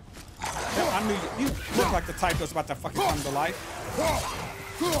 I knew you look like the type that's about to fucking come to life.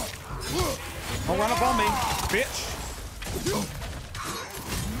 Don't run up on me, bitch.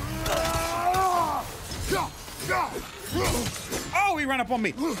 Oh, he ran up on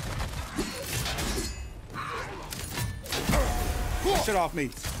me. Shit off me,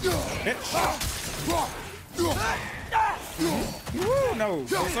 bitch. Woo, no,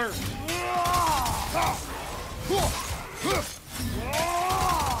 sir.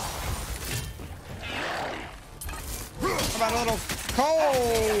 How about a little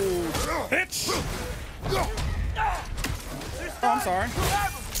cold, bitch? Oh, I'm sorry.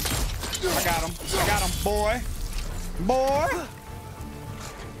 I got him. I got him, boy. Boy.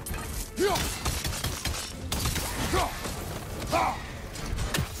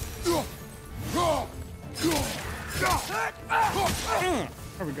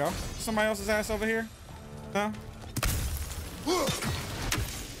 There we go. Somebody else's ass over here? No?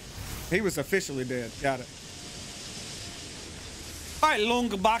 He was officially dead. Got it. Hi,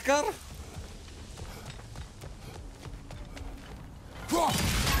 Lungbacher.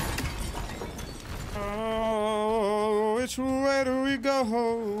 Oh, which way do we go?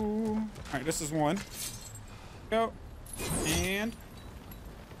 All right, this is one. Go. And...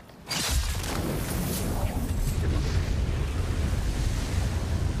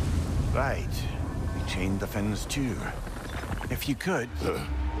 Right. We chained the fins too. If you could...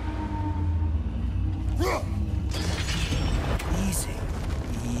 Easy.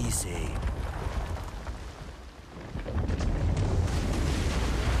 Easy.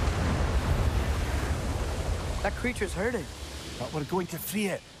 That creature's hurting. But we're going to free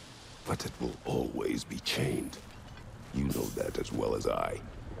it. But it will always be chained. You know that as well as I.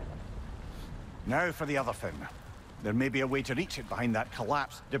 Now for the other fin. There may be a way to reach it behind that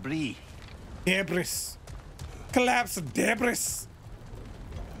collapsed debris. Debris. Collapsed debris.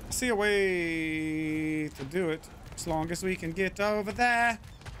 I see a way to do it. As long as we can get over there.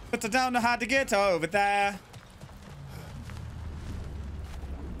 But I don't know how to get over there.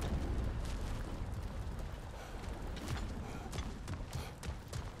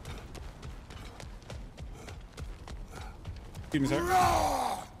 Excuse me, sir.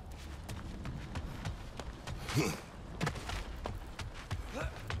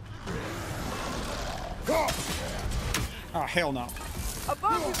 Oh, hell no.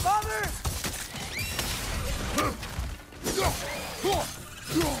 Above you, father!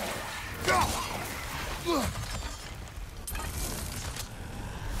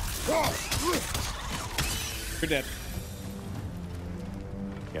 You're dead.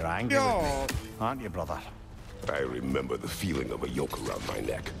 You're angry with me, aren't you, brother? I remember the feeling of a yoke around my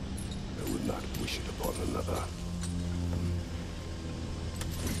neck. I would not wish it upon another.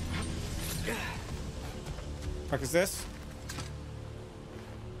 What is this?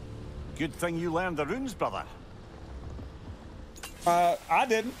 Good thing you learned the runes, brother. I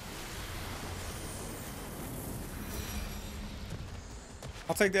didn't.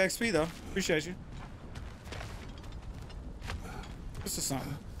 I'll take the XP though. Appreciate you. This is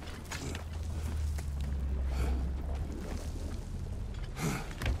something.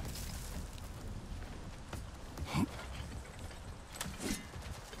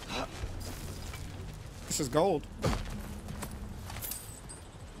 This is gold.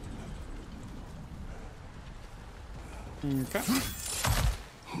 Okay.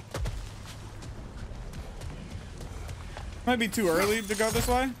 Might be too early to go this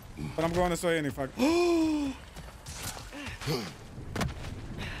way, but I'm going this way any fuck.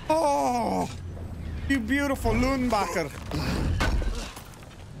 Oh, you beautiful Loonbacker.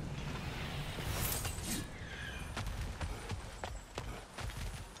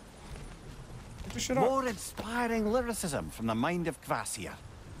 More inspiring lyricism from the mind of Kvasir.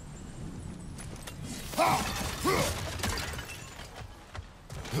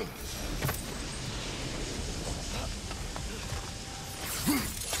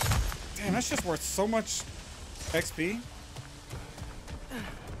 Damn, that's just worth so much XP.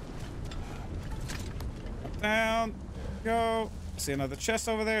 Up, down, go. See another chest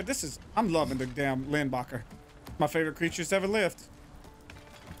over there. This is, I'm loving the damn Lindbacher. My favorite creatures ever lived.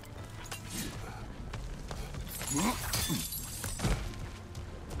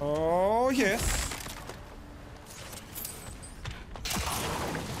 Oh, yes.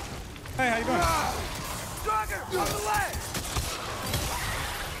 Hey, how you doing? Dogger, on the leg!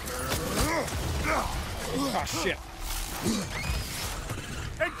 Oh, shit.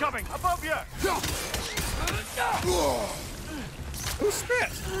 Incoming, above you! Who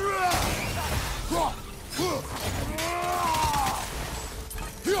spit?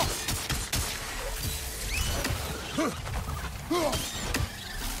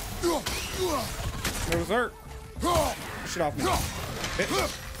 It was hurt. Shit off me.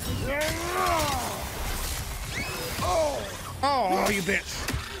 Oh, you bitch.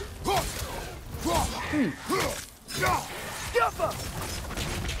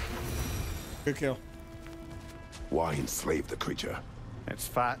 Good kill. Why enslave the creature? Its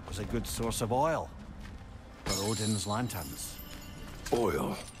fat was a good source of oil for Odin's lanterns.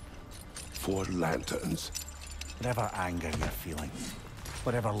 Oil for lanterns. Whatever anger you're feeling,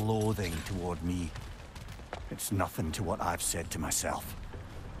 whatever loathing toward me, it's nothing to what I've said to myself.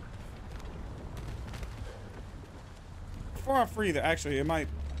 Before I free the, actually, it might.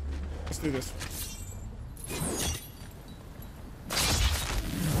 Let's do this.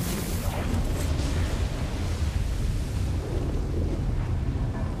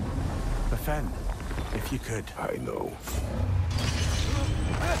 The fin, if you could. I know.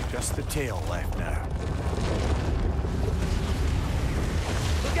 Just the tail left now.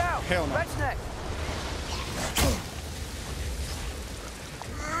 Look out! Hell no. Red's neck!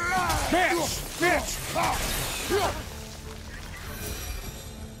 Bitch!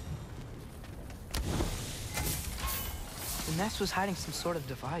 The nest was hiding some sort of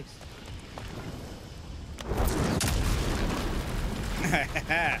device.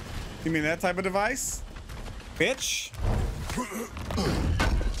 You mean that type of device? Bitch?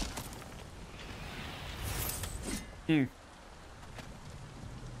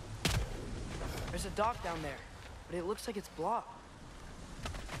 There's a dock down there, but it looks like it's blocked.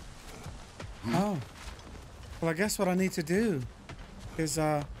 Oh. Well, I guess what I need to do is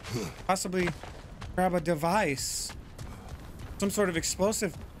possibly grab a device. Some sort of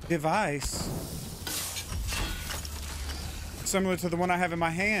explosive device. Similar to the one I have in my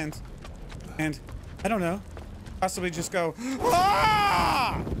hand. And, I don't know, possibly just go,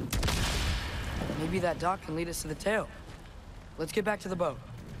 ah! Maybe that dock can lead us to the tail. Let's get back to the boat.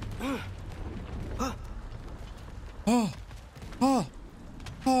 Can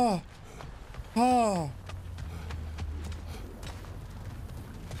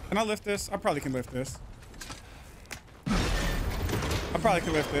I lift this? I probably can lift this. I probably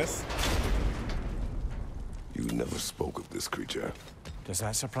can lift this. You never spoke of this creature. Does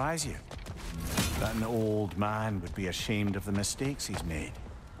that surprise you? That an old man would be ashamed of the mistakes he's made?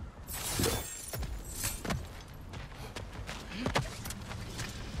 No.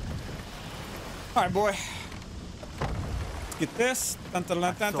 All right, boy. Get this. Dun, dun,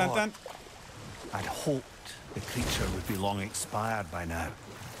 dun, dun, dun, dun. I'd hoped the creature would be long expired by now.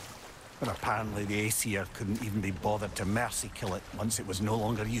 But apparently the Aesir couldn't even be bothered to mercy kill it once it was no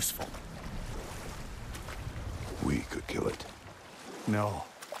longer useful. We could kill it. No.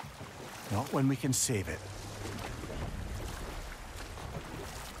 Not when we can save it.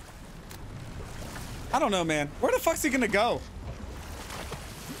 I don't know, man. Where the fuck's he gonna go?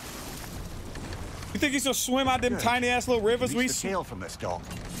 You think he's gonna swim out them tiny ass little rivers we the tail from this dock.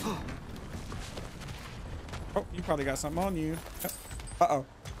 Oh, you probably got something on you. Uh-oh.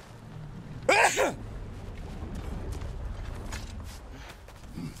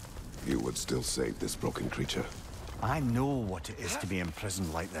 You would still save this broken creature. I know what it is to be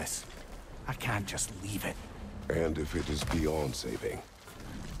imprisoned like this. I can't just leave it. And if it is beyond saving,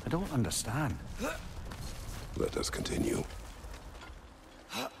 I don't understand. let us continue.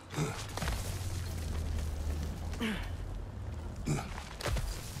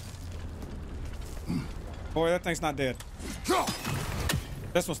 Boy, that thing's not dead.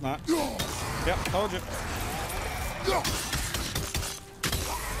 This one's not. Yep, told you.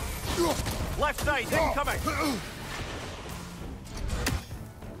 Left side, incoming!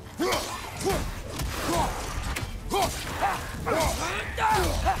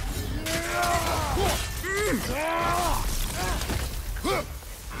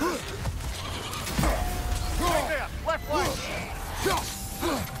 Right there, left leg!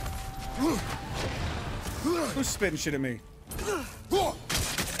 Who's spitting shit at me?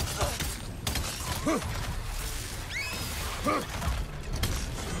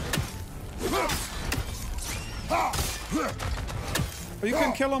 Oh, you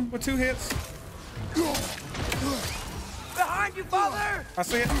couldn't kill him with 2 hits? Behind you, father! I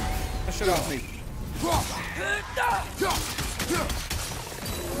see it. That shit off me.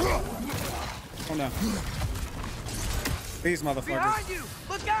 Oh no. These motherfuckers. Behind you!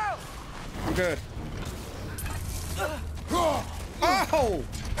 Look out! I'm good. Oh!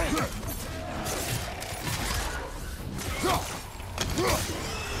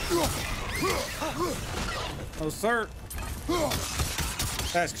 Oh, sir.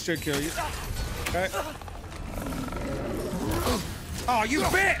 That should kill you. Okay. Oh, you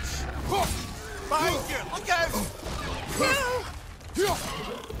bitch! Behind you! Look out!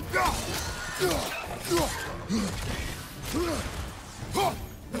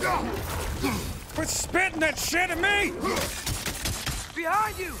 Quit spitting that shit at me!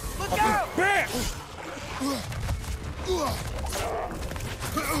 Behind you! Look out! Bitch!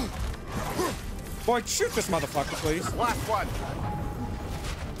 Boy, shoot this motherfucker, please. Last one!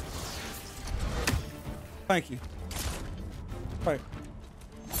 Thank you. Wait.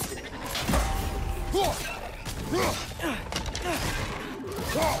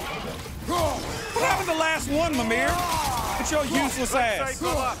 What happened to the last one, Mimir? It's your useless ass.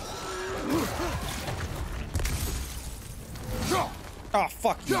 Oh,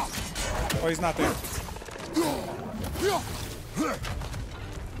 fuck you. Oh, he's not there.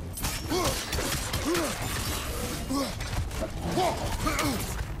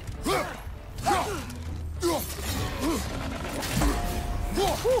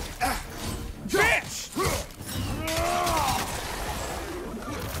 Bitch!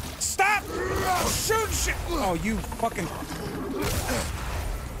 Stop shooting shit! Oh, you fucking...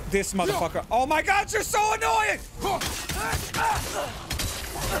 This motherfucker. Oh my God, you're so annoying!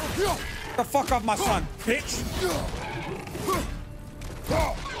 Get the fuck off my son, bitch!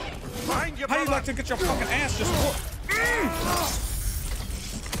 How you like to get your fucking ass just whooped?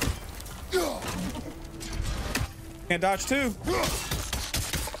 Can't dodge too.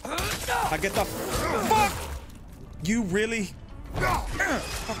 I get the fuck. You really?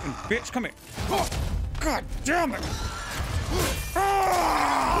 Fucking bitch, come here. God damn it.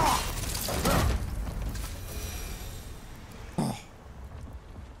 Oh.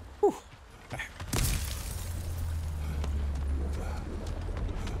 Whew.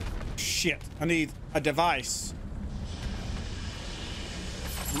 Shit, I need a device.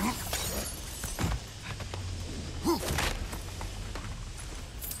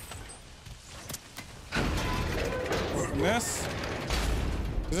 This?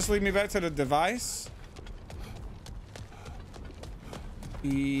 Does this lead me back to the device?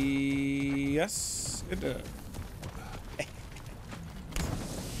 Yes, it does.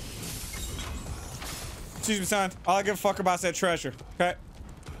 Excuse me, son. All I give a fuck about is that treasure, okay?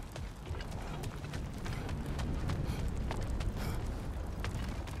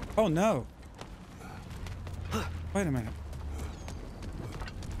 Oh, no. Wait a minute.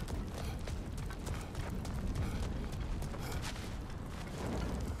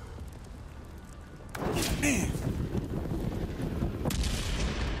 Man.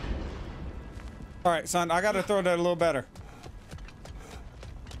 All right, son, I gotta throw that a little better.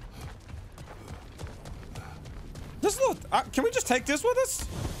 This little, can we just take this with us?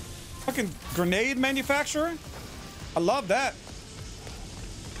 Fucking grenade manufacturer? I love that.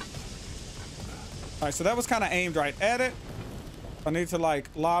 All right, so that was kind of aimed right at it. I need to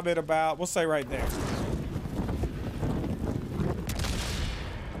like lob it about, we'll say right there.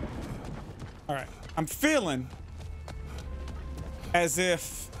 All right, I'm feeling as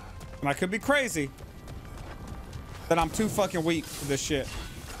if, and I could be crazy, that I'm too fucking weak for this shit.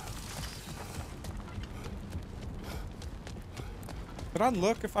 Could I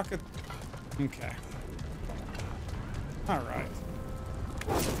look if I could? Okay. All right.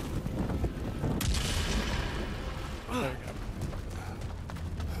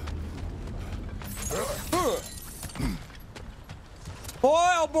 There we go. Boy,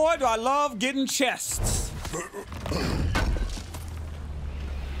 oh boy, do I love getting chests.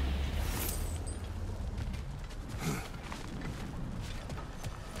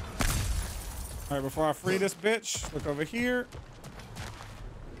 All right, before I free this bitch, look over here.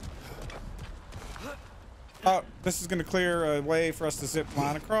 Oh, this is gonna clear a way for us to zip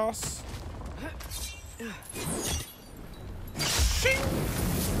line across.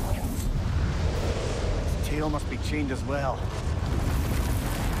 Tail must be chained as well.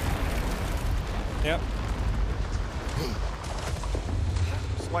 Yep.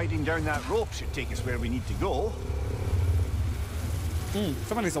 Sliding down that rope should take us where we need to go.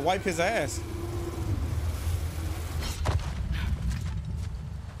 Somebody needs to wipe his ass.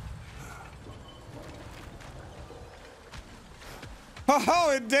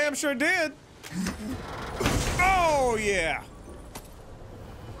 Oh, it damn sure did. Oh, yeah.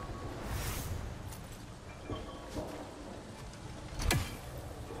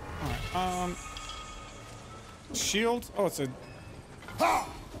 All right, shield. Oh, it's a...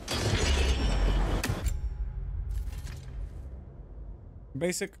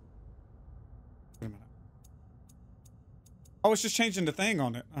 Basic. Wait a minute. Oh, it's just changing the thing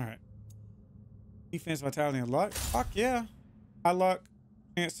on it. All right. Defense, vitality, and luck. Fuck yeah. High luck.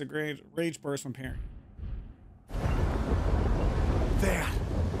 Chance to rage burst from parent. There.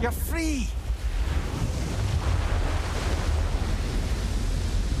 You're free.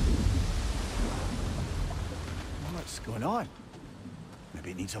 What's going on?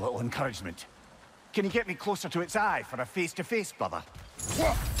 Maybe it needs a little encouragement. Can you get me closer to its eye for a face-to-face, brother?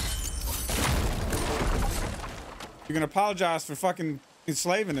 You're gonna apologize for fucking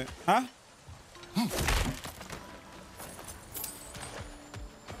enslaving it, huh?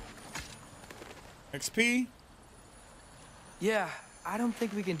 XP? Yeah, I don't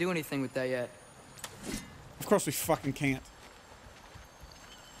think we can do anything with that yet. Of course we fucking can't.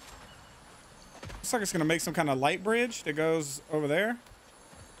 Looks like it's gonna make some kind of light bridge that goes over there.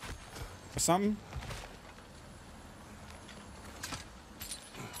 Or something.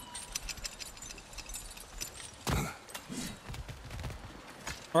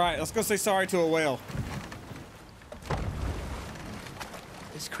 Alright, let's go say sorry to a whale.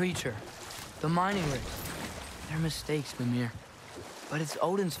 This creature, the mining rigs, they're mistakes, Mimir. But it's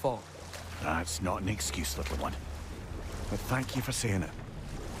Odin's fault. That's not an excuse, little one. But thank you for saying it.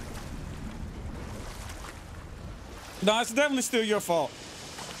 No, it's definitely still your fault.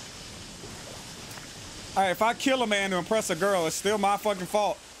 Alright, if I kill a man to impress a girl, it's still my fucking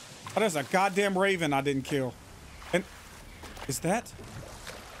fault. Oh, there's a goddamn raven I didn't kill. And is that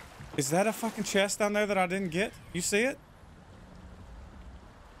a fucking chest down there that I didn't get? You see it?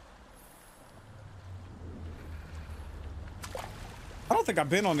 I don't think I've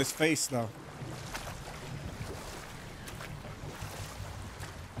been on this face though.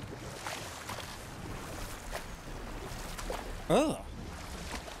 Ugh.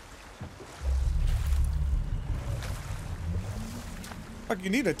 Fuck, you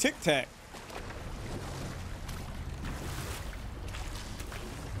need a Tic Tac.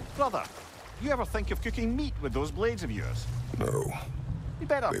 Brother, you ever think of cooking meat with those blades of yours? No. You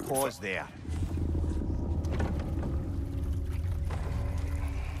better They would pause there.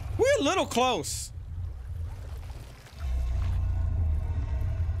 We're a little close.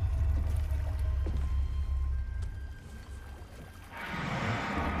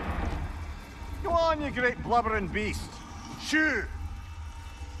 Go on, you great blubbering beast. Shoo!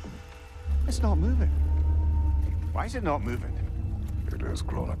 It's not moving. Why is it not moving? It has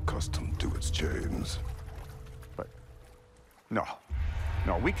grown accustomed to its chains. But... No.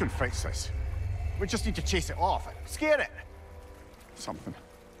 No, we can fix this. We just need to chase it off and scare it. Something.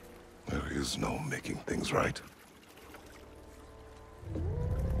 There is no making things right.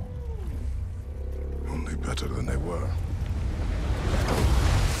 Only better than they were.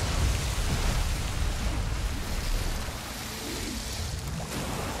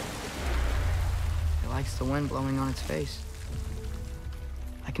 It likes the wind blowing on its face.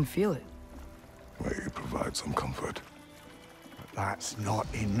 I can feel it. May provide some comfort. But that's not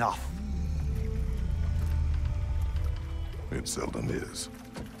enough. It seldom is.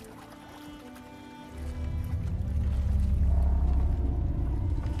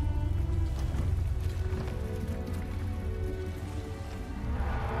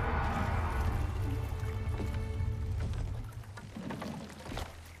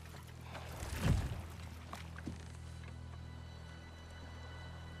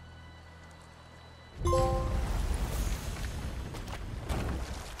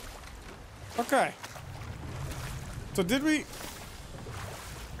 Okay. So did we...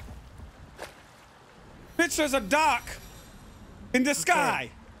 Bitch, there's a dock in the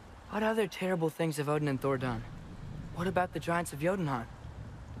sky. What other terrible things have Odin and Thor done? What about the giants of Jotunheim?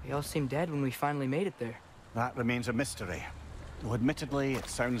 They all seemed dead when we finally made it there. That remains a mystery. Though admittedly, it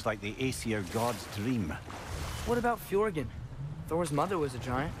sounds like the Aesir god's dream. What about Fjorgen? Thor's mother was a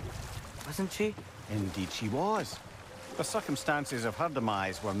giant, wasn't she? Indeed she was. The circumstances of her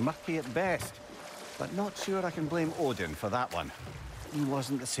demise were murky at best. But not sure I can blame Odin for that one. He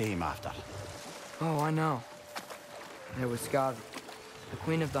wasn't the same after. Oh, I know. There was Skavi, the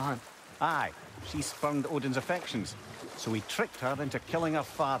queen of the hunt. Aye, she spurned Odin's affections, so he tricked her into killing her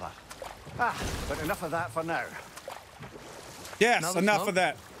father. But enough of that for now. Yes, Smell the enough smoke? of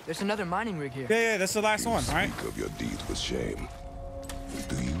that. There's another mining rig here. Yeah, that's the last one, right? Speak of your deeds with shame.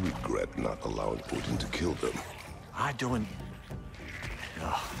 Do you regret not allowing Odin to kill them? I don't...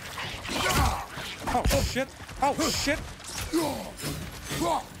 Oh, shit. Oh, shit.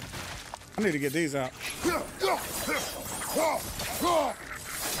 I need to get these out.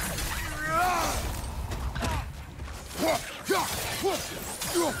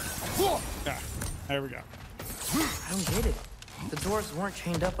 Yeah, there we go. I don't get it. The dwarves weren't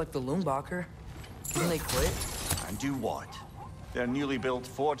chained up like the Loombacher. Didn't they quit? And do what? Their newly built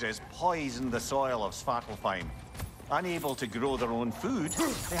forges poisoned the soil of Svartalfheim. Unable to grow their own food,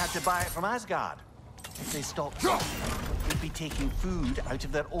 they had to buy it from Asgard. If they stopped, they'd be taking food out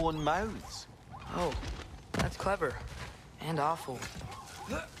of their own mouths. Oh, that's clever. And awful.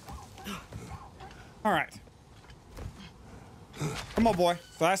 All right. Come on, boy.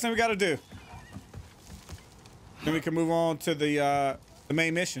 It's the last thing we got to do. Then we can move on to the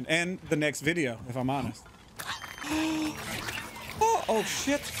main mission and the next video, if I'm honest. Oh,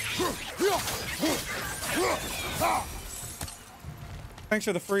 shit. Thanks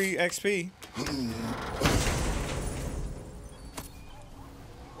for the free XP.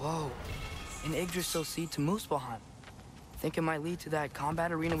 Whoa. An Yggdrasil seed to Muspelheim. Think it might lead to that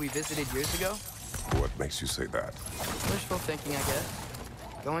combat arena we visited years ago? What makes you say that? Wishful thinking, I guess.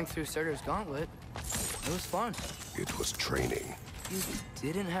 Going through Surtur's gauntlet, it was fun. It was training. You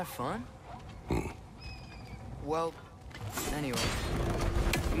didn't have fun? Well, anyway.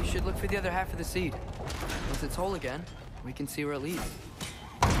 We should look for the other half of the seed. Once it's whole again, we can see where it leads.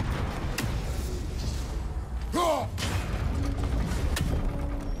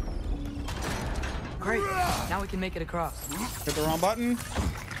 Great. Now we can make it across. Hit the wrong button.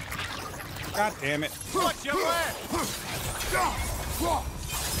 God damn it. Watch your left!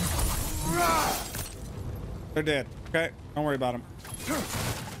 They're dead. Okay, don't worry about them.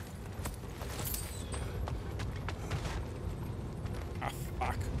 Ah,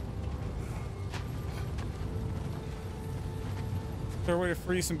 fuck. Is there a way to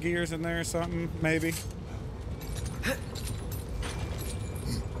freeze some gears in there or something? Maybe.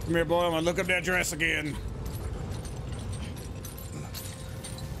 Come here, boy. I'm gonna look up that dress again.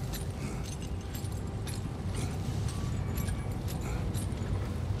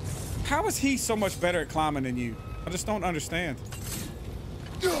 How is he so much better at climbing than you? I just don't understand.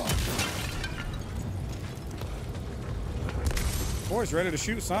 Boy's ready to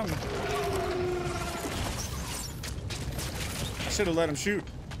shoot something. I should have let him shoot.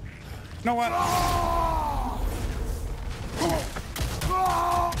 You know what?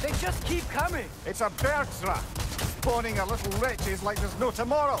 They just keep coming. It's a bird's trap. Spawning a little wretches like there's no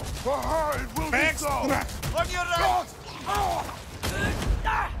tomorrow. Behind will be so. On your right!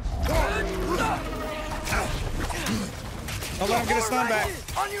 Don't let him get his stun back.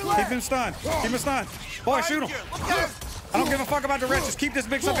 Keep him stunned. Keep him stunned. Boy, shoot him. I don't give a fuck about the wretches. Keep this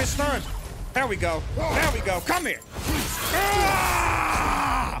big bitch stunned. There we go. There we go. Come here.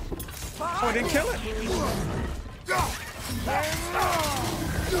 Ah! Oh, I didn't kill it.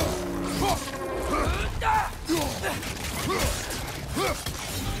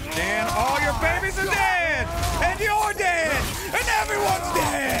 And all your babies are dead. And you're dead. And everyone's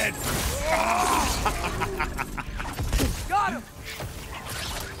dead. Got him.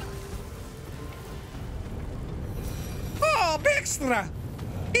 Oh, Bixtra.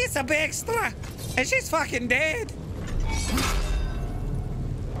 It's a Bixtra. And she's fucking dead.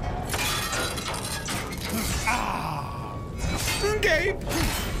 Ah. Okay.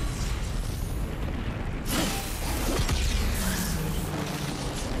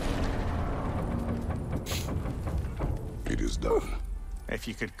 It is done. If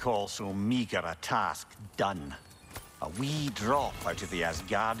you could call so meager a task done. A wee drop out of the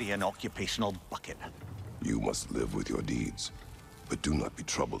Asgardian occupational bucket. You must live with your deeds, but do not be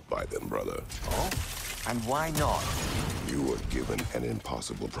troubled by them, brother. Oh? And why not? You were given an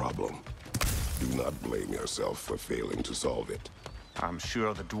impossible problem. Do not blame yourself for failing to solve it. I'm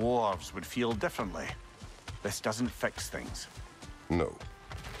sure the dwarves would feel differently. This doesn't fix things. No,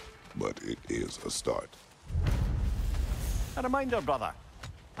 but it is a start. A reminder, brother.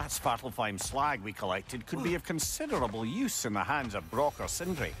 That Svartalfheim slag we collected could be of considerable use in the hands of Brock or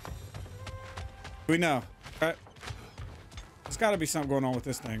Sindri. We know, right? There's got to be something going on with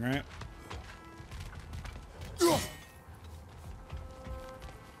this thing, right?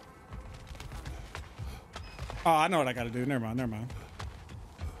 Oh, I know what I got to do. Never mind, never mind.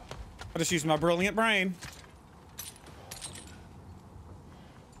 I just used my brilliant brain.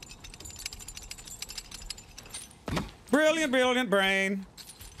 Brilliant, brilliant brain.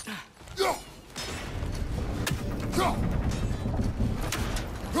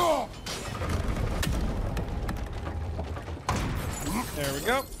 There we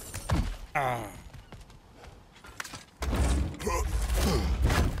go. Ah.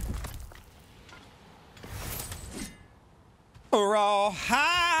 Rawhide.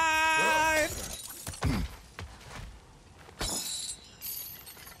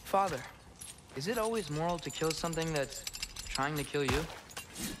 Father, is it always moral to kill something that's trying to kill you?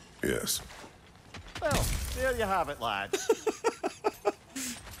 Yes. Well, there you have it, lad.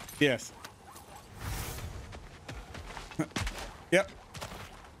 Yes. Yep.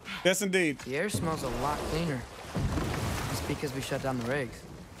 Yes, indeed. The air smells a lot cleaner. It's because we shut down the rigs.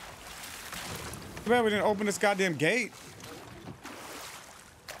 Too bad we didn't open this goddamn gate.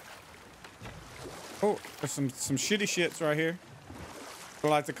 Oh, there's some shitty shits right here. I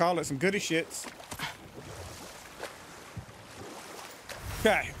like to call it some goody shits.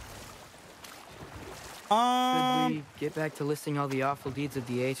 Okay. Should we get back to listing all the awful deeds of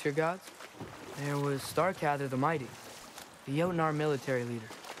the Aesir gods? There was Starkather the Mighty, the Jotnar military leader.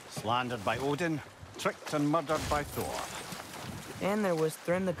 Slandered by Odin, tricked and murdered by Thor. And there was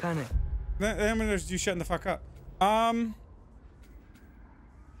Thrym the Cunning. Then there's you shutting the fuck up.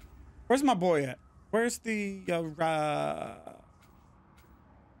 Where's my boy at? Where's the yeah,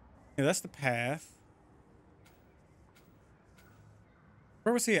 that's the path.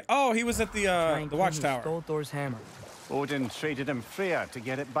 Where was he at? Oh, he was at the watchtower. Stole Thor's hammer. Odin traded him Freya to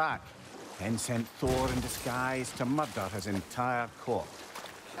get it back, then sent Thor in disguise to murder his entire court.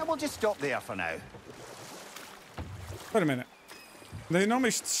 And we'll just stop there for now. Wait a minute. They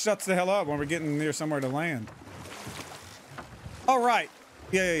normally shuts the hell up when we're getting near somewhere to land. Oh, right.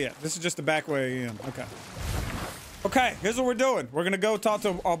 Yeah. This is just the back way in. Okay. Okay, here's what we're doing. We're gonna go talk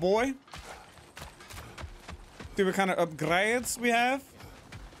to our boy. See what kind of upgrades we have.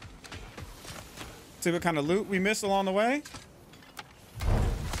 See what kind of loot we missed along the way.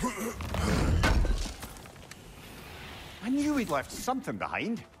 I knew we'd left something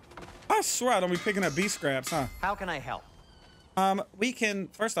behind. I swear I don't be picking up beast scraps, huh? How can I help? We can,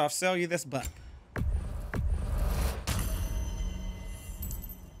 first off, sell you this buck.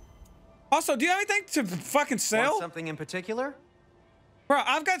 Also, do you have anything to fucking sell? Want something in particular? Bro,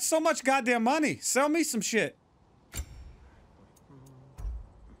 I've got so much goddamn money. Sell me some shit.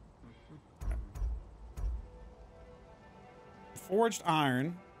 Forged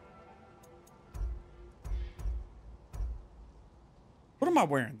iron. What am I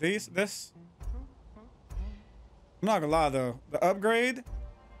wearing? This? I'm not gonna lie though. The upgrade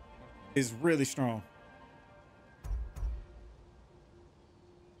is really strong.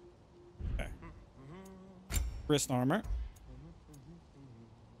 Okay. Wrist armor.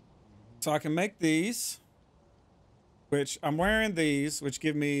 So I can make these, which I'm wearing these, which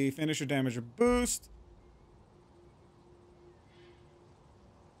give me finisher damage or boost.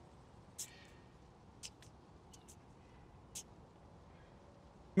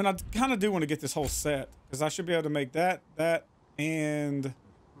 I mean, I kind of do want to get this whole set because I should be able to make that, and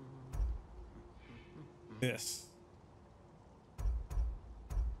this.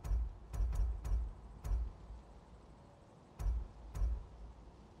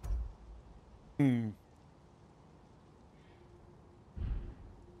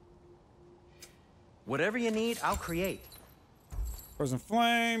 Whatever you need, I'll create. Frozen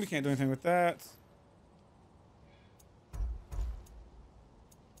flame. You can't do anything with that.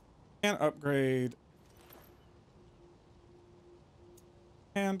 And upgrade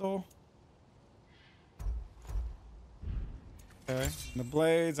handle. Okay, and the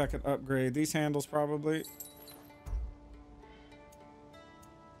blades, I could upgrade these handles probably.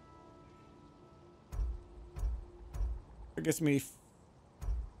 It gets me.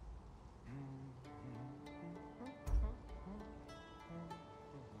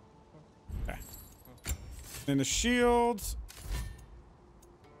 Okay. And the shields.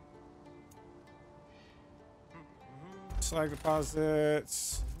 Slag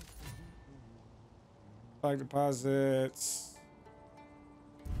deposits. Flag deposits.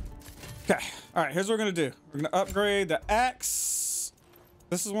 Okay. All right. Here's what we're gonna do. We're gonna upgrade the axe.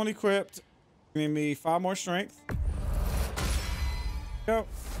 This is one equipped. Give me 5 more strength. Go.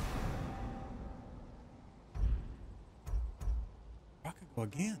 I could go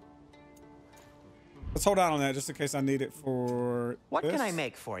again. Let's hold out on that just in case I need it for What this. can I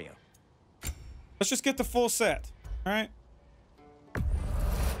make for you? Let's just get the full set. All right.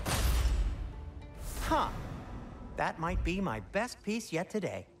 Huh. That might be my best piece yet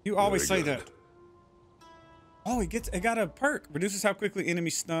today. You always say Very that. good. Oh, it got a perk. Reduces how quickly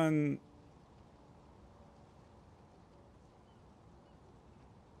enemies stun.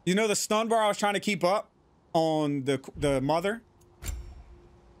 You know the stun bar I was trying to keep up on the mother?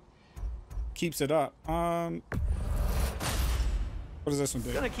 Keeps it up. What does this one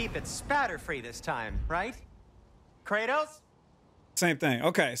do? Gonna keep it spatter-free this time, right? Kratos? Same thing.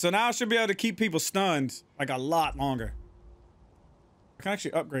 Okay, so now I should be able to keep people stunned like a lot longer. I can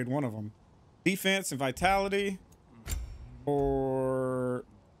actually upgrade one of them. Defense and vitality. Or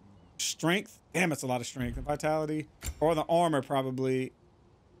strength. Damn, it's a lot of strength and vitality. Or the armor probably.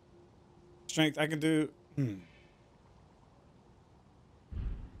 Strength I can do.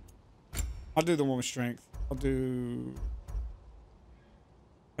 I'll do the one with strength. I'll do.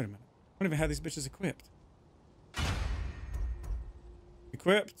 Wait a minute. I don't even have these bitches equipped.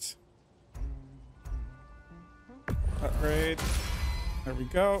 Equipped. Upgrade. There we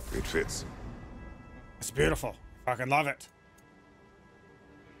go. It fits. It's beautiful. Fucking love it.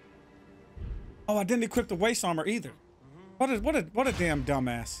 Oh, I didn't equip the waist armor either. What a damn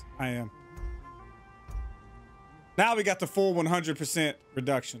dumbass I am. Now we got the full 100%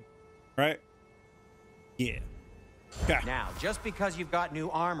 reduction, right? Yeah. Okay. Now, just because you've got new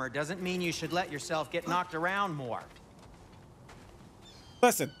armor doesn't mean you should let yourself get knocked around more.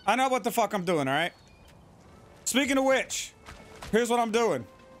 Listen, I know what the fuck I'm doing, all right? Speaking of which, here's what I'm doing.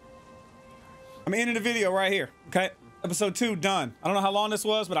 I'm ending the video right here, okay? Episode 2 done. I don't know how long this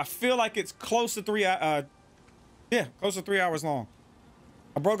was, but I feel like it's close to 3 close to 3 hours long.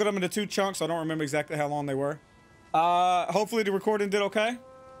 I broke it up into 2 chunks, so I don't remember exactly how long they were. Hopefully the recording did okay.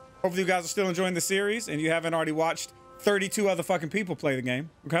 Hopefully you guys are still enjoying the series and you haven't already watched 32 other fucking people play the game,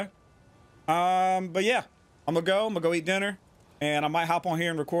 okay? But yeah, I'm gonna go eat dinner and I might hop on here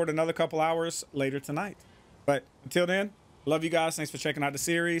and record another couple hours later tonight. But until then, love you guys. Thanks for checking out the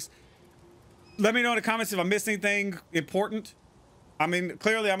series. Let me know in the comments if I missed anything important. I mean,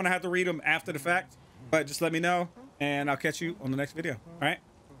 clearly I'm gonna have to read them after the fact, but just let me know and I'll catch you on the next video. All right?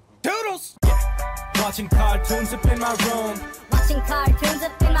 Toodles! Watching cartoons up in my room. Watching cartoons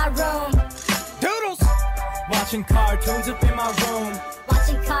up in my room. Toodles! Watching cartoons up in my room.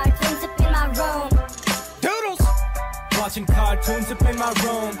 Watching cartoons up in my room. Toodles! Watching cartoons up in my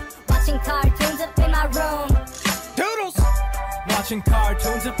room. Watching cartoons up in my room. Toodles! Watching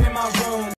cartoons up in my room.